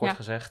hebben, kort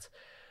gezegd,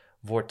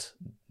 wordt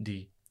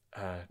die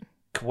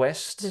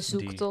quest,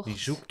 die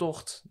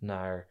zoektocht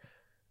naar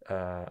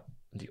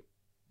die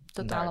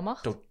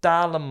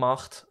totale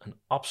macht, een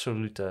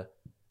absolute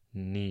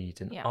need,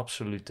 een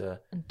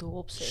absolute doel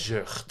op zich.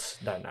 Zucht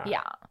daarna.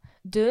 Ja,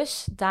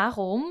 dus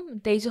daarom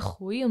deze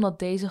groei, omdat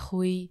deze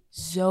groei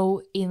zo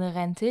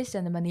inherent is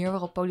en de manier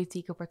waarop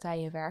politieke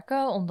partijen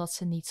werken, omdat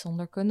ze niet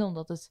zonder kunnen,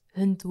 omdat het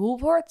hun doel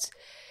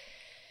wordt,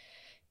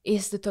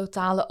 is de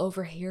totale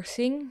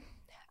overheersing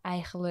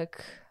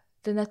eigenlijk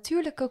de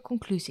natuurlijke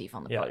conclusie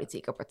van de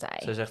politieke partij.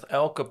 Ze zegt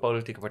elke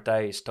politieke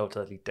partij is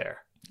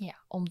totalitair. Ja,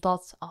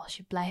 omdat als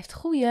je blijft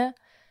groeien,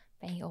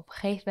 ben je op een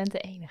gegeven moment de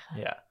enige.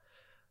 Ja.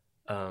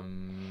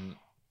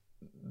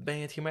 Ben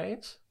je het hiermee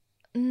eens?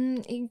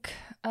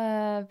 Ik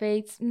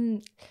weet...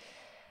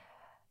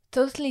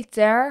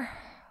 totalitair...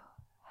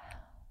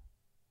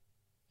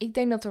 Ik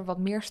denk dat er wat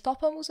meer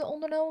stappen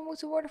ondernomen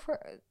moeten worden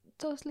voor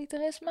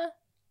totalitarisme.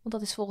 Want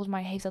dat is volgens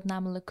mij, heeft dat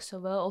namelijk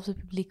zowel op de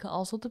publieke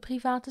als op de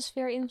private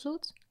sfeer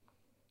invloed.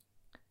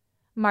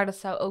 Maar dat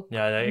zou ook...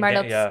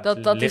 Ja,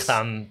 dat ligt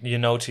aan je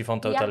notie van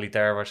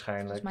totalitair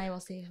waarschijnlijk. Volgens mij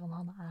was deze van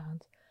Hannah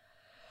Arendt.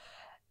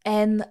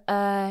 En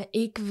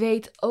ik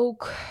weet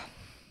ook...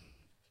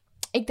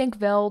 Ik denk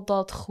wel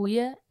dat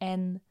groeien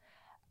en...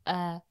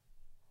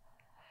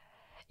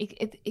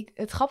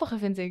 het grappige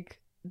vind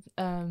ik...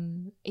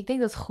 ik denk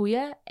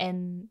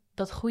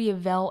dat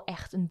groeien wel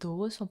echt een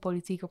doel is van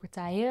politieke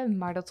partijen.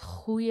 Maar dat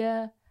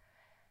groeien...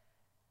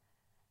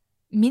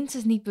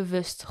 minstens niet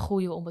bewust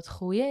groeien om het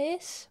groeien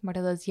is. Maar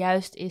dat het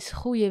juist is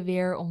groeien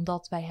weer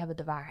omdat wij hebben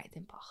de waarheid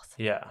in pacht.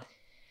 Ja.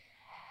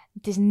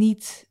 Het is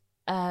niet...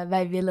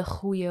 wij willen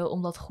groeien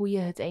omdat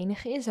groeien het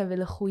enige is. Wij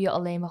willen groeien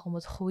alleen maar om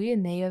het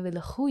groeien. Nee, wij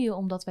willen groeien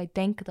omdat wij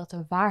denken dat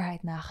er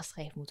waarheid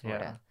nagestreefd moet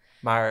worden. Ja.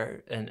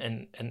 Maar,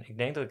 en ik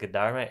denk dat ik het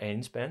daarmee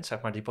eens ben,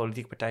 zeg maar, die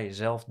politieke partijen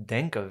zelf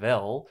denken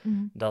wel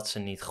dat ze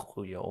niet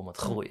groeien om het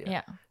groeien.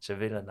 Ja. Ze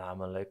willen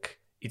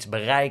namelijk iets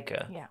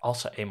bereiken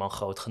als ze eenmaal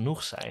groot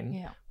genoeg zijn.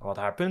 Ja. Maar wat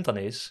haar punt dan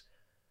is,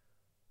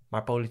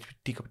 maar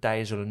politieke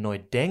partijen zullen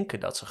nooit denken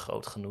dat ze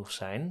groot genoeg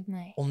zijn,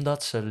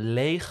 omdat ze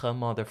lege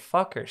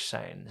motherfuckers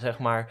zijn. Zeg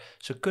maar,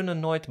 ze kunnen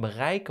nooit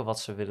bereiken wat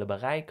ze willen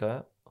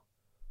bereiken,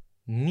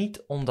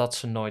 niet omdat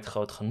ze nooit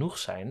groot genoeg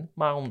zijn,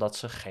 maar omdat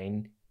ze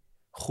geen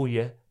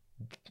goede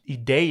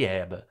ideeën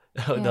hebben.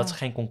 Dat ze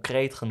geen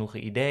concreet genoeg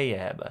ideeën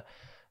hebben.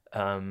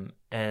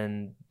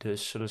 En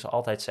dus zullen ze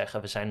altijd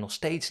zeggen, we zijn nog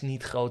steeds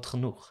niet groot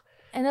genoeg.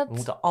 En We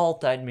moeten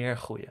altijd meer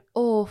groeien.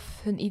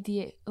 Of hun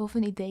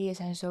ideeën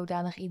zijn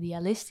zodanig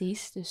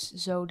idealistisch, dus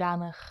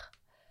zodanig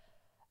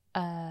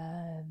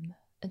een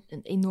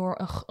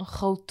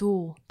groot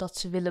doel dat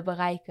ze willen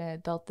bereiken,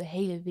 dat de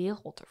hele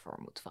wereld ervoor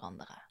moet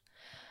veranderen.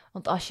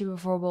 Want als je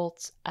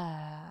bijvoorbeeld,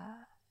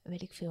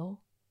 weet ik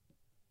veel,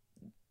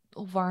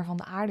 opwarming van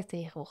de aarde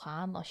tegen wil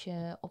gaan, als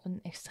je op een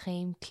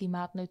extreem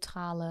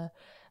klimaatneutrale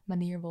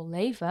manier wil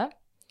leven,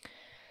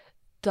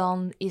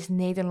 dan is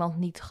Nederland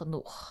niet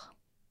genoeg.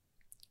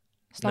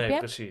 Snap Nee, je?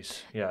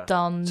 precies. Ja.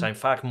 Dan... Het zijn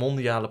vaak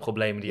mondiale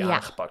problemen die Ja.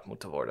 aangepakt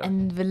moeten worden.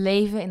 En we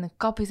leven in een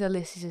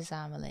kapitalistische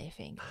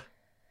samenleving.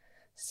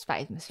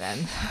 Spijt me,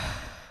 Sven.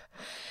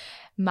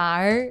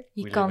 Maar je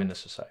We kan... live in a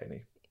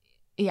society.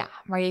 Ja,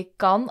 maar je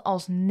kan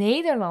als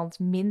Nederland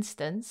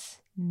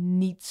minstens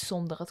niet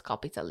zonder het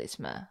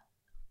kapitalisme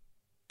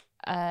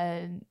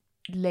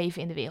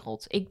leven in de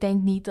wereld. Ik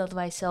denk niet dat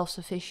wij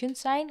self-sufficient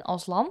zijn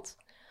als land.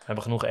 We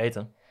hebben genoeg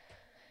eten.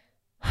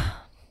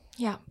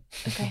 Ja,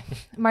 oké.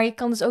 Maar je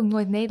kan dus ook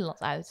nooit Nederland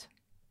uit.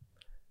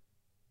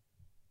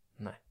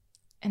 Nee.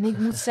 En ik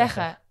moet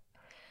zeggen,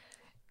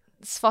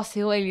 het is vast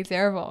heel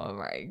elitair van me,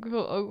 maar ik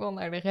wil ook wel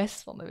naar de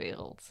rest van de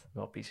wereld.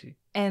 Wel PC.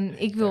 En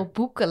ik wil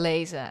boeken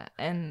lezen.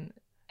 En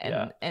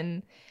Ja.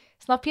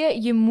 snap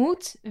je? Je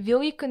moet,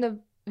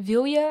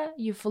 wil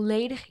je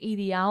volledig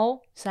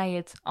ideaal, zij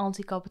het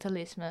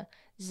anticapitalisme,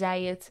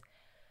 zij het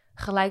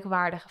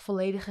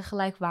volledige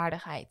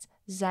gelijkwaardigheid,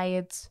 zij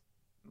het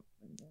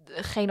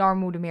geen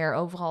armoede meer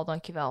overal,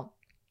 dankjewel.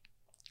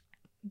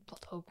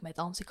 Wat ook met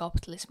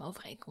anticapitalisme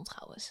overeenkomt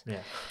trouwens. Ja.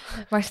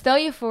 Maar stel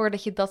je voor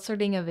dat je dat soort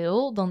dingen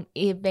wil, dan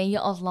ben je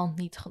als land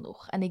niet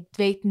genoeg. En ik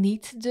weet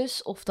niet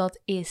dus of dat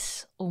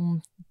is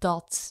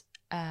omdat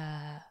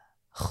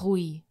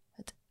groei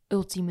het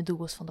ultieme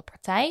doel is van de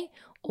partij,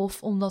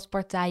 of omdat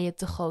partijen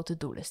te grote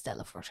doelen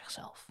stellen voor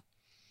zichzelf.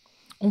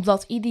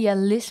 Omdat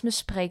idealisme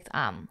spreekt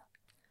aan.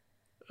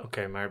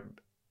 Oké, maar...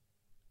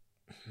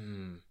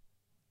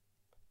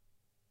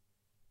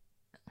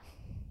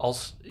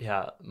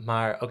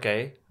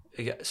 Oké.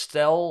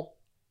 Stel...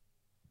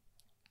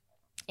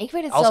 Ik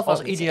weet het zelf Als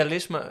ook niet.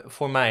 idealisme,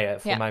 voor mij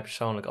Ja. mij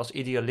persoonlijk, als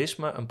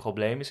idealisme een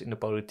probleem is in de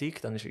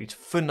politiek, dan is er iets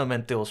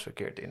fundamenteels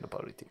verkeerd in de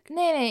politiek.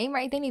 Nee,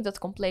 maar ik denk niet dat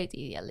compleet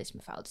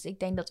idealisme fout is. Ik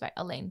denk dat wij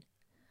alleen...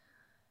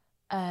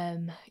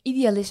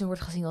 idealisme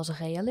wordt gezien als een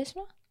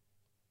realisme.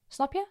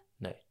 Snap je?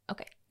 Nee.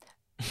 Oké.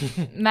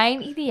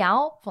 Mijn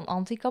ideaal van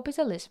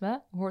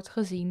anticapitalisme wordt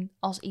gezien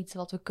als iets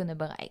wat we kunnen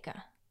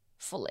bereiken.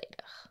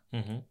 Volledig.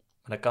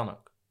 Maar dat kan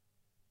ook.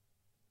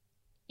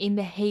 In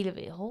de hele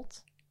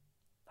wereld.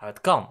 Nou,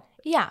 het kan.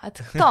 Ja,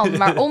 het kan.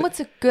 Maar om het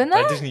te kunnen...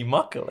 Maar het is niet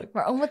makkelijk.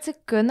 Maar om het te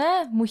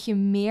kunnen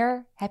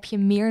heb je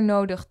meer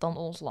nodig dan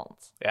ons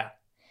land. Ja.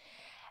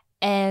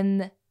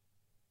 En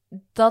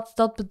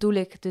dat bedoel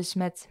ik dus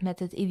met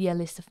het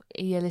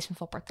idealisme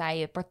van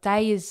partijen.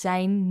 Partijen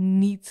zijn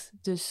niet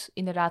dus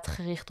inderdaad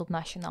gericht op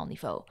nationaal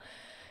niveau.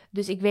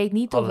 Dus ik weet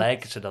niet Al of...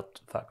 lijken ze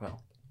dat vaak wel.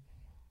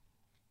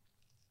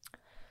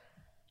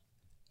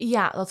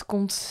 Ja, dat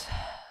komt...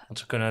 Want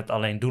ze kunnen het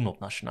alleen doen op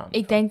nationaal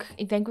niveau.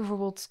 Ik denk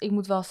bijvoorbeeld... Ik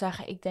moet wel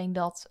zeggen, ik denk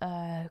dat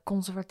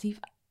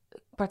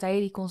partijen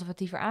die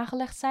conservatiever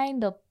aangelegd zijn,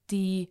 dat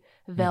die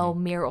wel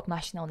meer op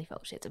nationaal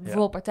niveau zitten.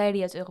 Bijvoorbeeld partijen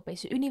die uit de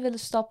Europese Unie willen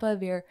stappen,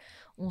 weer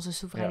onze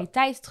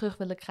soevereiniteit terug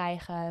willen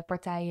krijgen.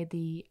 Partijen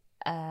die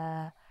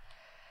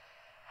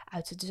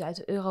uit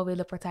de euro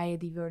willen, partijen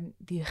die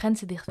de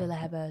grenzen dicht willen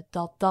hebben,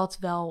 dat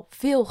wel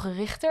veel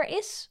gerichter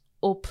is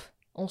op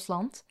ons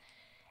land.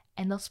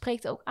 En dat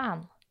spreekt ook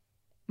aan.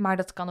 Maar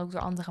dat kan ook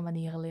door andere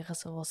manieren liggen,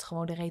 zoals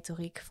gewoon de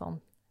retoriek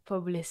van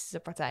populistische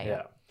partijen.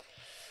 Ja.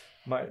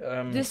 Maar,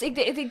 dus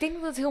ik denk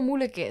dat het heel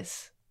moeilijk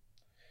is.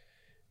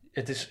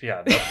 Het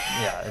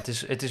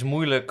is, het is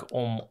moeilijk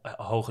om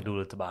hoge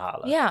doelen te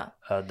behalen. Ja.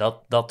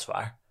 Dat is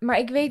waar. Maar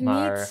ik weet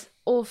niet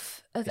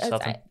of het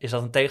is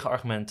dat een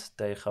tegenargument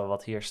tegen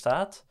wat hier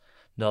staat?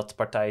 Dat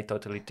partijen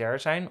totalitair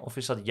zijn? Of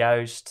is dat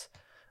juist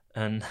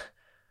een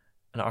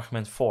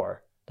argument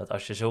voor? Dat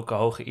als je zulke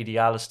hoge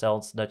idealen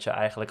stelt, dat je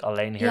eigenlijk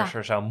alleen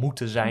heerser zou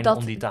moeten zijn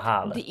om die te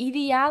halen. De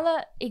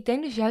idealen, ik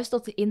denk dus juist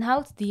dat de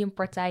inhoud die een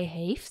partij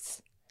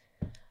heeft,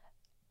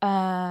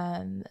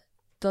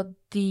 dat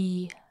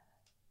die...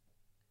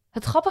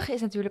 Het grappige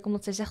is natuurlijk,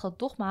 omdat zij zegt dat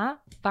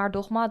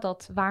dogma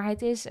dat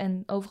waarheid is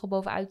en overal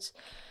bovenuit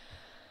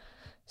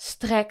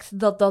strekt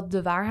dat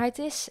de waarheid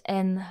is.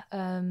 En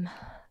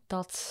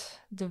dat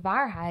de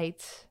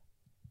waarheid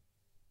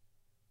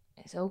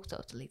is ook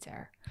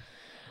totalitair.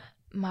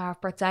 Maar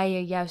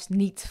partijen juist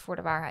niet voor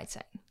de waarheid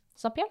zijn.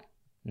 Snap je?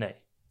 Nee.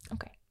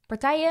 Oké.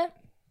 Partijen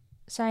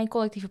zijn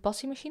collectieve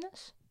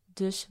passiemachines.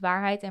 Dus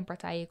waarheid en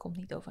partijen komt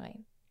niet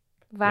overeen.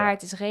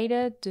 Waarheid is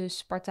reden,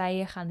 dus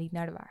partijen gaan niet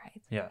naar de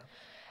waarheid. Ja.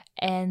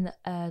 En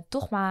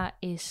dogma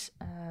is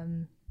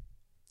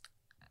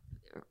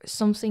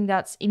something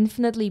that's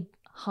infinitely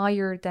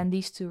higher than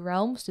these two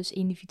realms. Dus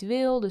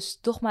individueel.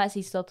 Dus dogma is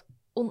iets dat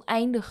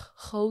oneindig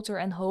groter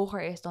en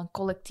hoger is dan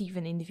collectief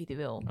en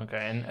individueel. Oké,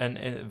 en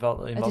in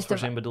wat voor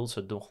zin bedoelt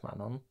ze dogma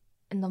dan?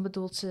 En dan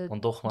bedoelt ze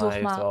Want dogma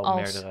heeft wel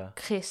als meerdere...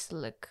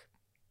 christelijk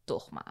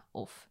dogma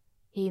of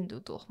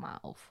hindoe-dogma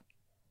of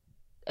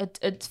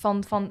het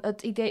van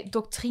het idee,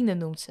 doctrine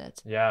noemt ze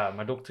het. Ja,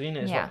 maar doctrine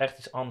is Ja. wel echt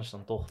iets anders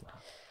dan dogma.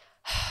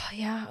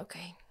 Ja,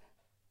 oké.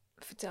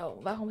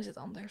 Vertel, waarom is het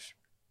anders?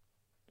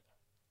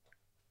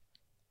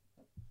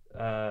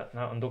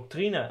 Nou, een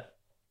doctrine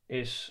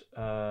is...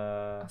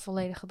 Een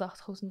volledig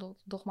gedachtegoed en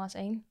dogma is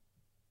 1?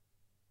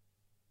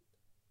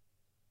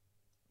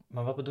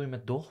 Maar wat bedoel je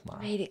met dogma?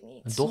 Weet ik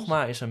niet. Een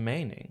dogma is een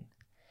mening.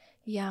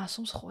 Ja,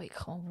 soms gooi ik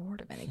gewoon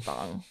woorden, ben ik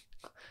bang.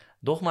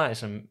 Dogma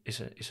is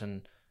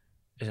een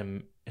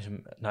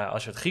nou ja,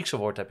 als je het Griekse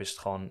woord hebt, is het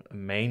gewoon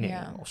een mening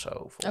Ja. of zo,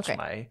 volgens Oké.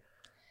 mij.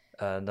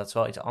 Dat is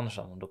wel iets anders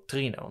dan een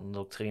doctrine. Want een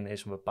doctrine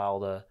is een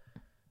bepaalde...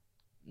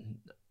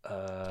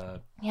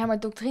 Ja, maar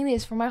doctrine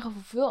is voor mij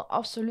gevoel veel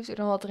absoluter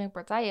dan wat er in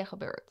partijen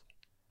gebeurt.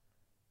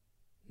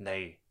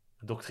 nee,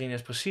 een doctrine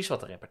is precies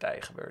wat er in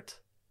partijen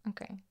gebeurt.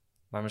 Oké.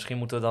 Maar misschien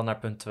moeten we dan naar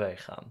punt 2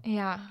 gaan.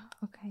 Ja,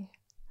 oké.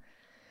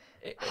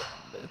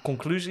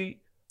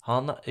 Conclusie,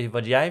 Hanna,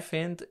 wat jij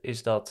vindt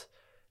is dat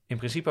in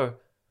principe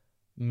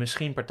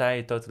misschien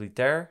partijen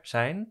totalitair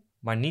zijn,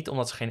 maar niet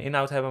omdat ze geen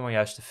inhoud hebben, maar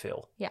juist te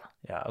veel. Ja.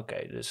 Ja,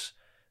 oké, dus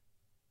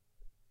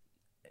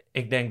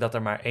ik denk dat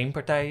er maar één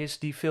partij is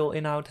die veel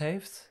inhoud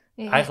heeft.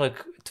 Ja.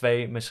 Eigenlijk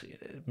 2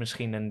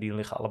 misschien en die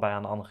liggen allebei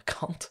aan de andere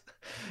kant.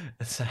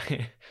 Het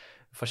zijn,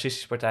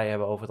 fascistische partijen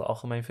hebben over het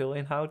algemeen veel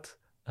inhoud.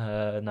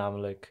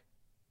 Namelijk...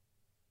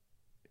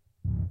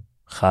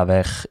 Ga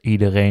weg,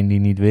 iedereen die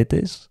niet wit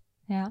is.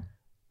 Ja.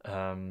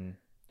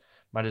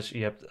 Maar dus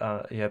je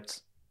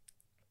hebt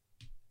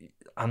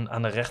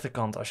aan de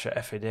rechterkant, als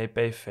je FVD,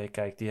 PVV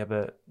kijkt, die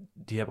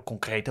hebben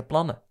concrete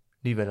plannen.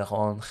 Die willen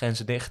gewoon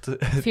grenzen dicht.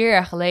 4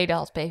 jaar geleden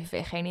had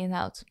PVV geen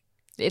inhoud.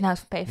 De inhoud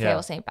van PVV Ja.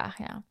 was 1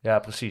 pagina. Ja,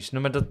 precies.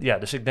 Nou, maar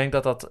dus ik denk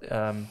dat...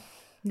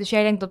 Dus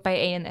jij denkt dat bij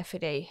 1 en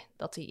FVD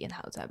dat die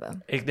inhoud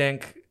hebben?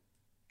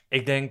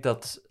 Ik denk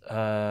dat...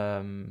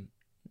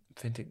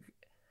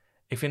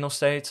 Ik vind nog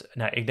steeds...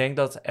 Nou, ik denk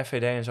dat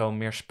FVD en zo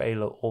meer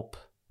spelen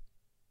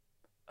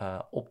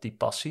op die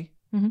passie.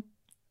 Mhm.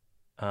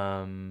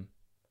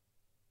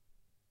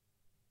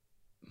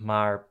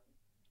 Maar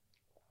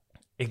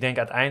ik denk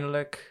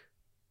uiteindelijk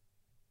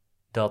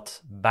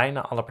dat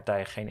bijna alle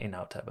partijen geen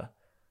inhoud hebben.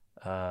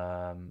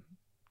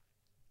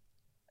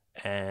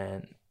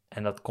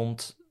 En dat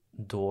komt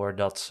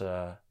doordat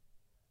ze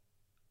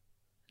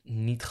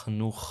niet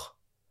genoeg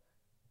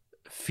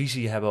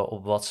visie hebben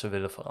op wat ze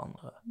willen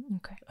veranderen.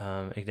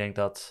 Oké. Ik denk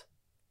dat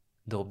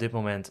er op dit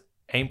moment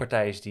één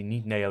partij is die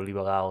niet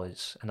neoliberaal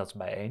is, en dat is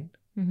Bijeen.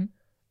 Mhm.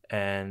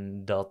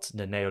 En dat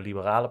de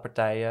neoliberale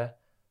partijen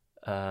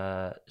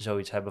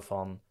zoiets hebben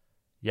van...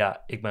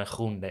 Ja, ik ben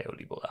groen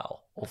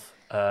neoliberaal. Of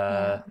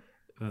Ja.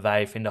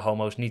 wij vinden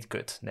homo's niet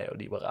kut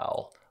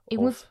neoliberaal.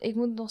 Ik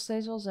moet nog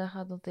steeds wel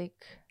zeggen dat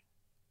ik...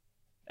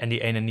 En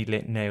die ene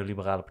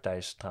niet-neoliberale partij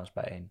is trouwens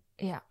Bijeen,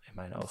 Ja, in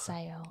mijn dat ogen.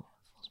 zei je al,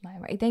 volgens mij.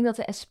 Maar ik denk dat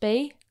de SP...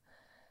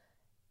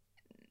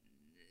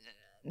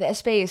 De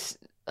SP is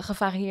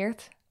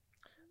gevarieerd.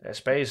 De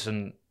SP is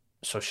een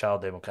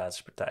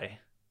sociaal-democratische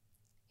partij.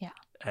 Ja.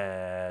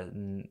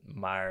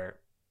 Maar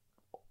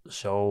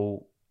zo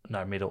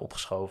naar midden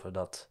opgeschoven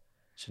dat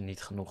ze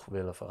niet genoeg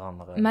willen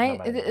veranderen. naar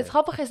mijn idee. Het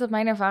grappige is dat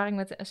mijn ervaring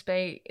met de SP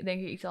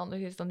denk ik iets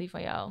anders is dan die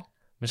van jou.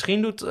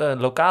 Misschien doet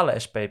lokale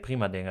SP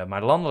prima dingen,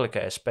 maar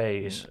landelijke SP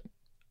is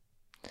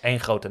één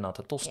grote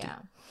natte tosti.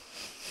 Ja.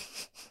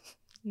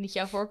 Niet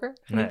jouw voorkeur?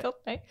 Nee. Niet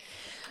dat? Nee?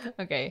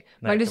 Oké. Nee,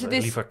 Maar dus ik heb het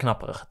is... liever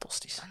knapperige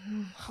tosties.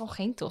 Gewoon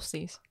geen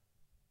tosties.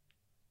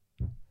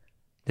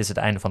 Dit is het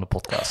einde van de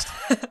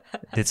podcast.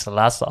 Dit is de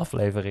laatste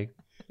aflevering.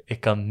 Ik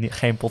kan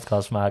geen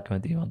podcast maken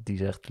met iemand die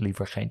zegt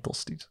liever geen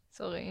tosties.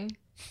 Sorry.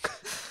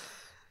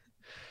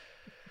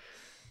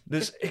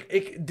 Dus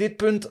dit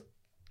punt...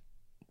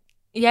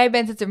 Jij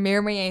bent het er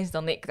meer mee eens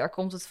dan ik. Daar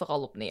komt het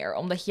vooral op neer.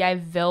 Omdat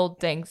jij wel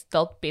denkt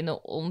dat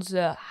binnen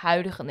onze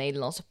huidige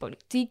Nederlandse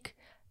politiek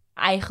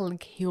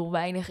eigenlijk heel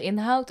weinig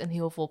inhoud en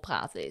heel veel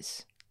praten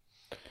is.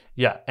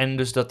 Ja, en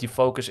dus dat die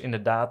focus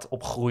inderdaad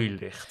op groei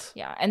ligt.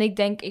 Ja, en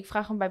ik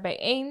vraag hem bij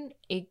bijeen.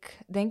 Ik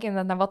denk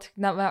inderdaad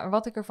naar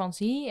wat ik ervan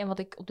zie en wat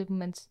ik op dit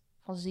moment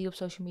van zie op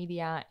social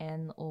media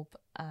en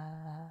op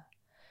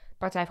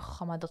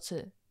partijprogramma, dat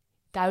ze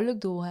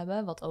duidelijk doel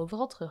hebben, wat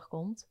overal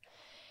terugkomt.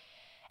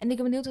 En ik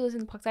ben benieuwd hoe het in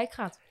de praktijk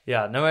gaat.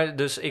 Ja, nou, maar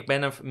dus ik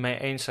ben er mee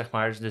eens, zeg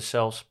maar. Dus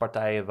zelfs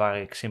partijen waar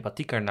ik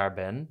sympathieker naar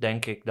ben,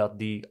 denk ik dat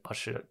die,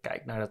 als je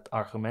kijkt naar het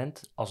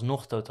argument,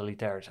 alsnog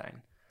totalitair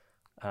zijn.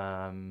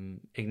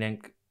 Ik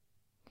denk,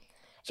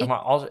 zeg maar,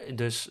 als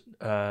dus,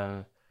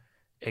 ja,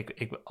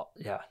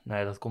 nou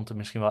ja, dat komt er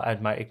misschien wel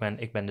uit, maar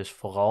ik ben dus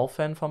vooral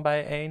fan van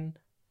Bijeen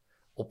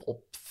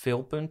op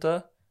veel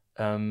punten.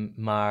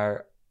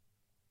 Maar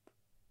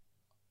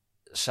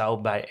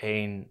zou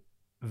Bijeen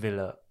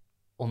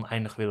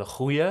oneindig willen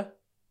groeien,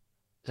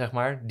 zeg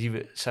maar,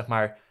 zeg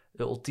maar,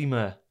 de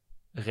ultieme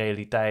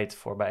realiteit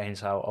voor Bijeen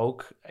zou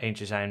ook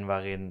eentje zijn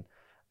waarin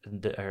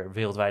er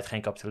wereldwijd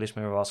geen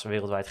kapitalisme meer was,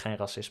 wereldwijd geen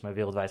racisme,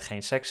 wereldwijd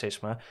geen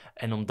seksisme.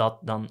 En om dat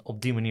dan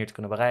op die manier te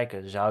kunnen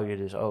bereiken, zou je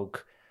dus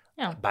ook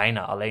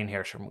bijna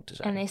alleenheerser moeten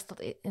zijn. En is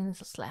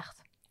dat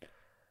slecht?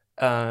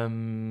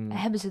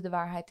 Hebben ze de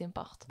waarheid in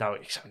pacht? Nou,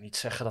 ik zou niet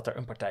zeggen dat er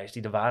een partij is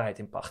die de waarheid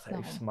in pacht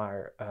heeft. Waarom?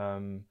 Maar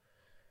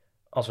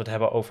als we het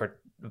hebben over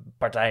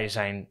partijen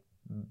zijn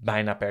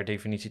bijna per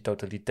definitie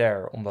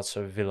totalitair, omdat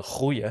ze willen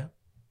groeien,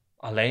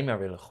 alleen maar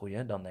willen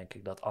groeien, dan denk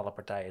ik dat alle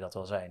partijen dat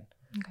wel zijn.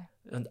 Oké.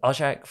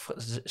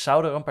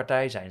 Zou er een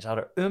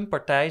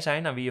partij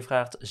zijn aan wie je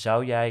vraagt,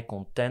 zou jij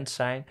content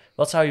zijn?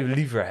 Wat zou je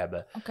liever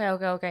hebben?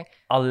 Oké.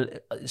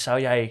 Zou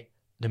jij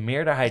de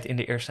meerderheid in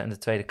de Eerste en de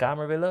Tweede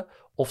Kamer willen?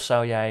 Of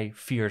zou jij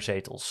 4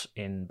 zetels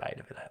in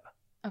beide willen hebben?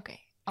 Oké.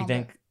 Ik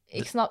denk,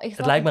 Ik snap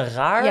het lijkt me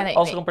raar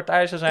als er een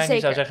partij zou zijn die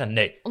zou Zeker. zeggen,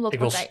 nee, Omdat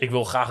ik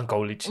wil graag een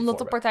coalitie Omdat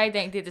de vormen. partij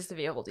denkt, dit is de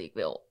wereld die ik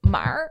wil.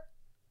 Maar,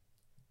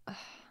 we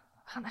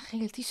gaan echt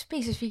relatief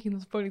specifiek in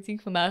de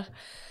politiek vandaag.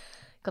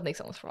 Ik had niks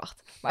anders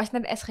verwacht. Maar als je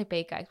naar de SGP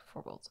kijkt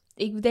bijvoorbeeld.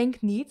 Ik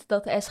denk niet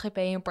dat de SGP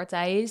een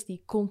partij is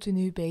die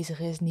continu bezig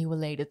is nieuwe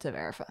leden te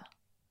werven.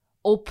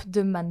 Op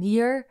de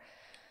manier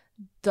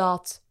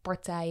dat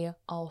partijen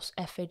als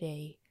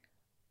FVD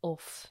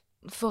of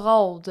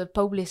vooral de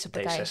populistische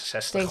partij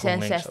D66,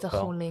 GroenLinks ook D66, wel.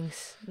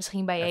 GroenLinks,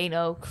 misschien bijeen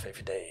ook.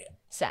 VVD.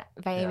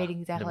 Bijeen weet ik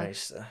niet De eigenlijk.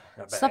 meeste.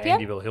 Ja, Snap bijeen, je?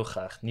 die wil heel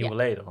graag nieuwe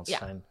leden, want ze Ja.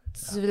 zijn...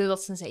 Ze willen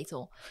dat ze een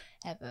zetel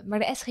hebben. Maar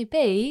de SGP...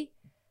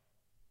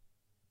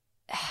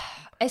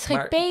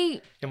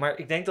 Maar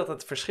ik denk dat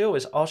het verschil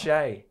is als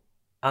jij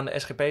aan de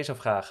SGP zou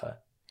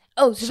vragen,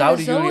 Oh, ze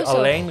zouden willen jullie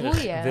sowieso alleen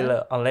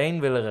groeien.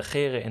 willen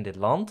regeren in dit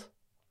land?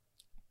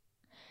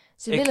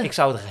 Ze willen... Ik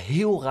zou het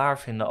heel raar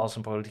vinden als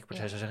een politieke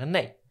partij zou zeggen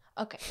nee.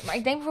 Oké, maar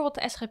ik denk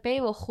bijvoorbeeld de SGP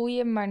wil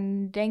groeien, maar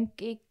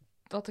denk ik,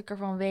 wat ik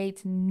ervan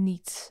weet,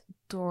 niet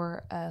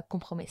door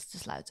compromissen te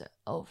sluiten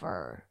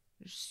over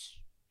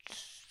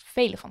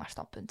vele van haar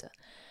standpunten.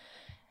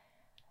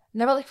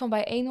 Naar wat ik van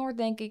bijeen hoor,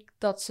 denk ik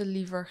dat ze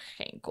liever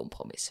geen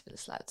compromissen willen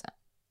sluiten.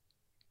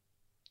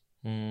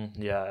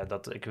 Ja,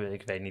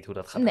 ik weet niet hoe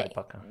dat gaat Nee,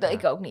 uitpakken.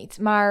 Ik ook niet.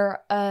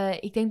 Maar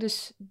ik denk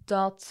dus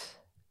dat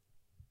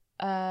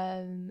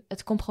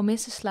het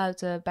compromissen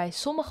sluiten bij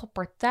sommige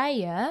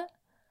partijen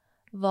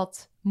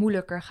wat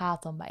moeilijker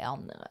gaat dan bij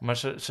anderen. Maar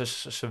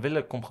ze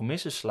willen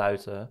compromissen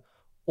sluiten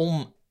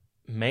om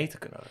mee te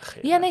kunnen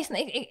regeren. Ja, nee,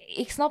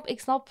 ik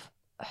snap.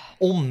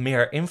 Om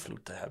meer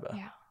invloed te hebben.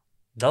 Ja.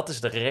 Dat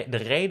is de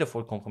reden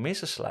voor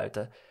compromissen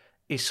sluiten,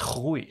 is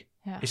groei,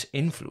 Ja. is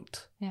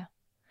invloed.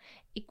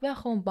 Ik ben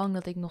gewoon bang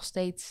dat ik nog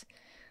steeds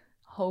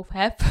hoop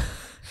heb.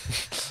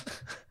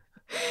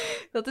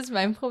 Dat is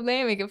mijn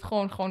probleem. Ik heb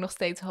gewoon nog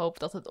steeds hoop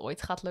dat het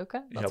ooit gaat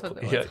lukken. Dat we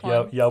het ooit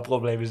gewoon... Jouw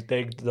probleem is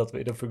denk ik dat we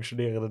in een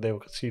functionerende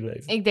democratie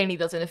leven. Ik denk niet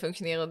dat we in een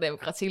functionerende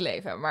democratie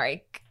leven, maar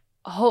ik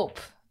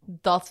hoop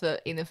dat we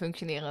in een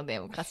functionerende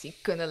democratie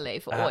kunnen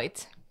leven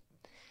ooit.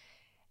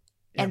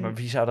 Ja, En- maar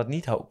wie zou dat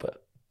niet hopen?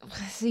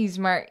 Precies,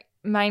 maar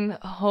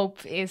mijn hoop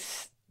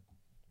is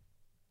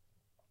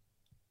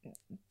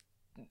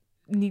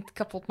niet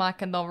kapot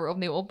maken en dan weer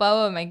opnieuw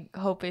opbouwen. Mijn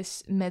hoop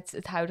is met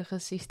het huidige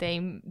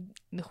systeem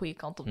de goede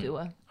kant op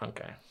duwen.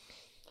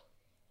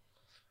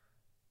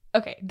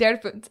 Oké, derde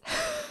punt.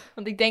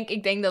 Want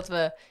ik denk dat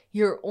we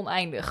hier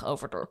oneindig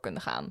over door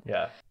kunnen gaan.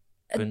 Ja.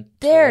 Het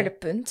derde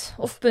punt,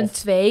 of punt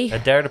 2,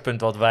 Het derde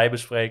punt wat wij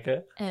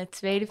bespreken. en het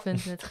tweede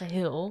punt in het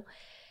geheel,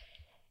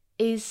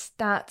 is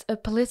that a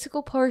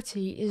political party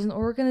is an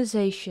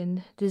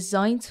organization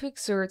designed to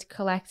exert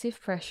collective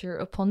pressure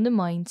upon the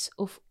minds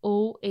of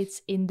all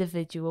its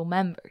individual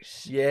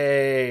members.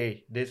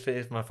 Yay, dit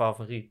is mijn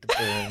favoriete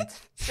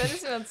punt. Zo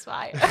is aan het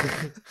zwaaien.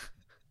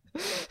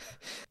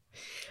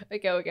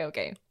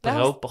 Oké.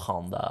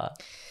 Propaganda.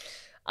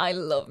 I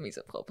love me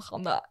some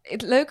propaganda.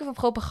 Het leuke van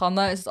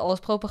propaganda is dat alles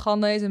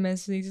propaganda is en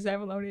mensen niet zijn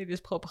van, oh nee, dit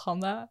is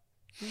propaganda.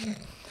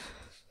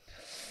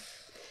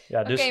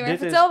 Ja, dus Oké, maar dit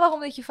vertel is waarom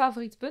dit je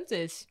favoriete punt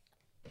is.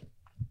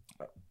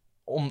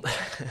 om...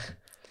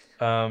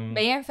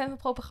 Ben jij een fan van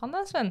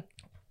propaganda, Sven?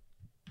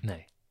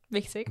 Nee,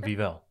 Weet je zeker? wie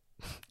wel?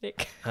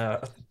 Ik.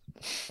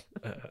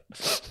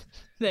 Dit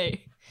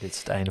Nee. is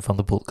het einde van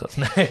de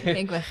podcast. Nee.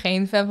 Ik ben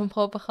geen fan van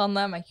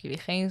propaganda, maak jullie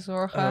geen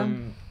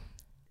zorgen.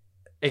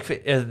 Ik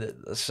vind,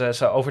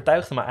 ze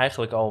overtuigde me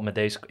eigenlijk al met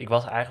deze... Ik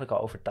was eigenlijk al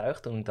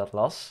overtuigd toen ik dat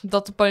las.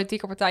 Dat de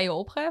politieke partijen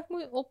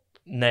op...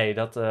 Nee,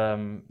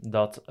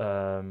 dat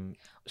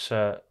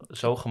ze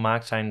zo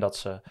gemaakt zijn dat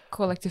ze...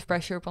 Collective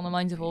pressure upon the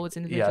minds of all its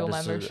individual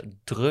dus members. ze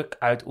druk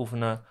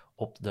uitoefenen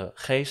op de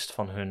geest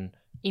van hun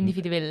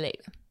Individuele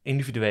leden.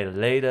 individuele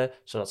leden,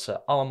 zodat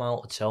ze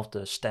allemaal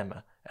hetzelfde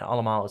stemmen en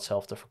allemaal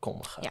hetzelfde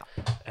verkondigen. Ja.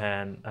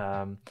 En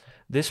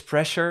this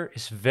pressure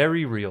is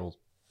very real.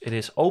 It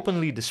is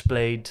openly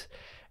displayed.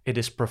 It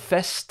is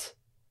professed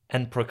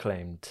and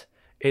proclaimed.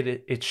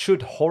 It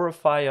should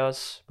horrify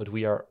us, but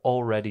we are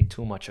already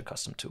too much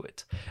accustomed to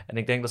it. En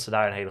ik denk dat ze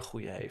daar een hele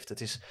goede heeft.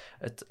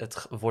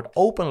 Het wordt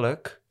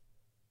openlijk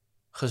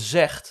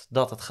gezegd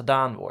dat het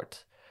gedaan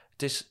wordt.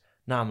 Het is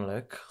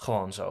namelijk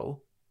gewoon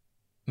zo.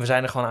 We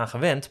zijn er gewoon aan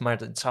gewend, maar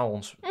het zou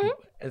ons...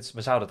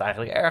 we zouden het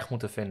eigenlijk erg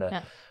moeten vinden.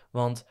 Ja.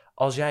 Want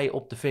als jij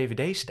op de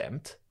VVD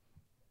stemt...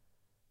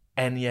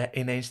 en je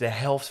ineens de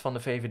helft van de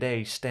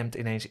VVD stemt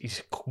ineens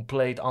iets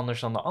compleet anders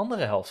dan de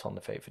andere helft van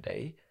de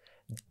VVD...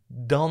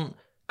 dan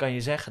kan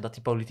je zeggen dat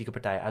die politieke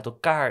partij uit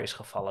elkaar is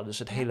gevallen. Dus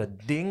het hele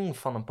ding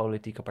van een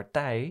politieke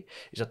partij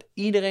is dat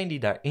iedereen die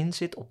daarin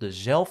zit op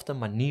dezelfde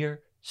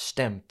manier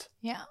stemt.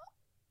 Ja.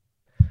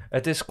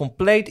 Het is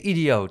compleet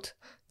idioot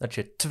dat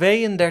je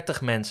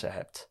 32 mensen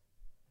hebt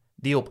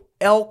die op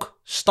elk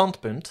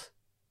standpunt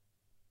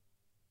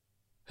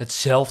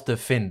hetzelfde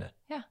vinden.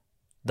 Ja.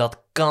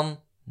 Dat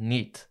kan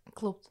niet.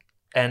 Klopt.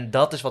 En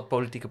dat is wat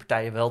politieke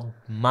partijen wel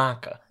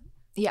maken.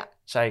 Ja.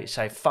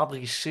 Zij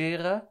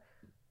fabriceren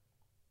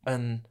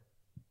een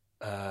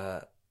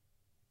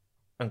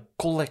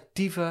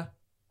collectieve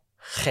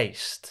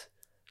geest.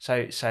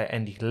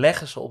 En die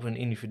leggen ze op hun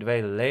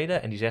individuele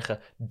leden en die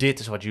zeggen, dit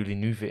is wat jullie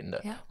nu vinden.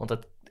 Ja. Want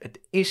het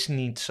is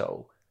niet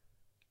zo.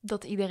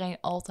 Dat iedereen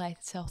altijd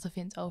hetzelfde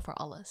vindt over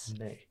alles.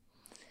 Nee.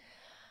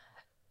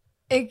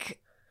 Ik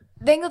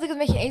denk dat ik het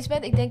met je eens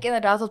ben. Ik denk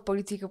inderdaad dat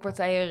politieke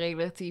partijen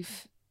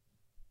relatief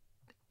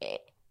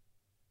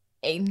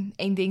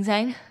één ding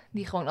zijn.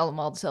 Die gewoon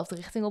allemaal dezelfde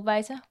richting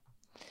opwijzen.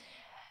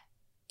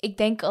 Ik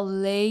denk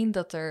alleen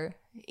dat er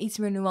iets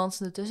meer nuance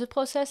in het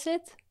tussenproces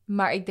zit.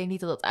 Maar ik denk niet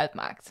dat dat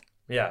uitmaakt.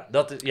 Ja,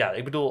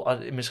 ik bedoel,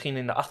 misschien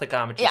in de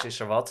achterkamertjes is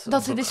er wat.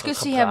 Dat ze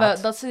discussie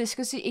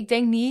hebben. Ik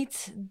denk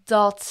niet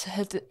dat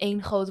het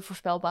één grote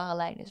voorspelbare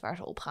lijn is waar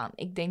ze op gaan.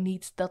 Ik denk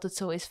niet dat het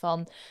zo is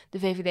van de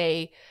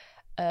VVD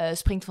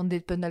springt van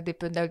dit punt naar dit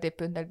punt, naar dit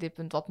punt, naar dit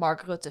punt. Wat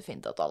Mark Rutte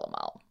vindt dat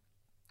allemaal.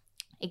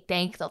 Ik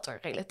denk dat er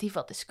relatief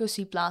wat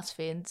discussie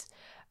plaatsvindt.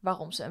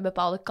 Waarom ze een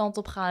bepaalde kant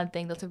op gaan. Ik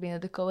denk dat er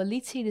binnen de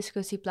coalitie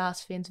discussie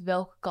plaatsvindt.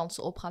 Welke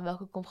kansen opgaan,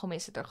 welke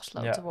compromissen er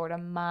gesloten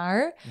worden.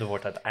 Maar er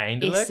wordt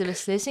uiteindelijk is de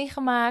beslissing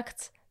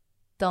gemaakt,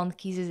 dan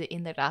kiezen ze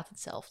inderdaad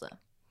hetzelfde.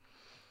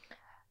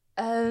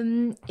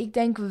 Ik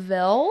denk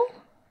wel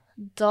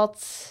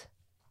dat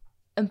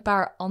een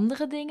paar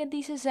andere dingen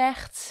die ze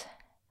zegt.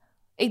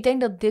 Ik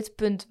denk dat dit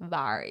punt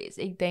waar is.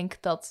 Ik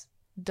denk dat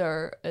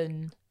er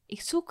een.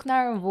 Ik zoek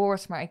naar een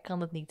woord, maar ik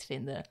kan het niet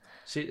vinden.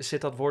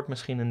 Zit dat woord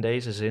misschien in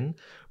deze zin?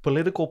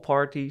 Political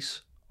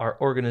parties are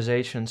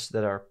organizations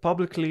that are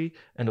publicly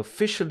and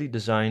officially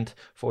designed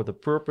for the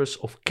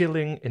purpose of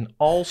killing in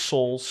all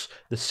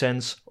souls the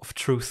sense of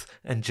truth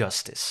and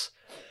justice.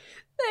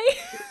 Nee.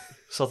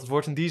 Zat het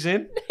woord in die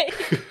zin?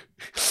 Nee.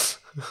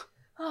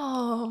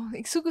 Oh,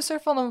 ik zoek een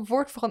soort van een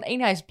woord voor een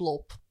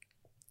eenheidsblob.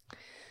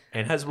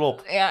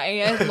 Eenheidsblob. Ja,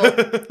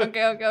 eenheidsblob.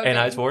 Oké.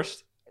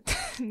 Eenheidsworst.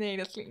 Nee,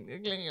 dat klinkt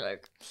niet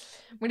leuk.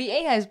 Maar die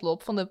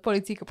eenheidsblob van de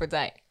politieke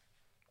partij.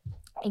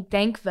 Ik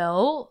denk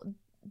wel,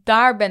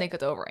 daar ben ik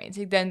het over eens.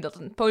 Ik denk dat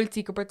een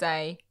politieke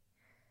partij.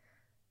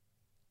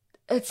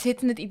 Het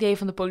zit in het idee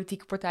van de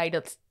politieke partij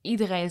dat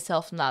iedereen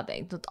hetzelfde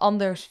nadenkt. Want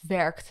anders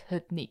werkt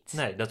het niet.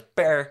 Nee, dat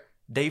per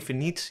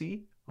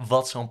definitie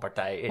wat zo'n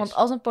partij is. Want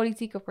als een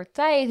politieke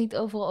partij het niet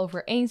overal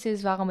over eens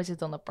is, waarom is het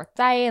dan een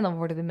partij? En dan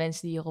worden de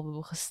mensen die hierop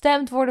hebben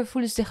gestemd,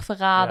 voelen zich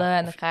verraden.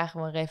 En dan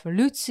krijgen we een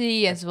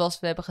revolutie. En zoals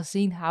we hebben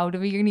gezien, houden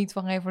we hier niet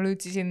van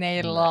revoluties in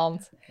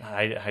Nederland.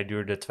 Nee. Hij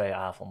duurde 2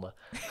 avonden.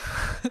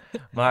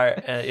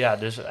 Maar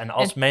dus en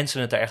als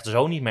mensen het er echt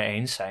zo niet mee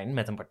eens zijn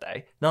met een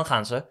partij, dan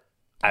gaan ze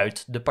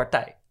uit de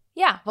partij.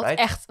 Ja,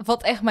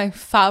 wat echt mijn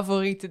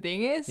favoriete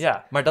ding is.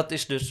 Ja, maar dat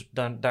is dus,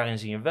 daarin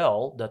zie je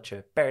wel dat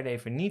je per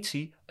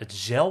definitie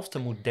hetzelfde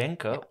moet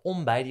denken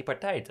om bij die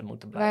partij te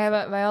moeten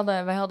blijven.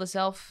 Wij hadden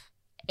zelf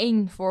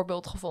 1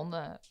 voorbeeld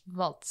gevonden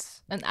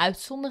wat een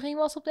uitzondering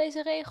was op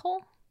deze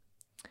regel.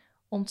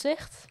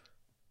 Omtzigt.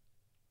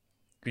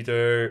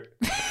 Pieter.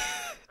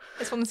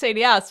 Is van de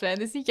CDA, Sven.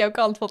 Dit is niet jouw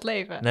kant van het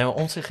leven. Nee, maar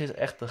Omtzigt is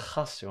echt de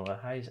gast, jongen.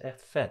 Hij is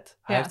echt vet.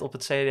 Hij heeft op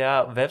het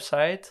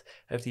CDA-website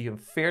een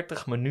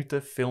 40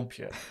 minuten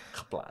filmpje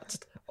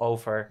geplaatst.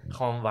 Over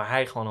gewoon waar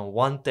hij gewoon een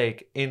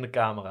one-take in de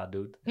camera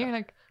doet.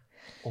 Heerlijk.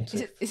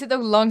 Ja, is het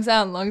ook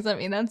langzaam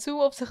in aan het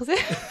zoomen op zijn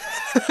gezicht?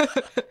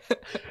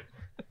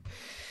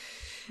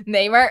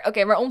 Nee,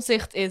 maar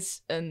Omtzigt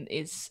is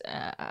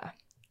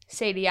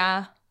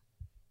CDA-lid.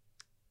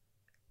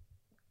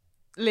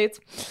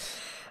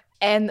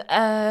 En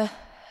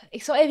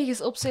ik zal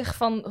eventjes opzicht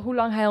van hoe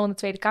lang hij al in de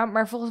Tweede Kamer...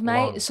 Maar volgens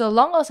mij,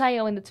 zolang als hij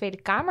al in de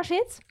Tweede Kamer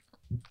zit,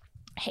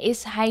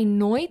 is hij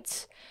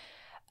nooit...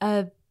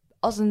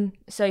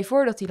 stel je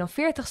voor dat hij dan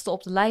 40ste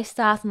op de lijst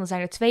staat en dan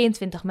zijn er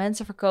 22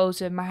 mensen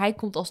verkozen, maar hij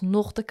komt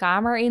alsnog de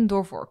Kamer in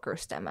door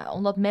voorkeurstemmen.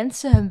 Omdat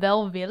mensen hem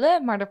wel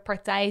willen, maar de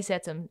partij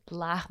zet hem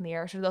laag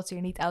neer, zodat hij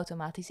er niet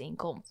automatisch in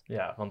komt.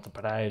 Ja, want de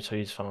partij heeft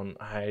zoiets van,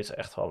 hij is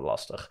echt wel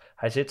lastig.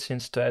 Hij zit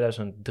sinds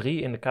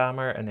 2003 in de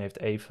Kamer en heeft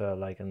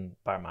even een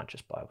paar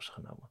maandjes pauze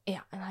genomen.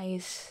 Ja, en hij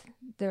is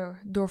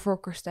er door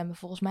voorkeurstemmen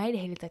volgens mij de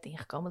hele tijd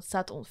ingekomen. Dat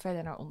staat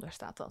verder naar onder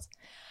staat dat.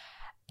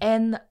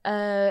 En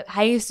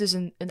hij is dus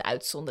een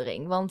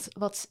uitzondering. Want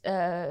wat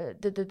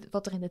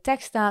er in de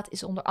tekst staat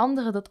is onder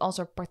andere dat als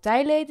er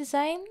partijleden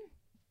zijn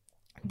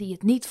die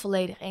het niet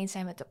volledig eens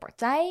zijn met de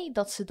partij,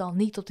 dat ze dan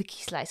niet op de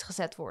kieslijst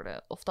gezet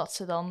worden. Of dat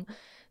ze dan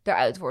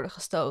eruit worden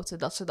gestoten,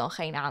 dat ze dan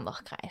geen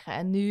aandacht krijgen.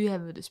 En nu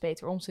hebben we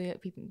dus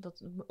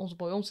onze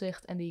boy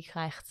Omtzigt, en die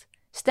krijgt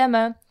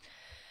stemmen.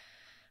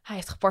 Hij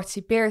heeft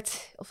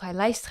geparticipeerd of hij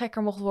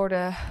lijsttrekker mocht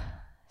worden.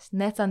 Is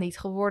net aan niet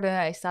geworden.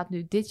 Hij staat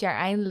nu dit jaar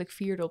eindelijk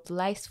 4e op de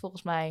lijst,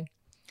 volgens mij.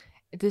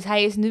 Dus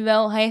hij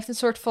heeft een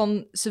soort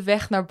van zijn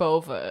weg naar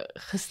boven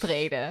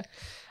gestreden.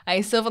 Hij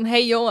is zo van,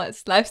 hey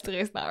jongens, luister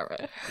eens naar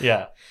me.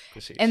 Ja,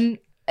 precies.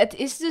 En het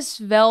is dus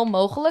wel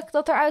mogelijk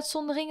dat er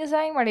uitzonderingen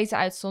zijn, maar deze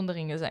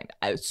uitzonderingen zijn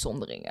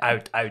uitzonderingen.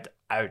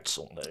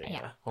 Uitzonderingen.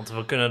 Ja. Want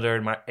we kunnen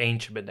er maar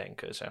eentje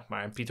bedenken, zeg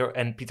maar.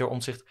 En Pieter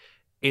Omtzigt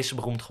is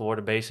beroemd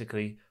geworden,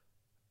 basically,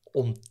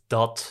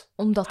 omdat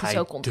Omdat hij hij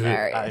zo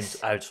contrair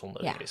is.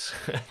 uitzondering Ja. is.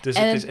 Dus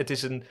En- het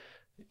is een...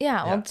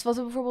 Ja, want wat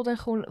er bijvoorbeeld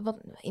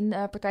in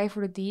Partij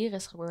voor de Dieren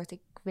is gebeurd,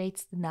 ik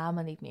weet de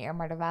namen niet meer,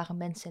 maar er waren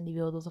mensen die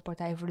wilden dat de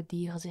Partij voor de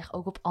Dieren zich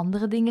ook op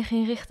andere dingen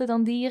ging richten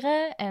dan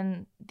dieren.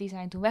 En die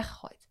zijn toen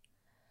weggegooid.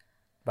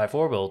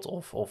 Bijvoorbeeld,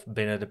 of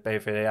binnen de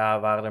PvdA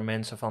waren er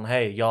mensen van...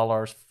 Hey, y'all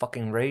are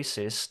fucking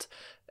racist.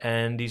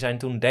 En die zijn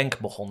toen Denk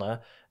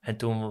begonnen. En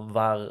toen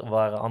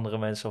waren andere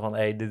mensen van...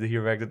 Hey,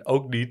 hier werkt het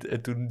ook niet.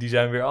 En toen die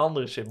zijn weer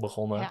andere shit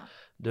begonnen. Ja.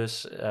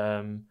 Dus,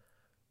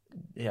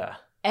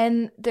 ja...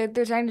 En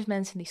er zijn dus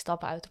mensen die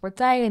stappen uit de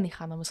partij en die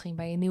gaan dan misschien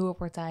bij een nieuwe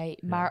partij.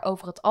 Ja. Maar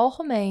over het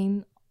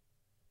algemeen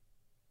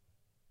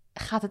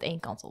gaat het één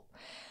kant op.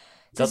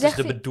 Dat is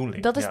de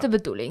bedoeling. Dat is ja. de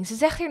bedoeling. Ze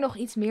zegt hier nog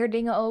iets meer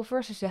dingen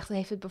over. Ze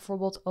heeft het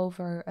bijvoorbeeld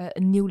over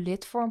een nieuw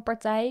lid voor een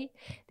partij.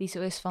 Die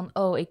zo is van,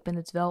 oh, ik ben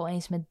het wel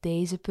eens met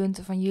deze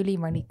punten van jullie,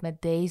 maar niet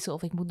met deze.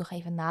 Of ik moet nog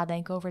even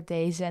nadenken over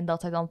deze. En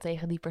dat er dan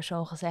tegen die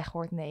persoon gezegd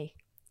wordt, nee,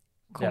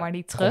 kom maar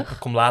niet terug.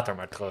 Kom later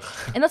maar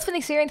terug. En dat vind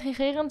ik zeer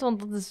intrigerend, want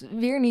dat is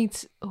weer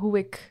niet hoe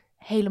ik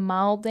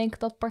helemaal denk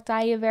dat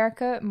partijen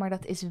werken. Maar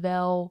dat is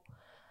wel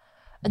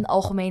een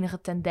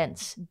algemenere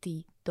tendens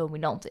die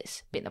dominant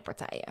is binnen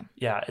partijen.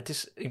 Ja, het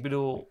is, ik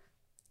bedoel...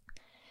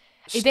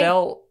 Ik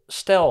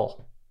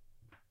Stel,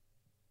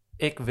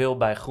 ik wil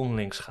bij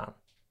GroenLinks gaan.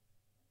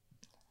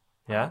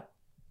 Ja?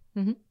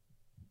 Mhm.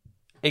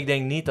 Ik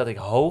denk niet dat ik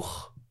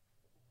hoog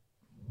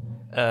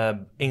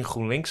in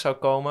GroenLinks zou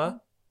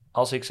komen...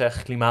 als ik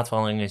zeg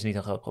klimaatverandering is niet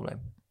een groot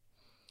probleem.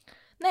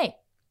 Nee,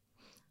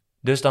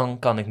 Dus dan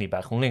kan ik niet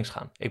bij GroenLinks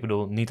gaan. Ik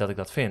bedoel, niet dat ik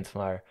dat vind,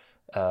 maar...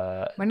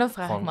 maar dan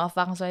vraag gewoon- ik me af,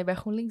 waarom zou je bij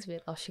GroenLinks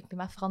willen als je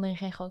klimaatverandering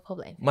geen groot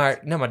probleem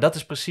vindt? Maar dat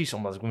is precies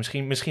omdat ik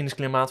misschien is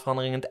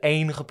klimaatverandering het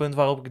enige punt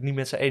waarop ik het niet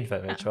met ze eens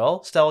ben, weet Ja.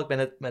 je wel?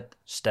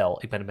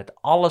 Ik ben het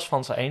met alles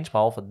van ze eens,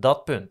 behalve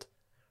dat punt.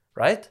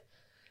 Right?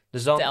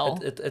 Dus dan, Stel.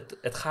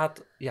 het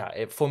gaat,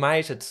 ja, voor mij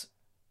is het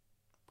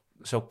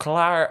zo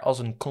klaar als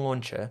een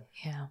klontje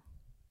Ja,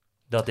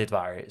 dat dit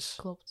waar is.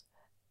 klopt.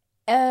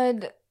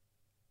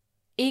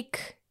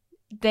 Ik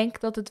denk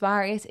dat het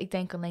waar is. Ik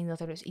denk alleen dat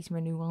er dus iets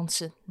meer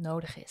nuance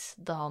nodig is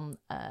dan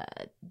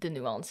de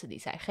nuance die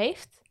zij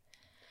geeft.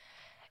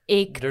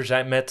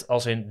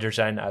 Er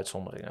zijn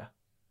uitzonderingen.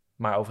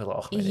 Maar over het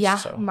algemeen is Ja, het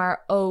zo.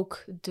 maar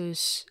ook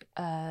dus...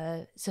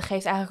 ze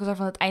geeft eigenlijk een soort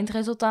van het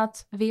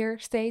eindresultaat weer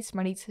steeds,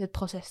 maar niet het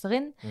proces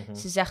erin. Mhm.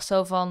 Ze zegt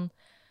zo van...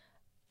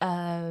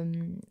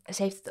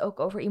 ze heeft het ook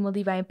over iemand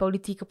die bij een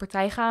politieke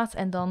partij gaat...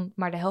 en dan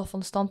maar de helft van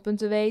de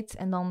standpunten weet...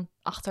 en dan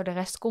achter de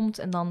rest komt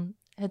en dan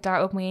het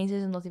daar ook mee eens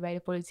is... omdat hij bij de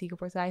politieke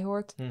partij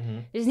hoort. Mhm.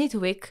 Dit is niet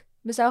hoe ik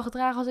me zou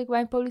gedragen als ik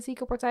bij een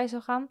politieke partij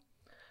zou gaan.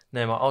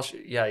 Nee, maar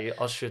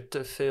als je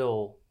te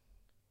veel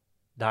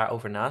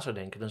daarover na zou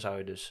denken, dan zou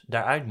je dus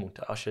daaruit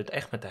moeten. Als je het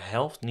echt met de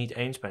helft niet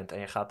eens bent en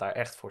je gaat daar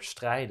echt voor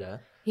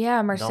strijden.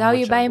 Ja, maar Dan zou word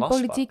je je bij een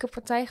lastpak. politieke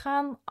partij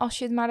gaan... als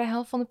je maar de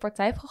helft van het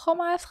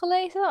partijprogramma hebt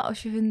gelezen?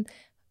 Als je hun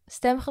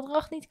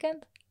stemgedrag niet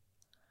kent?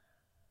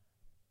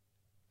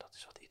 Dat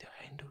is wat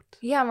iedereen doet.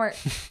 Ja, maar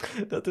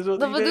Dat is wat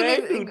dat bedoel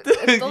iedereen ik.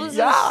 doet. Dat is,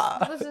 ja!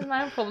 dus, dat is dus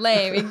mijn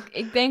probleem.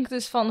 Ik denk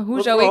dus van, hoe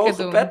Wat zou voor ik het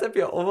hoge doen? pet heb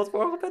je, wat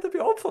voor hoge pet heb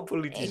je op van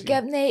politici?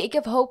 Ik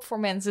heb hoop voor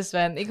mensen,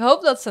 Sven. Ik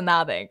hoop dat ze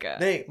nadenken.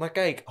 Nee, maar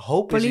kijk,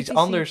 hoop is iets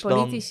anders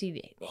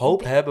politici, dan...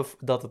 Hoop hebben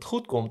dat het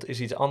goed komt is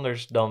iets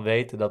anders dan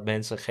weten dat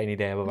mensen geen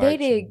idee hebben waar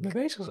Weet ze ik. mee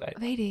bezig zijn.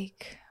 Weet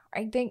ik.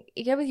 Maar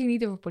ik heb het hier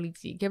niet over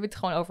politici. Ik heb het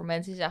gewoon over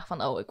mensen die zeggen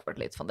van... oh, ik word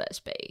lid van de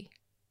SP.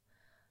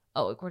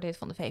 Oh, ik word lid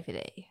van de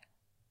VVD.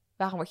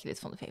 Waarom word je lid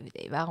van de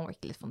VVD? Waarom word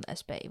je lid van de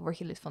SP? Word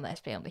je lid van de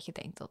SP omdat je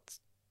denkt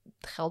dat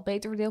het geld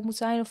beter verdeeld moet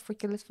zijn? Of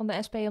word je lid van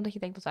de SP omdat je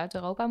denkt dat het uit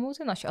Europa moet?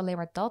 En als je alleen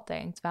maar dat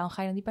denkt, waarom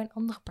ga je dan niet bij een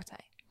andere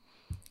partij?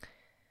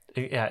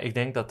 Ik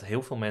denk dat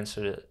heel veel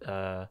mensen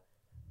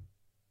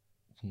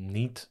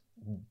niet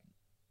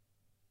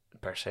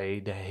per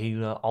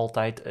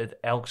se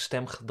elk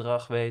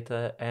stemgedrag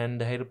weten en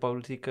de hele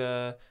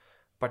politieke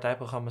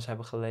partijprogramma's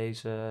hebben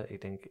gelezen.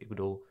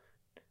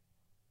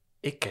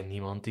 Ik ken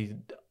niemand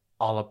die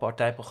alle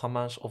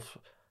partijprogramma's of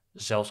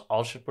zelfs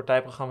als je het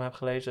partijprogramma hebt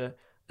gelezen,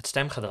 het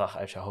stemgedrag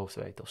uit je hoofd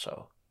weet of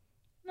zo.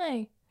 Nee.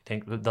 Ik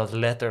denk dat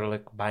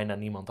letterlijk bijna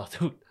niemand dat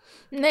doet.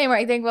 Nee, maar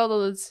ik denk wel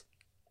dat het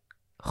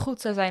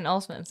goed zou zijn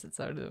als mensen het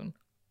zouden doen.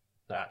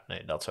 Ja,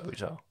 nee, dat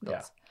sowieso.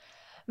 Dat. Ja.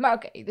 Maar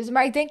oké,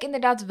 maar ik denk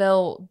inderdaad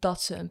wel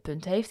dat ze een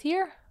punt heeft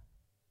hier.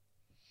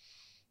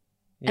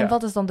 Ja. En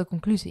wat is dan de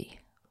conclusie?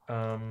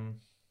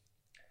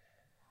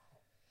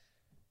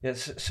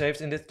 Ze heeft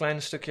in dit kleine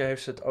stukje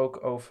heeft ze het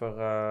ook over...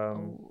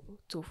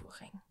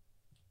 Toevoeging.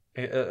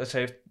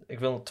 Ik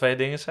wil nog 2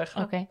 dingen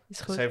zeggen. Oké,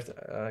 is goed. Ze heeft,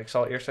 ik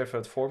zal eerst even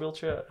het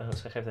voorbeeldje...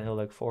 ze geeft een heel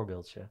leuk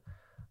voorbeeldje,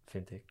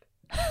 vind ik.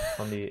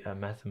 Van die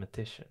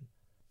mathematician.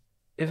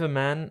 If a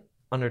man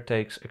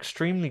undertakes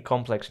extremely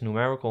complex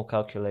numerical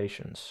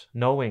calculations,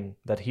 knowing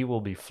that he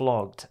will be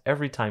flogged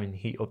every time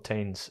he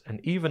obtains an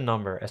even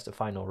number as the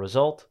final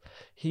result,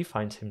 he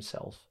finds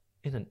himself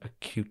in an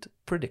acute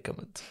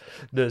predicament.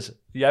 Dus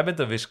jij bent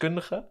een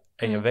wiskundige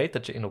en je weet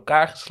dat je in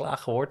elkaar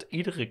geslagen wordt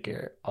iedere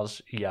keer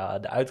als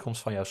de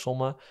uitkomst van jouw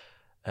sommen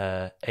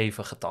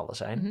even getallen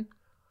zijn.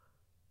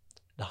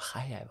 Dan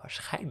ga jij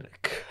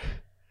waarschijnlijk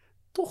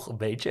toch een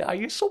beetje aan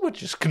je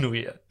sommetjes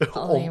knoeien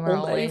om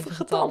oneven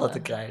getallen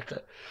te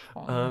krijgen.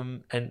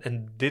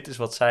 En dit is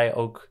wat zij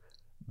ook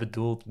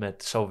bedoelt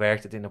met zo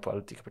werkt het in een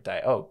politieke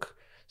partij ook,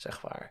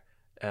 zeg maar.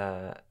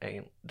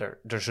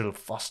 Er zullen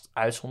vast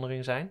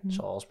uitzonderingen zijn,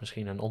 zoals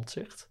misschien een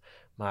Omtzigt.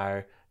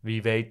 Maar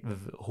wie weet,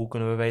 hoe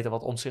kunnen we weten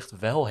wat Omtzigt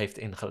wel heeft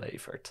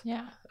ingeleverd?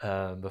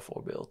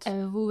 Bijvoorbeeld.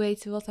 En hoe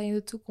weten we wat hij in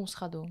de toekomst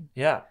gaat doen?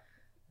 Ja.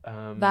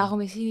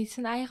 Waarom is hij niet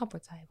zijn eigen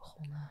partij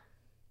begonnen?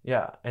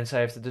 Ja, en zij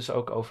heeft het dus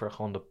ook over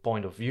gewoon de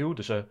point of view.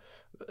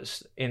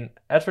 Dus in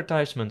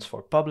advertisements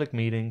for public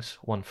meetings,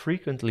 one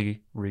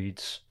frequently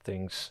reads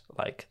things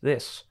like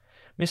this.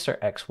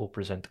 Mr. X will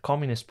present the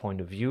communist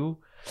point of view,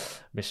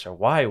 Mr.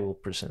 Y will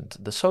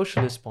present the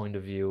socialist point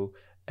of view,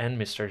 and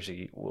Mr.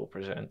 Z will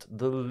present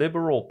the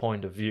liberal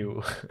point of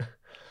view.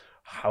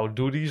 How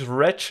do these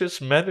wretches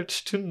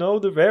manage to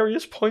know the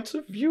various points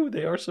of view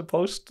they are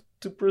supposed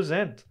to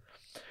present?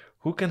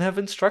 Who can have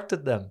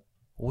instructed them?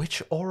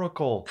 Which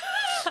oracle?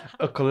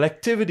 A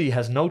collectivity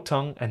has no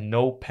tongue and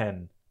no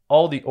pen.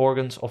 All the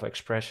organs of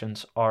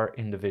expressions are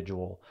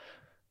individual.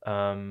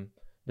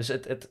 Dus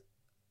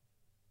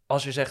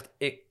als je zegt,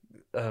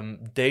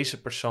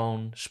 deze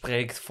persoon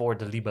spreekt voor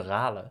de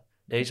liberalen.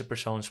 Deze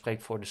persoon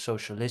spreekt voor de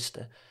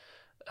socialisten.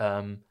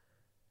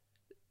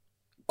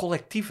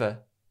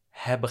 Collectieven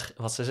hebben,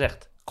 wat ze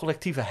zegt,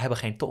 collectieven hebben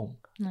geen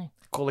tong. Nee.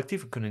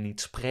 Collectieven kunnen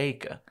niet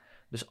spreken.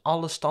 Dus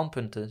alle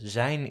standpunten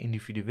zijn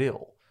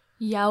individueel.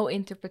 Jouw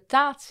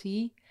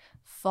interpretatie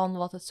van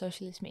wat het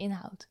socialisme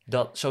inhoudt.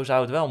 Zo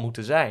zou het wel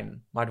moeten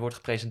zijn. Maar het wordt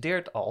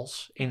gepresenteerd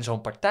als, in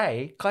zo'n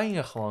partij kan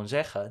je gewoon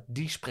zeggen,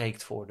 die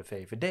spreekt voor de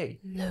VVD.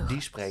 Leugens.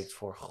 Die spreekt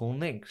voor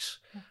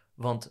GroenLinks. Ja.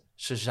 Want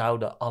ze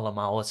zouden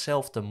allemaal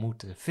hetzelfde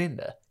moeten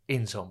vinden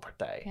in zo'n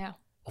partij. Ja.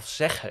 Of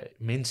zeggen,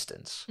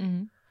 minstens.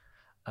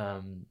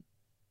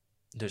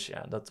 Dus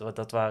ja,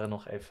 dat waren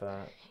nog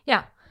even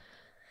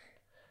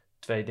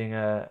twee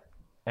dingen.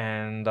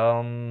 En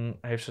dan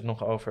heeft ze het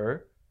nog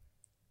over,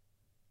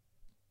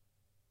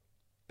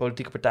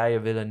 politieke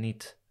partijen willen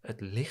niet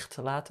het licht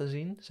laten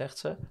zien, zegt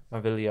ze,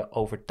 maar willen je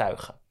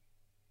overtuigen.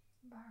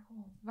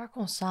 Waar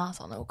komt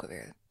Satan ook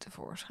alweer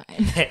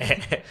tevoorschijn?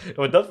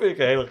 Maar dat vind ik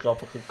een hele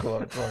grappige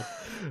quote.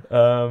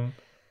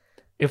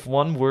 If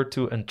one were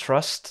to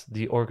entrust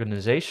the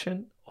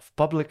organization of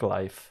public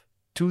life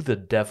to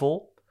the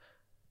devil,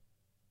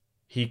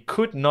 he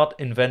could not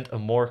invent a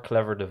more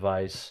clever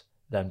device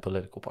than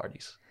political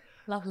parties.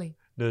 Lovely.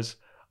 Dus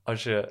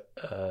als je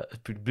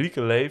het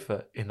publieke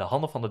leven in de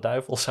handen van de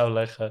duivel zou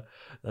leggen,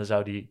 dan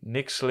zou die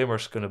niks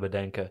slimmers kunnen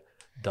bedenken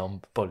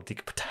dan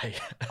politieke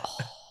partijen.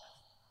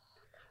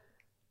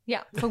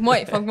 Ja, vond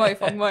ik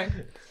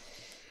mooi.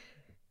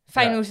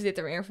 Fijn hoe ze dit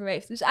er weer in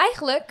verweeft. Dus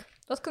eigenlijk,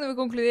 wat kunnen we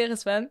concluderen,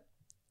 Sven?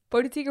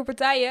 Politieke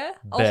partijen,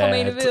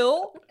 algemene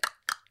wil.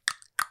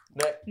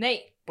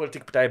 Nee.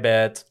 Politieke partij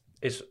bad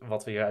is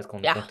wat we hieruit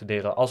konden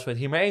concluderen als we het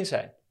hiermee eens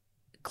zijn.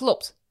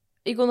 Klopt.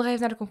 Ik wil nog even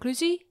naar de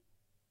conclusie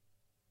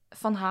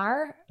van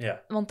haar.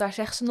 Ja. Want daar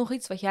zegt ze nog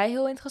iets wat jij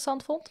heel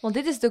interessant vond. Want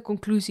dit is de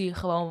conclusie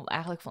gewoon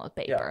eigenlijk van het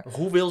paper. Ja,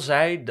 hoe wil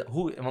zij,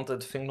 want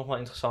dat vind ik nog wel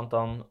interessant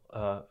dan,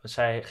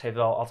 zij geeft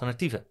wel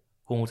alternatieven.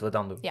 Hoe moeten we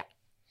het dan doen? Ja.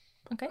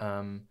 Oké.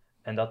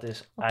 En dat is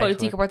eigenlijk,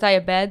 politieke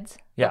partijen bad.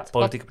 Ja,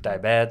 politieke partij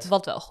bad.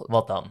 Wat wel goed.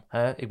 Wat dan?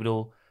 Hè? Ik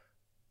bedoel,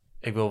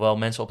 ik wil wel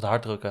mensen op het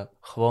hart drukken.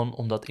 Gewoon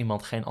omdat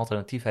iemand geen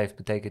alternatief heeft,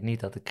 betekent niet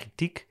dat de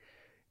kritiek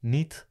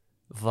niet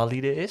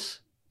valide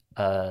is.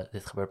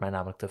 Dit gebeurt mij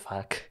namelijk te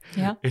vaak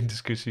in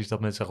discussies dat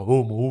mensen zeggen,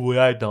 hoe wil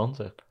jij het dan?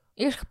 Zeg.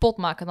 Eerst kapot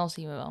maken, dan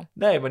zien we wel.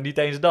 Nee, maar niet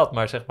eens dat.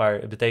 Maar zeg maar,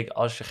 het betekent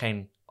als je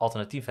geen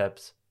alternatief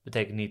hebt,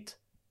 betekent niet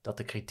dat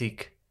de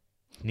kritiek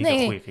niet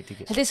een goede kritiek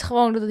is. Het is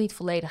gewoon dat het niet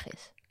volledig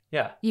is.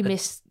 Ja. Je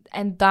mist,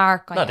 en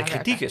daar kan je de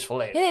kritiek is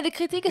volledig. Nee, de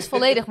kritiek is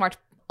volledig, maar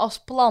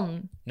als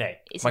plan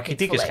is maar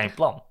kritiek is geen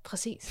plan.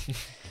 Precies.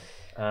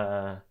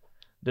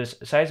 Dus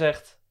zij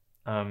zegt,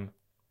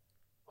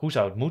 hoe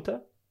zou het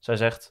moeten? Zij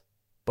zegt,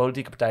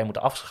 politieke partijen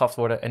moeten afgeschaft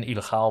worden en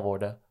illegaal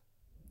worden.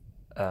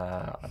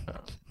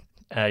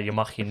 Je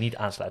mag je niet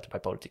aansluiten bij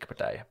politieke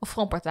partijen. Of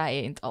gewoon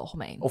partijen in het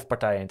algemeen. Of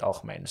partijen in het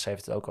algemeen. Dus ze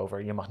heeft het ook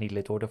over, je mag niet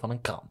lid worden van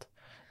een krant.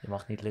 Je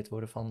mag niet lid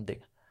worden van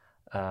dingen.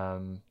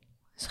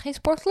 Is er geen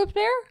sportclub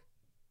meer?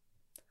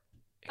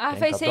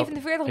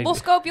 AV47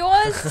 Boskoop,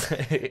 jongens!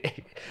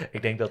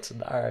 Ik denk dat ze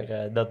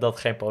daar dat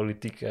geen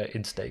politieke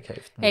insteek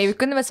heeft. Dus. Hey, we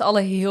kunnen met z'n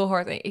allen heel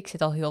hard... Ik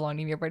zit al heel lang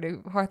niet meer bij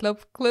de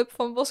hardloopclub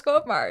van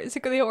Boskoop, maar ze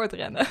kunnen heel hard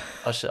rennen.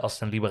 Als het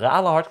een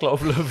liberale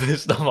hardloopclub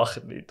is, dan mag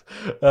het niet.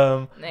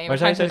 Nee, maar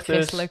zij zegt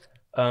dus,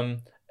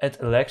 at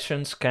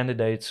elections,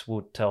 candidates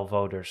would tell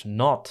voters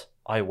not,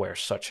 I wear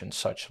such and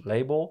such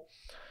label.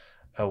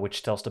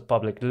 which tells the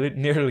public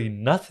nearly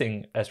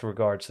nothing as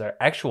regards their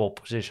actual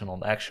position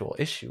on actual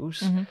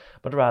issues,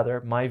 but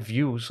rather my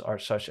views are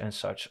such and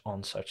such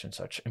on such and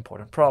such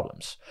important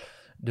problems.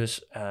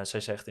 Dus zij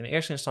zegt, in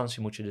eerste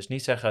instantie moet je dus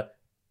niet zeggen,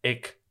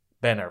 ik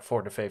ben er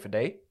voor de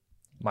VVD,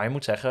 maar je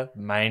moet zeggen,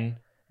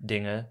 mijn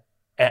dingen...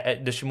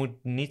 dus je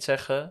moet niet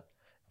zeggen,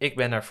 ik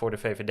ben er voor de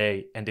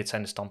VVD en dit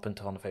zijn de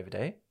standpunten van de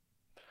VVD.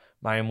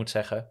 Maar je moet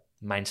zeggen,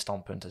 mijn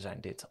standpunten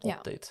zijn dit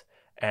op dit.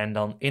 En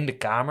dan in de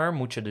Kamer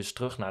moet je dus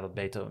terug naar dat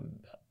beter,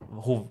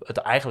 hoe het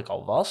eigenlijk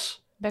al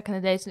was. Back in the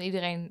days toen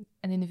iedereen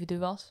een individu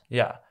was.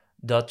 Ja,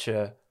 dat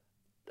je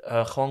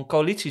gewoon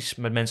coalities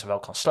met mensen wel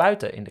kan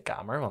sluiten in de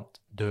Kamer,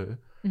 want je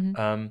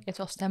hebt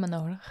wel stemmen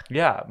nodig.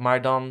 Ja,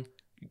 maar dan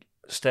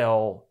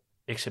stel,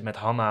 ik zit met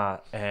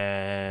Hanna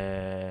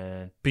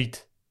en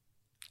Piet.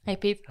 Hey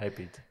Piet. Hey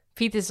Piet.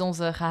 Piet is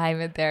onze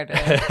geheime derde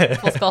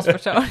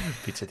podcastpersoon.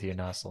 Piet zit hier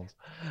naast ons.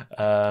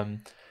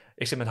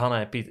 Ik zit met Hanna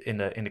en Piet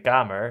in de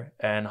Kamer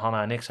en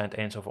Hanna en ik zijn het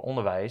eens over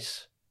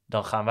onderwijs.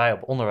 Dan gaan wij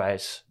op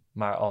onderwijs.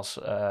 Maar als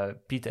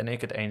Piet en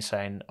ik het eens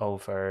zijn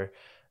over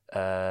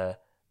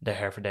de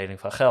herverdeling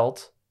van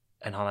geld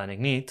en Hanna en ik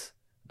niet,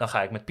 dan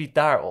ga ik met Piet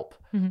daarop.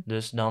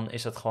 Dus dan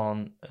is het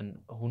gewoon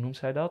hoe noemt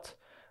zij dat?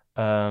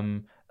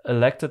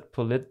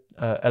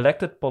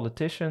 Elected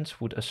politicians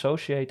would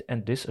associate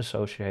and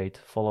disassociate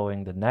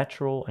following the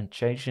natural and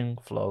changing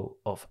flow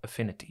of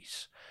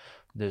affinities.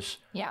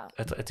 Dus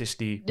het is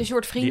die... Dus je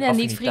wordt vrienden en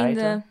niet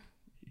vrienden.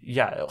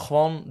 Ja,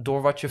 gewoon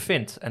door wat je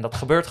vindt. En dat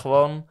gebeurt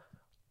gewoon,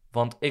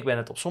 want ik ben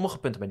het op sommige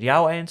punten met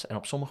jou eens en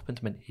op sommige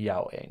punten met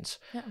jou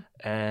eens. Ja.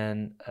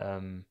 En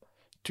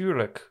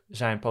tuurlijk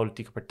zijn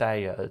politieke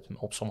partijen het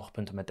op sommige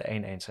punten met de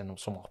een eens en op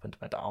sommige punten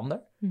met de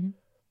ander.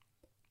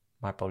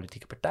 Maar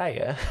politieke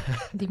partijen...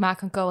 Die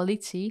maken een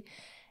coalitie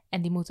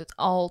en die moeten het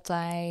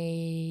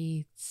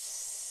altijd...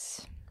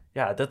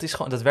 Ja,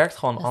 dat werkt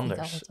gewoon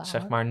anders.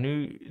 Zeg maar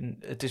nu,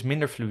 het is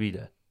minder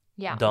fluïde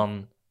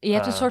dan... Je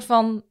hebt een soort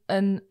van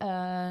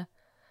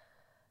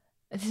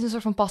het is een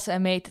soort van passen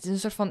en meten. Het is een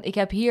soort van, ik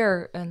heb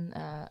hier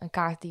een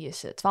kaart die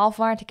is 12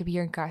 waard. Ik heb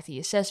hier een kaart die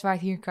is 6 waard.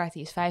 Hier een kaart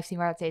die is 15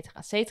 waard, et cetera,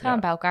 et cetera. Ja.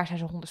 En bij elkaar zijn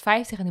ze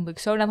 150. En die moet ik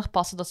zodanig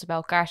passen dat ze bij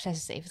elkaar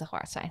 76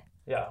 waard zijn.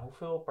 Ja,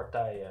 hoeveel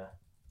partijen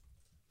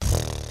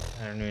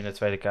zijn er nu in de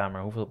Tweede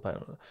Kamer?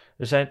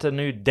 Er zijn er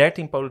nu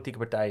 13 politieke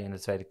partijen in de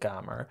Tweede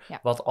Kamer. Ja.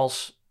 Wat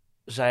als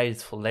zij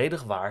het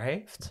volledig waar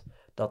heeft,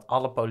 dat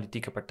alle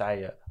politieke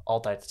partijen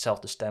altijd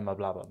hetzelfde stemmen,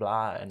 bla bla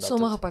bla. En dat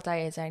sommige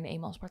partijen zijn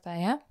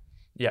eenmanspartijen.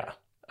 Ja,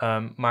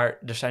 maar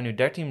er zijn nu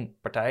 13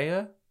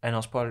 partijen. En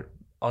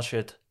als je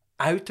het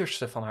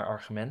uiterste van haar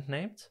argument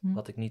neemt,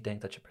 wat ik niet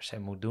denk dat je per se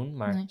moet doen,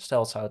 maar stel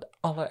het zou het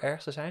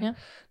allerergste zijn,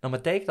 dan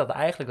betekent dat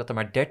eigenlijk dat er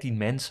maar 13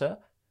 mensen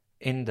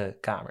in de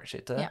Kamer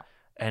zitten. Ja.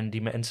 En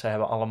die mensen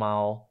hebben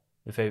allemaal,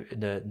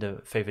 de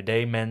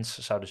VVD-mens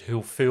zou dus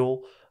heel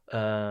veel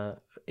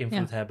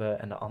invloed hebben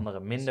en de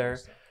anderen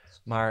minder.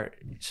 Maar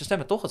ze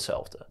stemmen toch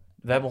hetzelfde.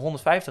 We hebben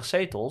 150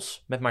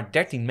 zetels met maar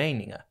 13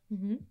 meningen.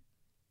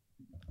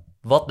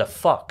 What the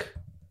fuck?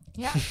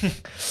 Ja,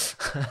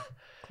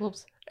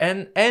 klopt.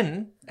 En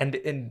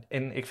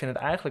ik vind het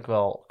eigenlijk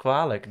wel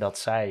kwalijk dat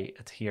zij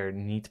het hier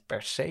niet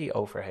per se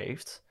over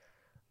heeft.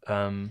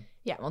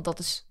 Ja, want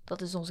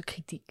dat is onze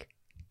kritiek,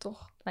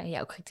 toch? Nee,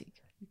 jouw kritiek.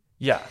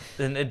 Ja,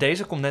 en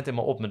deze komt net in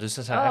me op. Dus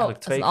er zijn eigenlijk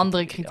twee... Dat is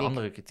een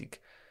andere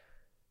kritiek.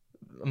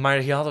 Maar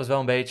hier hadden we het wel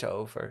een beetje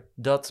over.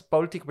 Dat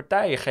politieke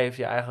partijen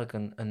geven je eigenlijk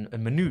een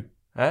menu.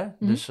 Hè?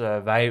 Dus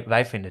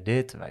wij vinden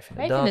dit, wij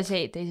vinden dat. Wij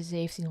vinden deze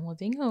 1700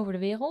 dingen over de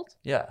wereld.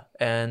 Ja,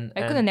 wij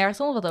kunnen nergens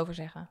onder wat over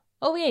zeggen.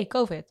 Oh jee,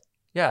 COVID.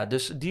 Ja,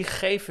 dus die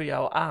geven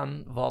jou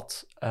aan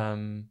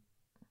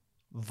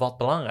wat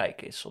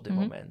belangrijk is op dit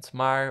moment.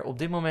 Maar op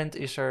dit moment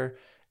is er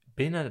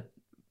binnen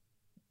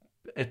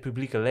het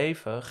publieke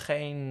leven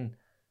geen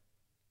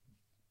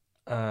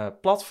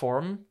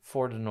platform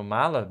voor de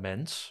normale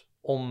mens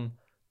om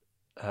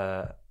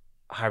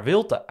haar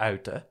wil te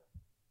uiten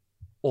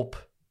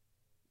op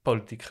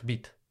politiek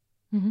gebied.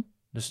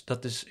 Dus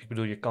dat is, ik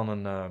bedoel, je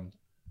kan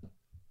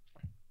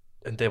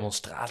een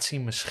demonstratie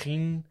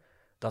misschien,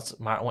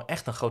 maar om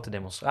echt een grote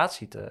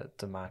demonstratie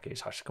te maken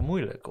is hartstikke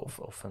moeilijk.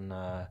 Of een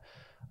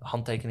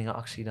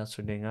handtekeningenactie, dat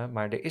soort dingen.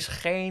 Maar er is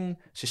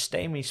geen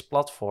systemisch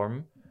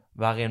platform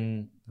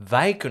waarin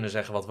wij kunnen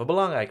zeggen wat we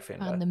belangrijk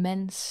vinden. Waarin de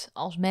mens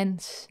als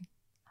mens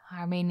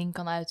haar mening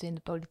kan uiten in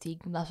de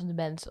politiek, in plaats van de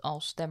mens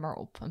als stemmer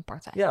op een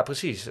partij. Ja,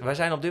 precies. Wij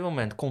zijn op dit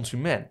moment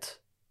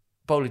consument.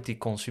 Politiek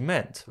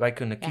consument. Wij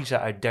kunnen kiezen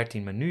uit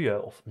 13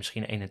 menuen of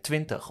misschien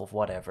 21 of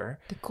whatever.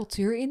 De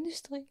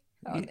cultuurindustrie?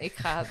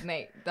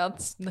 Nee,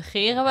 dat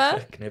negeren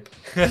we. Knip.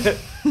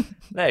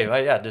 Nee,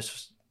 maar ja,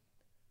 dus...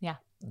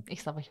 Ja, ik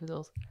snap wat je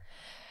bedoelt.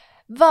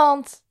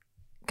 Want,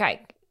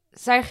 kijk,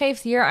 zij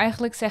geeft hier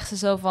eigenlijk, zegt ze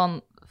zo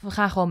van, we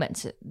gaan gewoon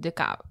mensen de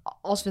Kamer...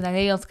 Als we naar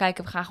Nederland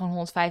kijken, we gaan gewoon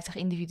 150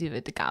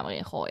 individuen de Kamer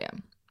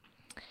ingooien.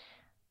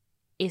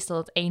 Is dat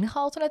het enige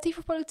alternatief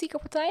voor politieke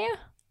partijen?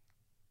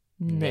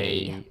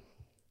 Nee.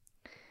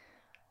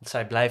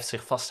 Zij blijft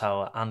zich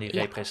vasthouden aan die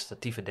Ja.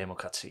 representatieve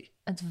democratie.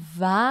 Het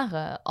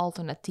ware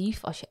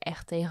alternatief als je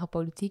echt tegen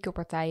politieke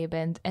partijen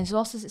bent. En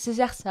zoals ze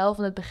zegt zelf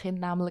in het begin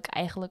namelijk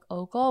eigenlijk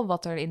ook al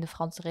wat er in de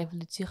Franse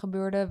Revolutie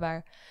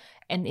gebeurde.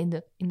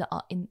 En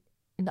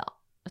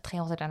hetgeen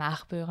wat er daarna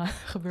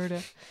gebeurde.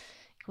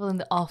 Ik wil in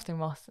de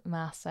aftermath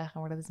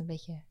zeggen, maar dat is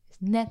is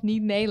net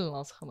niet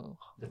Nederlands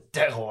genoeg. De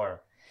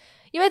terror.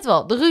 Je weet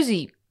wel, de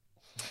ruzie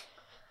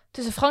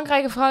tussen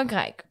Frankrijk en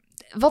Frankrijk.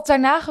 Wat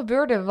daarna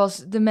gebeurde was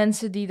de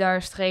mensen die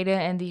daar streden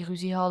en die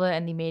ruzie hadden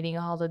en die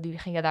meningen hadden, die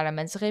gingen daar de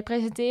mensen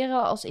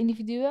representeren als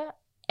individuen.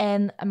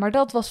 Maar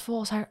dat was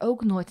volgens haar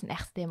ook nooit een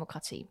echte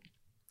democratie.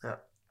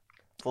 Ja.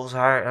 Volgens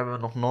haar hebben we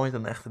nog nooit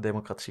een echte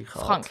democratie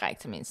gehad. Frankrijk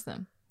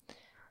tenminste.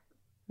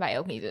 Wij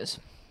ook niet dus.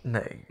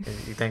 Nee,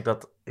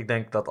 ik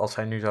denk dat als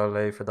zij nu zou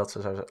leven, dat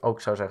ze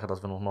ook zou zeggen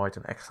dat we nog nooit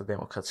een echte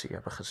democratie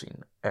hebben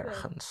gezien.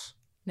 Ergens.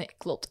 Nee,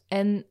 klopt.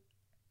 En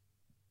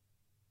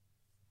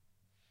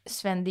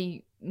Sven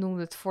die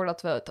noemde het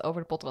voordat we het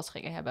over de podcast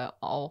gingen hebben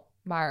al,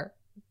 maar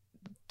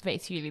dat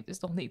weten jullie dus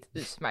nog niet.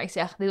 Maar ik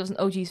zeg, dit was een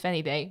OG Sven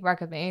idee waar ik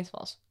het mee eens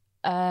was.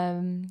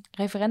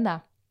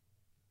 Referenda.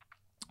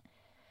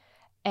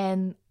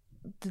 En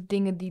de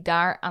dingen die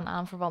daaraan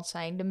aanverwant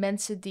zijn. De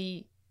mensen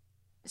die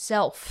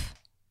zelf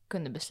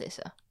kunnen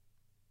beslissen.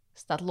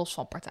 Staat los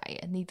van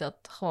partijen. Niet dat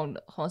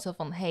gewoon zo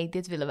van, hey,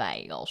 dit willen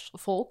wij als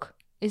volk.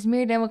 Is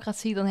meer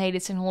democratie dan, hey,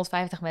 dit zijn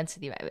 150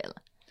 mensen die wij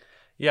willen.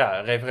 Ja,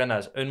 referenda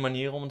is een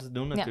manier om het te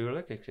doen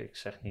natuurlijk. Ja. Ik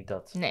zeg niet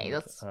dat...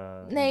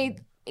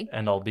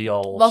 En al be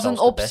al was een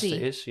optie. De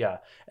beste is.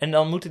 Ja. En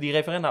dan moeten die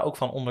referenda ook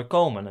van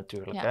onderkomen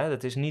natuurlijk. Ja. Hè?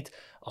 Het is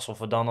niet alsof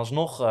we dan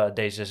alsnog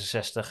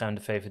D66 en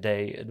de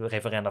VVD de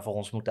referenda voor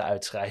ons moeten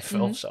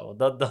uitschrijven of zo.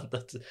 Dat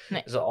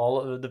is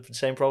al the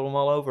same problem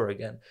all over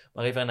again.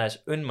 Maar referenda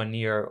is een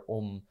manier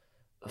om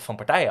van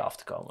partijen af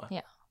te komen.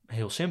 Ja.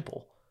 Heel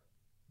simpel.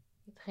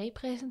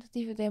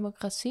 Representatieve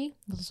democratie,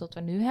 dat is wat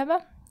we nu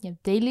hebben. Je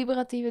hebt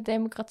deliberatieve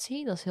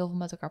democratie, dat is heel veel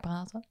met elkaar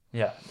praten.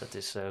 Ja, dat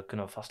is,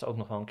 kunnen we vast ook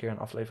nog wel een keer een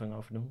aflevering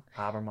over doen.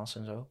 Habermas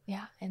en zo.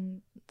 Ja,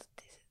 en dat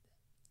is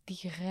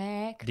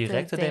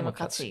directe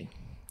democratie.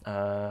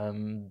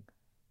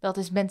 Dat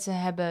is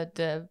mensen hebben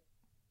de...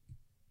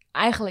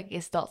 Eigenlijk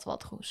is dat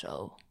wat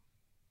Rousseau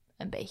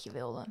een beetje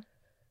wilde.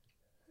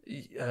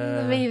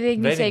 Dat weet ik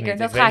niet zeker.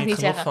 Dat ga ik niet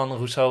zeggen. Van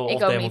Rousseau of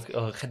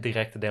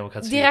directe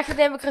democratie. Directe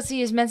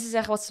democratie is mensen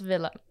zeggen wat ze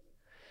willen.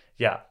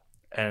 Ja,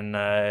 en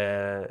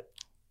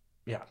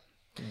ja.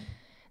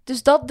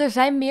 Dus er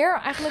zijn meer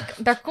eigenlijk,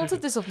 daar komt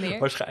het dus op neer.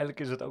 Waarschijnlijk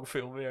is het ook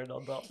veel meer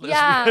dan dat.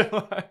 Ja,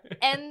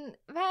 en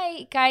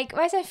wij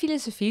zijn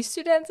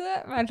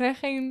filosofiestudenten, maar zijn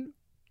geen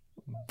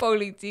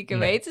politieke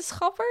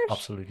wetenschappers.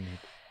 Absoluut niet.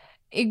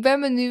 Ik ben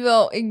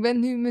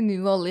me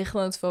nu wel licht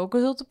aan het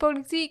focussen op de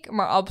politiek,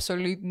 maar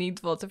absoluut niet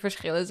wat de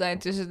verschillen zijn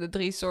tussen de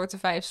 3 soorten,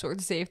 5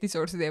 soorten, 17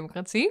 soorten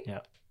democratie.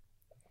 Ja.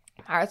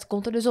 Maar het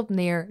komt er dus op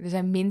neer. Er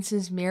zijn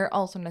minstens meer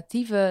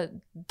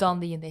alternatieven dan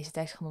die in deze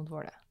tekst genoemd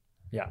worden.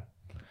 Ja.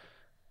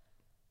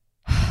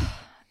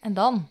 En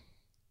dan?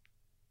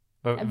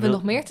 Hebben we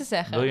nog meer te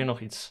zeggen? Wil je nog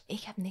iets?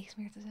 Ik heb niks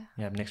meer te zeggen.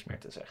 Je hebt niks meer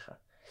te zeggen.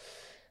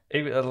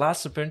 Het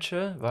laatste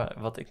puntje,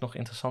 wat ik nog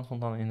interessant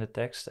vond dan in de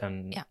tekst.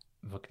 En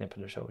we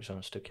knippen er sowieso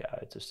een stukje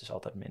uit, dus het is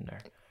altijd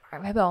minder. Maar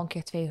we hebben al een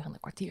keer 2 uur en een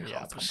kwartier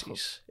gehad. Ja,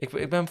 precies.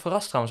 Ik ben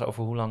verrast trouwens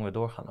over hoe lang we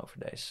doorgaan over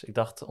deze. Ik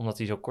dacht, omdat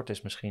hij zo kort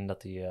is misschien,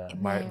 dat hij... Nee.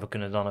 Maar we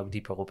kunnen dan ook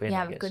dieper op in.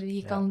 Ja,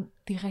 je kan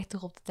direct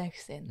erop de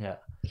tekst in.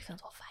 Ja. Ik vind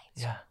het wel fijn.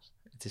 Ja,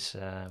 het is,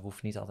 we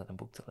hoeven niet altijd een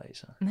boek te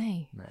lezen.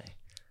 Nee.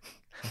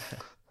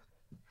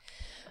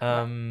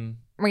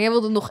 Maar jij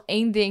wilde nog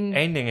één ding...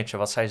 Eén dingetje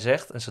wat zij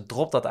zegt, en ze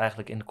dropt dat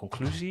eigenlijk in de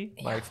conclusie.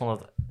 Ja. Maar ik vond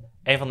het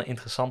een van de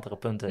interessantere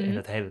punten in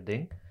het hele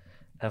ding.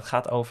 Het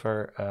gaat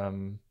over...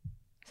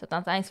 Is dat aan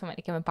het eind van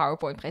ik heb een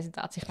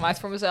PowerPoint-presentatie gemaakt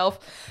voor mezelf.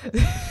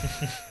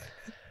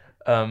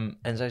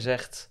 En zij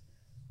zegt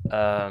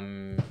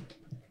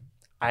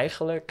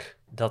eigenlijk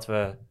dat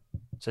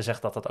ze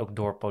zegt dat dat ook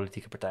door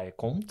politieke partijen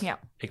komt. Ja.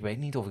 Ik weet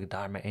niet of ik het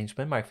daarmee eens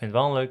ben, maar ik vind het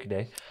wel een leuk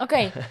idee.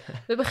 Oké,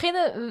 we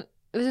beginnen...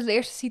 We zullen het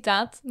eerste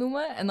citaat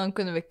noemen en dan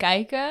kunnen we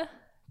kijken.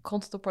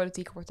 Komt het door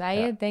politieke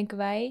partijen, denken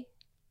wij.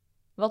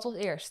 Wat was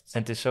eerst? En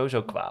het is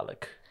sowieso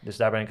kwalijk. Dus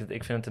daar ben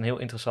ik vind het een heel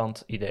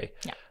interessant idee.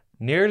 Ja.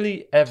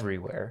 Nearly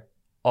everywhere,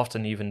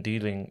 often even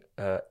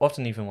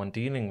when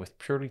dealing with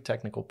purely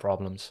technical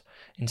problems,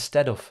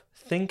 instead of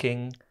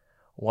thinking,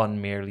 one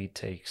merely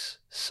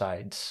takes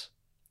sides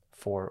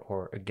for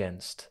or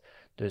against.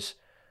 Dus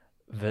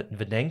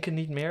we denken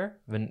niet meer,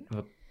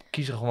 we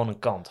kiezen gewoon een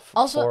kant,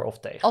 voor of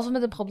tegen. Als we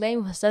met een probleem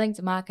of een stelling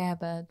te maken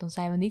hebben, dan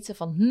zijn we niet zo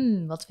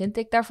van, wat vind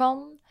ik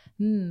daarvan?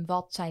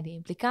 Wat zijn de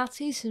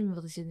implicaties?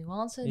 Wat is de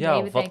nuance? Ja,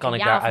 nee, wat kan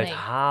ik daaruit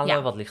halen?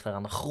 Ja. Wat ligt er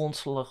aan de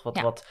grondslag?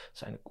 Wat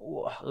zijn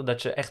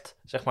dat je echt,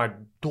 zeg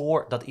maar,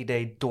 door dat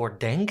idee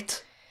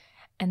doordenkt.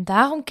 En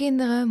daarom,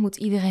 kinderen, moet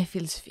iedereen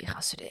filosofie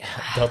gaan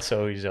studeren. Dat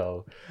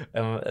sowieso.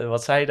 En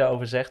wat zij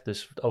daarover zegt,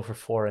 dus over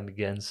for and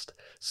against.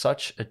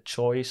 Such a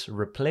choice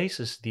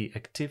replaces the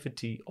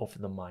activity of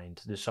the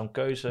mind. Dus zo'n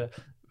keuze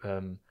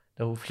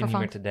Daar hoef je niet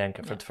meer te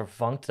denken. Het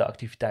vervangt de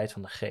activiteit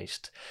van de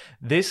geest.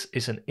 This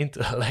is an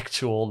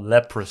intellectual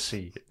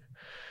leprosy.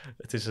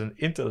 Het is een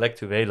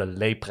intellectuele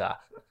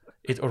lepra.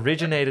 It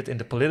originated in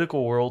the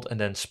political world and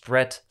then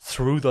spread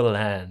through the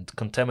land,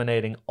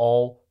 contaminating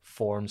all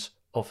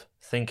forms of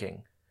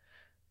thinking.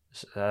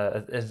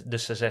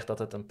 Dus ze zegt dat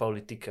het een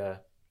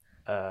politieke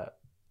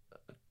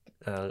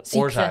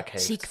oorzaak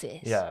heeft. Ziekte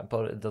is. Ja,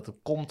 dat het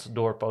komt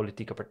door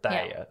politieke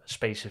partijen,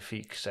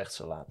 specifiek, zegt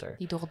ze later.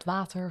 Die door het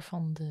water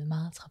van de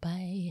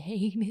maatschappij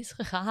heen is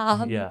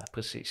gegaan. Ja,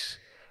 precies.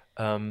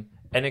 En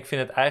ik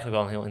vind het eigenlijk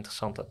wel een heel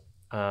interessante.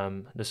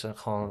 Dus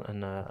gewoon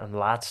een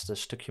laatste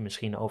stukje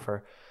misschien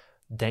over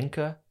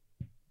denken,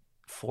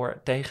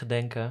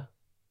 tegendenken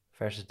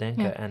versus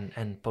denken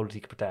en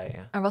politieke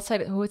partijen.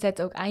 Maar hoe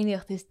het ook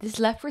eindigt is, this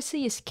leprosy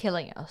is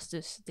killing us.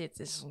 Dus dit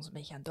is ons een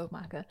beetje aan het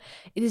doodmaken.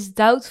 It is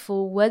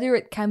doubtful whether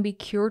it can be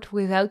cured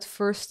without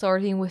first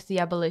starting with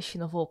the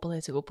abolition of all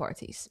political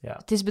parties. Ja.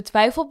 Het is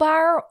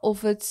betwijfelbaar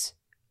of het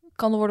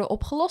kan worden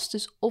opgelost.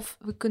 Dus of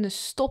we kunnen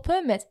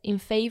stoppen met in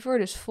favor,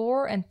 dus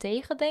voor en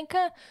tegen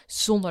denken,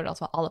 zonder dat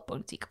we alle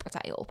politieke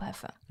partijen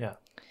opheffen. Ja.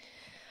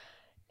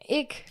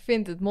 Ik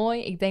vind het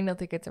mooi. Ik denk dat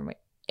ik het ermee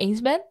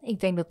eens ben. Ik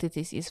denk dat dit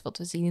is wat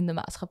we zien in de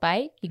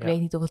maatschappij. Ik weet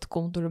niet of het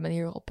komt door de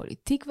manier waarop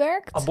politiek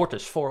werkt.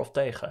 Abortus, voor of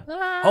tegen.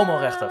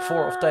 Homorechten,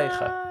 voor of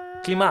tegen.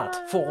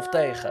 Klimaat, voor of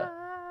tegen.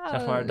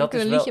 Zeg maar, dat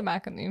is een liedje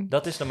maken nu.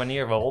 Dat is de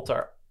manier waarop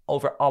er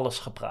over alles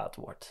gepraat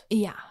wordt.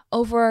 Ja,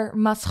 over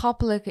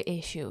maatschappelijke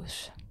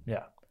issues.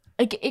 Ja.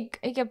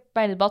 Ik heb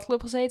bij de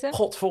debatclub gezeten.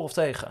 God, voor of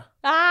tegen?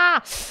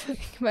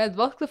 Ik heb bij de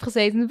debatclub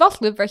gezeten. In de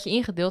debatclub werd je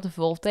ingedeeld in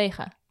voor of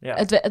tegen. Ja.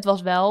 Het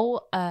was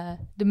wel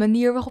de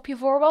manier waarop je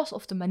voor was,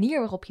 of de manier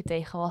waarop je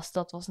tegen was.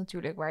 Dat was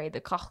natuurlijk waar je de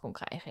kracht kon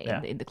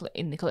krijgen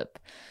in de club.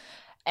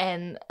 En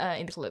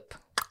in de club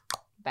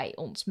bij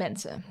ons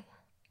mensen.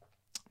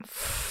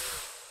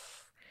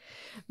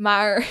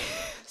 Maar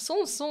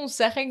soms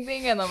zeg ik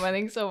dingen en dan ben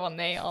ik zo van,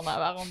 nee Anna,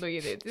 waarom doe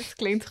je dit? Dit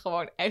klinkt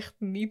gewoon echt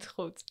niet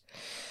goed.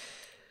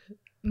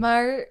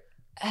 Maar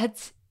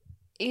het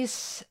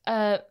is,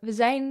 we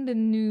zijn de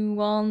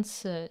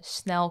nuance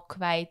snel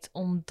kwijt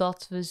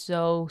omdat we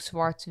zo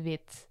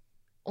zwart-wit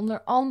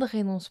onder andere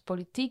in onze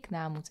politiek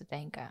na moeten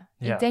denken.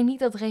 Ja. Ik denk niet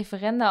dat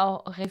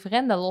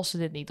referenda lossen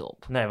dit niet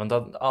op. Nee,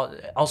 want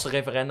als de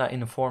referenda in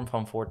de vorm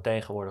van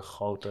voor-tegen worden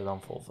gegoten,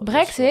 dan volgens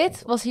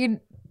Brexit was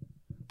hier...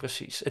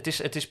 Precies.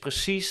 Het is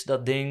precies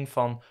dat ding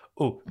van,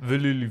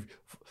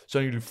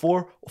 zijn jullie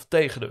voor of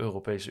tegen de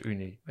Europese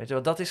Unie? Weet je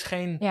wel, dat is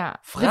geen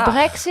vraag. De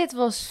Brexit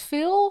was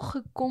veel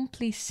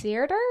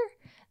gecompliceerder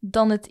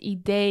dan het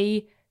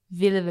idee,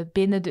 willen we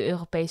binnen de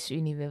Europese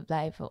Unie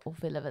blijven of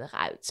willen we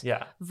eruit?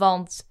 Ja.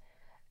 Want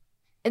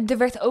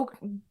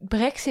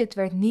Brexit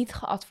werd niet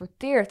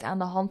geadverteerd aan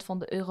de hand van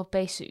de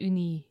Europese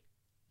Unie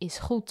is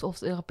goed of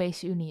de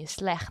Europese Unie is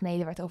slecht. Nee,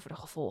 er werd over de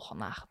gevolgen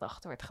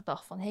nagedacht. Er werd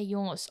gedacht van, hey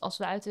jongens, als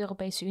we uit de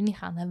Europese Unie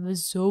gaan, hebben we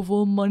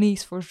zoveel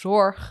monies voor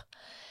zorg.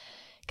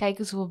 Kijk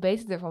eens hoeveel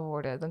beter ervan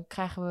worden. Dan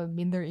krijgen we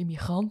minder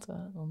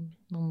immigranten.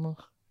 Dan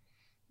nog.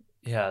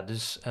 Ja,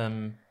 dus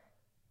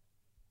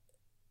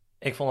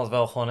ik vond het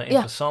wel gewoon een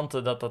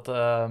interessante dat...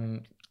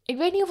 Ik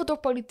weet niet of het door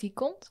politiek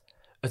komt.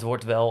 Het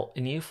wordt wel,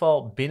 in ieder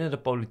geval binnen de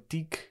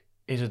politiek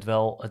is het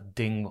wel het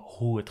ding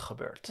hoe het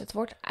gebeurt. Het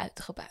wordt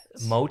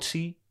uitgebuit.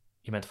 Motie,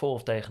 je bent voor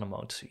of tegen een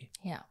motie.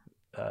 Ja.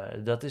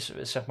 Dat is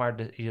zeg maar,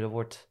 er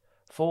wordt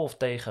voor of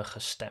tegen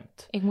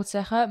gestemd. Ik moet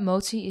zeggen,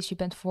 motie is je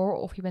bent voor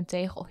of je bent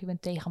tegen of je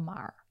bent tegen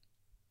maar.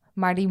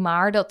 Maar die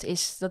maar, dat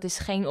is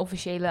geen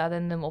officiële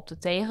addendum op de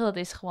tegen. Dat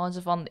is gewoon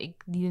zo van,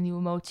 ik dien een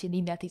nieuwe motie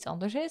die net iets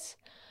anders is.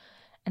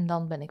 En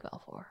dan ben ik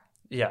wel voor.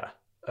 Ja,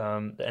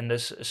 en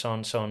dus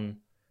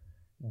zo'n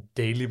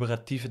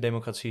deliberatieve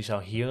democratie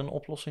zou hier een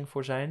oplossing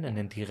voor zijn. En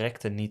een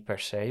directe niet per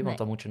se, want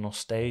dan moet je nog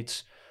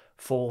steeds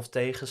voor of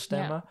tegen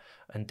stemmen. Ja.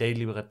 En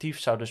deliberatief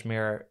zou dus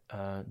meer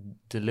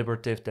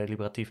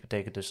deliberatief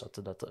betekent dus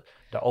dat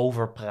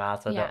erover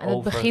praten,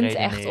 daarover het begint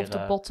redeneren. Echt op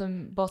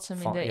de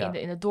bottom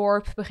in het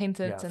dorp begint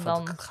het. En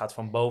dan het gaat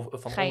van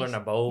onder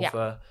naar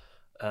boven.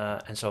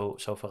 Ja. En zo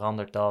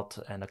verandert dat.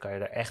 En dan kan je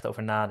er echt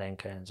over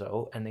nadenken en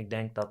zo. En ik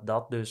denk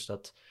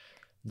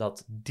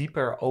dat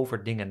dieper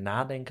over dingen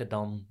nadenken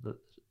dan de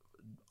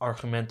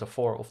argumenten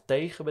voor of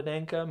tegen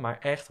bedenken. Maar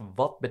echt,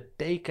 wat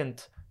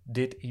betekent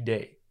dit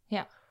idee?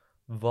 Ja.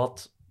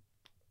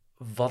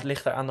 Wat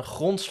ligt er aan de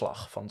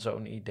grondslag van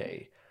zo'n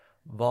idee?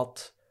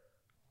 Wat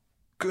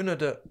kunnen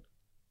de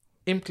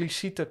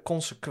impliciete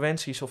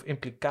consequenties of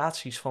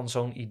implicaties van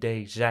zo'n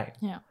idee zijn?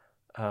 Ja.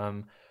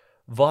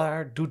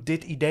 Waar doet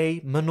dit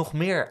idee me nog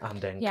meer aan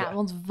denken? Ja,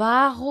 want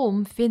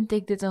waarom vind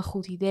ik dit een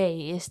goed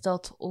idee? Is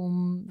dat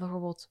om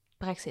bijvoorbeeld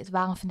Brexit?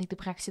 Waarom vind ik de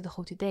Brexit een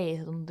goed idee? Is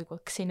het omdat ik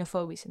wat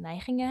xenofobische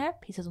neigingen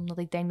heb? Is het omdat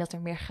ik denk dat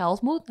er meer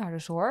geld moet naar de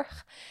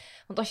zorg?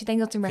 Want als je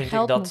denkt dat er meer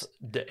geld moet... Vind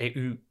ik dat de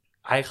EU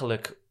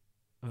eigenlijk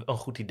een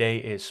goed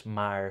idee is,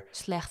 maar...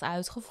 Slecht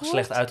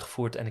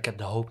uitgevoerd en ik heb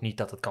de hoop niet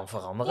dat het kan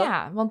veranderen.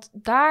 Ja, want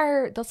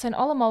dat zijn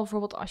allemaal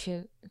bijvoorbeeld als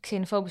je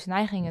xenofobische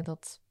neigingen,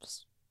 dat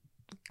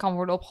kan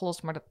worden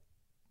opgelost, maar dat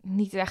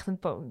niet echt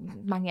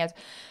maakt niet uit.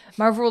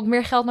 Maar bijvoorbeeld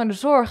meer geld naar de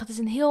zorg, het is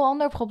een heel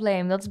ander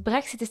probleem.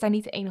 Brexit is daar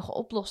niet de enige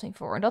oplossing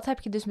voor. En dat heb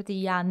je dus met de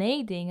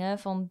ja-nee dingen,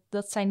 van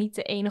dat zijn niet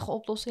de enige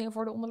oplossingen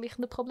voor de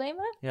onderliggende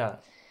problemen. Ja.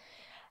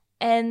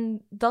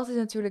 En dat is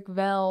natuurlijk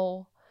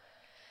wel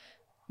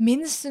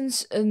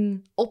minstens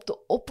een op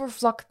de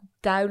oppervlak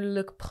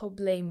duidelijk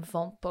probleem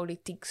van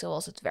politiek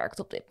zoals het werkt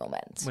op dit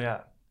moment.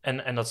 Ja,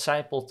 en dat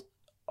zijpelt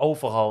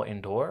overal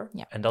in door.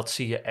 Ja. En dat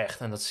zie je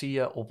echt. En dat zie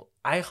je op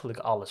eigenlijk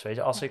alles. Weet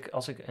je,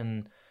 als ik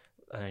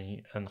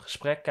een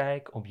gesprek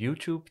kijk op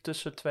YouTube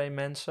tussen twee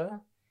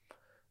mensen,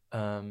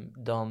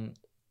 dan.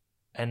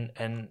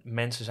 En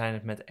mensen zijn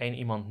het met één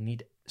iemand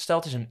niet. Stel,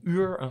 het is een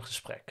uur een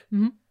gesprek.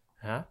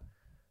 Ja?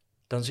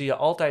 Dan zie je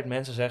altijd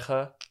mensen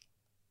zeggen: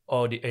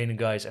 oh, die ene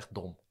guy is echt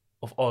dom.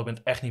 Of oh, ik ben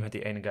het echt niet met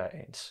die ene guy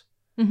eens.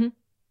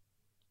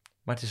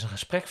 Maar het is een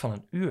gesprek van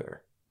een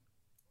uur.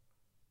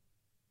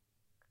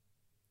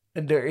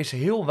 En er is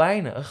heel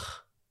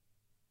weinig.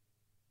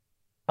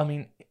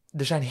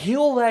 Er zijn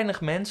heel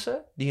weinig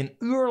mensen die een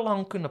uur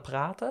lang kunnen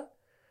praten.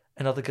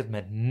 En dat ik het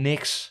met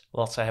niks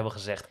wat zij hebben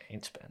gezegd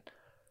eens ben.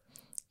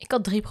 Ik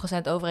had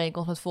 3%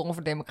 overeenkomst met Forum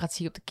voor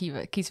Democratie op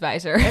de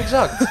kieswijzer.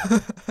 Exact.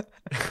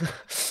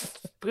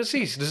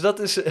 Precies. Dus dat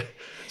is,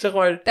 zeg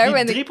maar,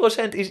 die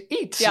 3% is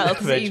iets. Ja, dat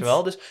is weet iets. je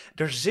wel. Dus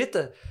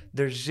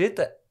er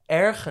zitten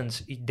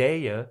ergens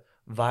ideeën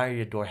waar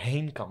je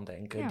doorheen kan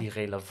denken. Die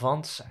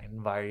relevant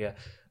zijn. Waar je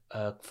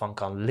van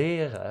kan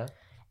leren.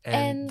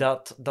 En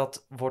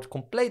dat wordt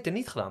compleet er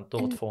niet gedaan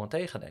door het voor- en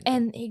tegendenken.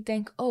 En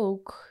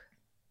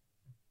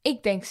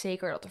ik denk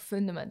zeker dat er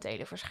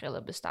fundamentele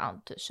verschillen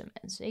bestaan tussen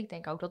mensen. Ik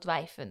denk ook dat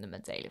wij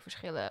fundamentele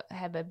verschillen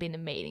hebben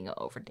binnen meningen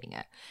over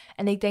dingen.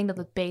 En ik denk dat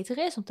het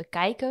beter is om te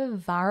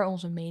kijken waar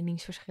onze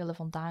meningsverschillen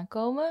vandaan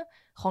komen.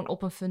 Gewoon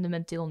op een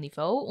fundamenteel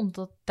niveau.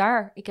 Omdat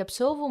ik heb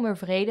zoveel meer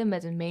vrede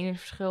met een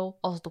meningsverschil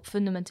als het op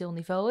fundamenteel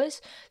niveau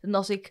is. Dan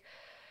als ik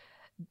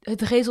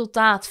het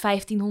resultaat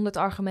 1500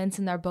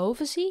 argumenten naar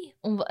boven zie.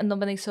 En dan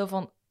ben ik zo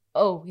van,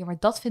 oh, ja, maar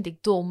dat vind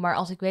ik dom. Maar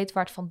als ik weet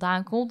waar het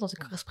vandaan komt, als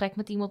ik een gesprek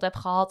met iemand heb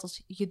gehad,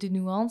 als je de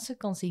nuance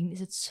kan zien, is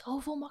het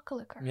zoveel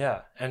makkelijker.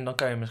 Ja, en dan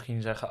kan je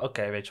misschien zeggen,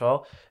 oké, weet je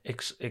wel,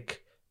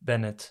 ik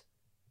ben het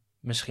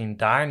misschien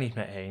daar niet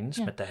mee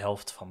eens met de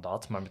helft van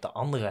dat, maar met de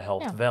andere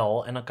helft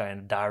wel. En dan kan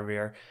je daar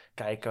weer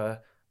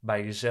kijken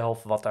bij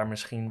jezelf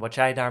wat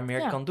jij daar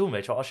meer kan doen.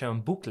 Weet je wel, als je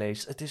een boek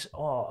leest, het is,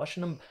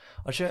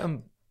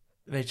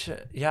 weet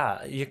je,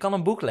 ja, je kan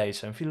een boek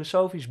lezen, een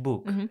filosofisch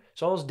boek,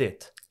 zoals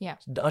dit. Ja.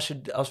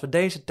 Als we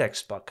deze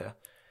tekst pakken.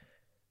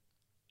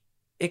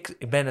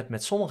 Ik ben het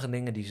met sommige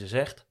dingen die ze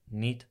zegt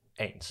niet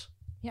eens.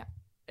 Ja.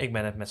 Ik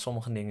ben het met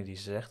sommige dingen die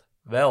ze zegt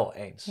wel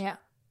eens. Ja.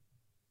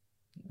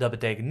 Dat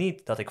betekent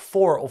niet dat ik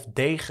voor of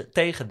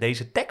tegen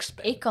deze tekst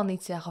ben. Ik kan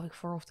niet zeggen of ik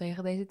voor of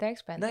tegen deze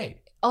tekst ben.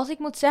 Nee. Als ik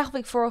moet zeggen of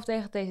ik voor of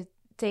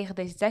tegen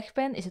deze tekst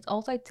ben, is het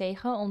altijd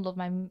tegen, omdat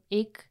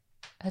ik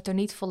het er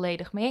niet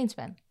volledig mee eens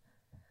ben.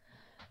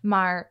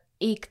 Maar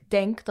ik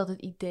denk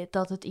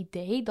dat het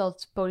idee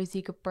dat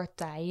politieke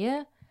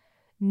partijen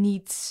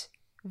niet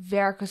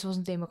werken zoals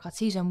een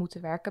democratie zou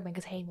moeten werken, ben ik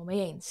het helemaal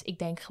mee eens. Ik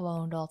denk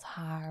gewoon dat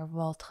haar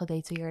wat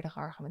gedetailleerde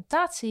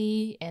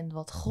argumentatie en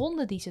wat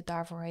gronden die ze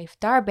daarvoor heeft,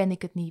 daar ben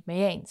ik het niet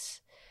mee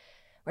eens.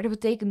 Maar dat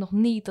betekent nog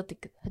niet dat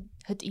ik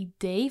het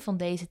idee van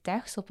deze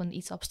tekst op een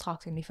iets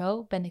abstracter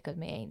niveau ben ik het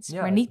mee eens.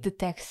 Ja, maar niet de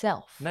tekst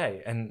zelf.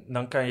 Nee, en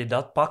dan kan je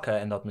dat pakken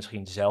en dat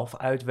misschien zelf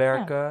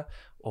uitwerken. Ja.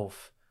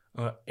 Of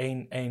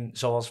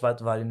zoals wat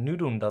wij nu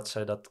doen, dat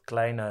ze dat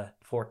kleine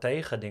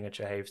voor-tegen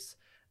dingetje heeft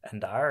en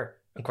daar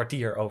een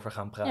kwartier over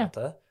gaan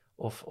praten. Ja.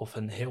 Of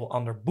een heel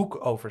ander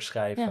boek over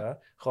schrijven. Ja.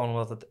 Gewoon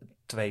omdat het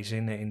 2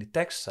 zinnen in de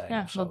tekst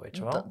zijn of zo, weet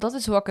je wel. Dat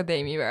is hoe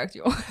academie werkt,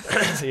 joh.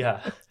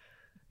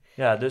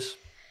 Ja, dus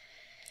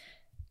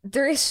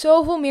er is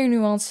zoveel meer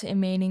nuance in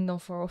mening dan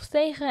voor of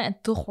tegen.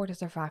 En toch wordt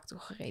het er vaak toe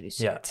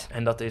gereduceerd. Ja,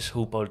 en dat is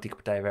hoe politieke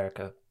partijen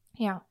werken.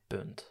 Ja.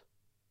 Punt.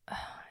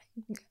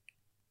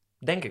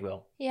 Denk ik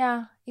wel.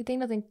 Ja, ik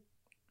denk dat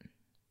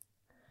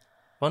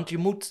Want je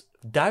moet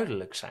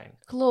duidelijk zijn.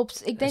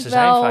 Klopt. Ik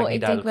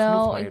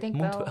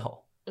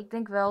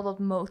denk wel dat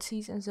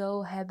moties en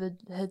zo hebben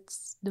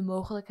de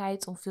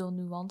mogelijkheid om veel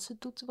nuance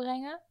toe te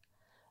brengen.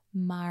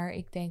 Maar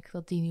ik denk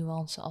dat die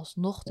nuance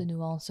alsnog de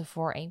nuance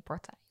voor 1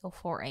 partij of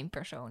voor 1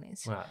 persoon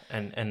is. Ja,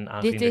 en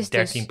aangezien er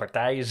 13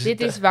 partijen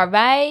zitten. Dit is waar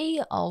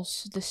wij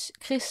als de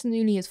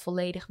ChristenUnie het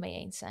volledig mee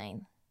eens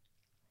zijn.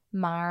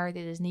 Maar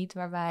dit is niet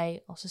waar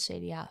wij als de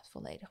CDA het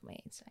volledig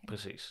mee eens zijn.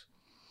 Precies.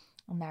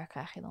 En daar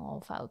krijg je dan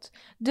al fout.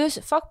 Dus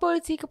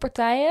vakpolitieke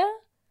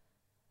partijen.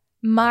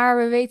 Maar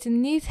we weten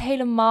niet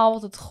helemaal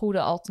wat het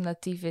goede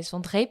alternatief is.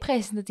 Want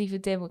representatieve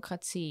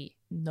democratie,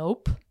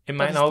 nope. In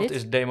mijn hoofd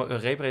is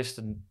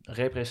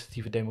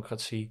representatieve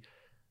democratie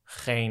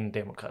geen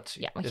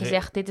democratie. Ja, want je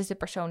zegt, dit is de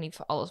persoon die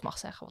voor alles mag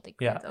zeggen wat ik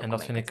vind. Ja, en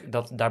dat vind ik,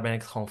 daar ben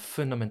ik het gewoon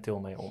fundamenteel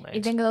mee oneens.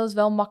 Ik denk dat het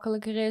wel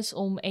makkelijker is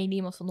om 1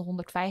 iemand van de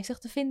 150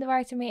 te vinden waar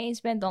je het mee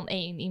eens bent, dan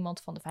 1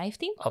 iemand van de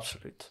 15.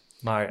 Absoluut.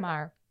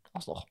 Maar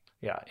alsnog.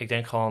 Ja, ik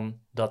denk gewoon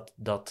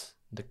dat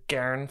de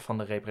kern van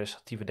de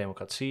representatieve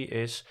democratie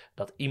is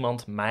dat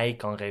iemand mij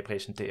kan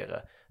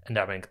representeren. En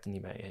daar ben ik het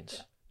niet mee eens.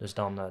 Ja. Dus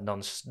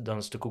dan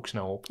is de koek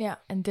snel op.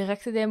 Ja, en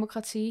directe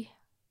democratie?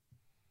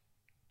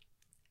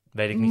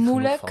 Weet ik niet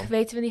moeilijk, genoeg van.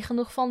 Weten we niet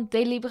genoeg van.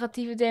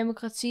 Deliberatieve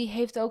democratie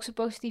heeft ook zijn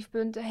positieve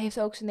punten, heeft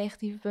ook zijn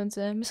negatieve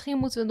punten. Misschien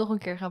moeten we nog een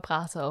keer gaan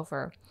praten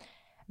over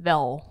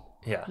wel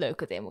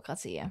leuke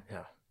democratieën.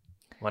 Ja.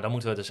 Maar dan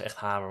moeten we dus echt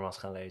Habermas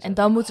gaan lezen. En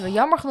dan moeten we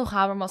jammer genoeg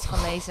Habermas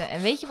gaan lezen.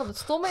 En weet je wat het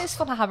stomme is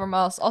van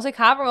Habermas? Als ik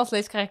Habermas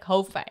lees, krijg ik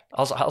hoofdpijn.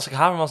 Als ik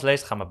Habermas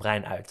lees, gaat mijn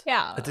brein uit.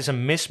 Ja. Het is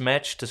een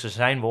mismatch tussen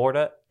zijn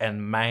woorden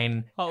en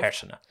mijn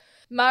hersenen.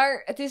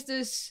 Maar het is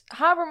dus...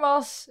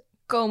 Habermas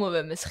komen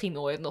we misschien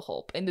ooit nog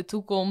op. In de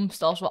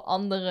toekomst, als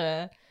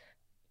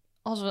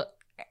we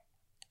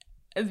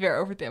het weer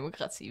over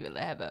democratie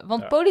willen hebben.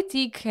 Want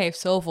politiek heeft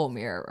zoveel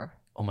meer.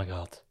 Oh my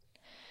god.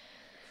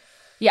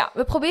 Ja,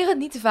 we proberen het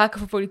niet te vaak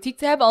over politiek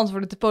te hebben, anders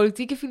wordt het de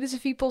politieke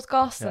filosofie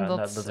podcast. Ja, en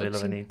dat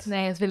willen we niet.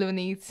 Nee, dat willen we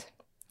niet.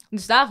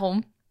 Dus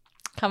daarom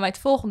gaan wij het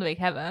volgende week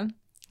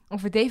hebben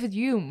over David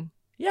Hume.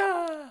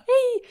 Ja!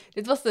 Hey!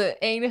 Dit was de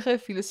enige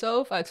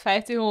filosoof uit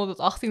 1500 tot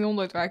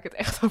 1800 waar ik het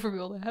echt over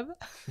wilde hebben.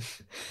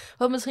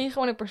 Wat misschien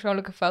gewoon een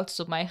persoonlijke fout is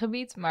op mijn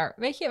gebied, maar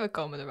weet je, we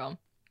komen er wel.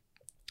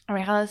 En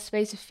we gaan het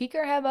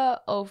specifieker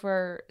hebben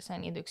over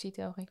zijn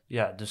inductietheorie.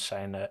 Ja, dus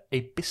zijn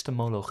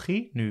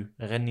epistemologie. Nu,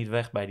 ren niet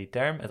weg bij die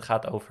term. Het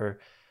gaat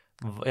over,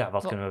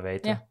 wat kunnen we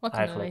weten? Ja, wat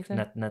kunnen we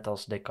weten? Net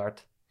als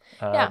Descartes.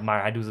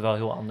 Maar hij doet het wel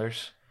heel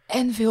anders.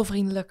 En veel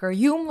vriendelijker.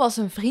 Hume was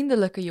een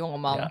vriendelijke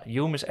jongeman. Ja,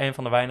 Hume is een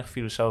van de weinige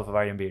filosofen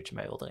waar je een biertje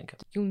mee wil drinken.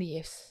 Hume die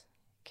heeft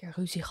een keer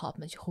ruzie gehad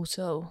met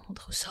Rousseau. Want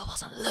Rousseau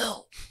was een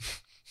lul.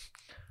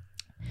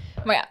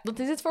 Maar ja, dat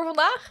is het voor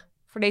vandaag.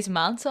 Voor deze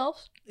maand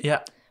zelfs.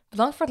 Ja.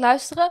 Bedankt voor het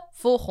luisteren.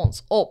 Volg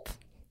ons op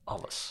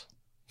alles.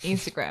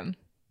 Instagram.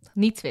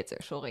 Niet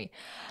Twitter, sorry.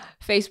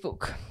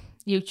 Facebook,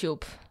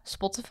 YouTube,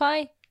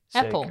 Spotify,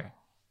 Zeker. Apple.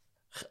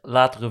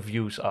 Laat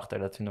reviews achter,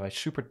 dat vinden wij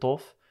super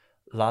tof.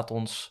 Laat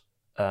ons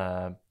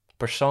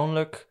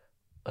persoonlijk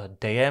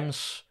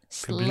DM's,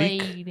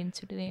 publiek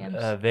into the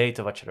DM's.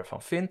 weten wat je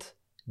ervan vindt.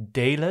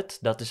 Deel het.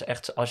 Dat is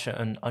echt, als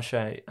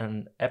je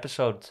een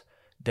episode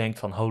denkt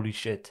van holy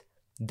shit,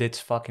 dit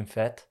is fucking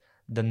vet.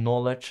 The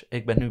knowledge,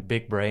 ik ben nu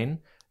big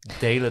brain.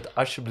 Deel het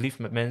alsjeblieft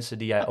met mensen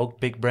die jij ook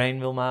big brain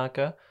wil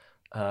maken.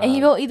 En je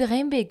wil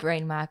iedereen big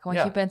brain maken,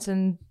 want je bent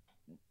een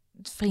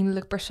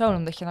vriendelijk persoon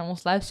omdat je naar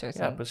ons luistert.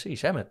 Ja,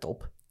 precies. Jij bent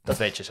top. Dat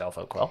weet je zelf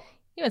ook wel.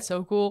 Je bent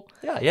zo cool.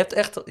 Ja, je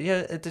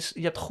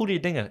hebt goede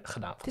dingen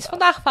gedaan. Het is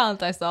vandaag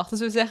Valentijnsdag, dus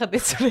we zeggen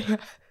dit soort dingen.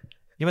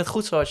 Je bent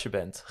goed zoals je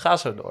bent. Ga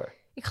zo door.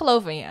 Ik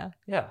geloof in je.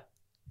 Ja.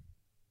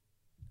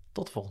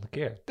 Tot de volgende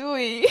keer.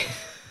 Doei.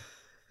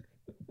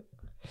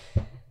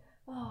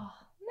 Oh,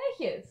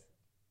 netjes.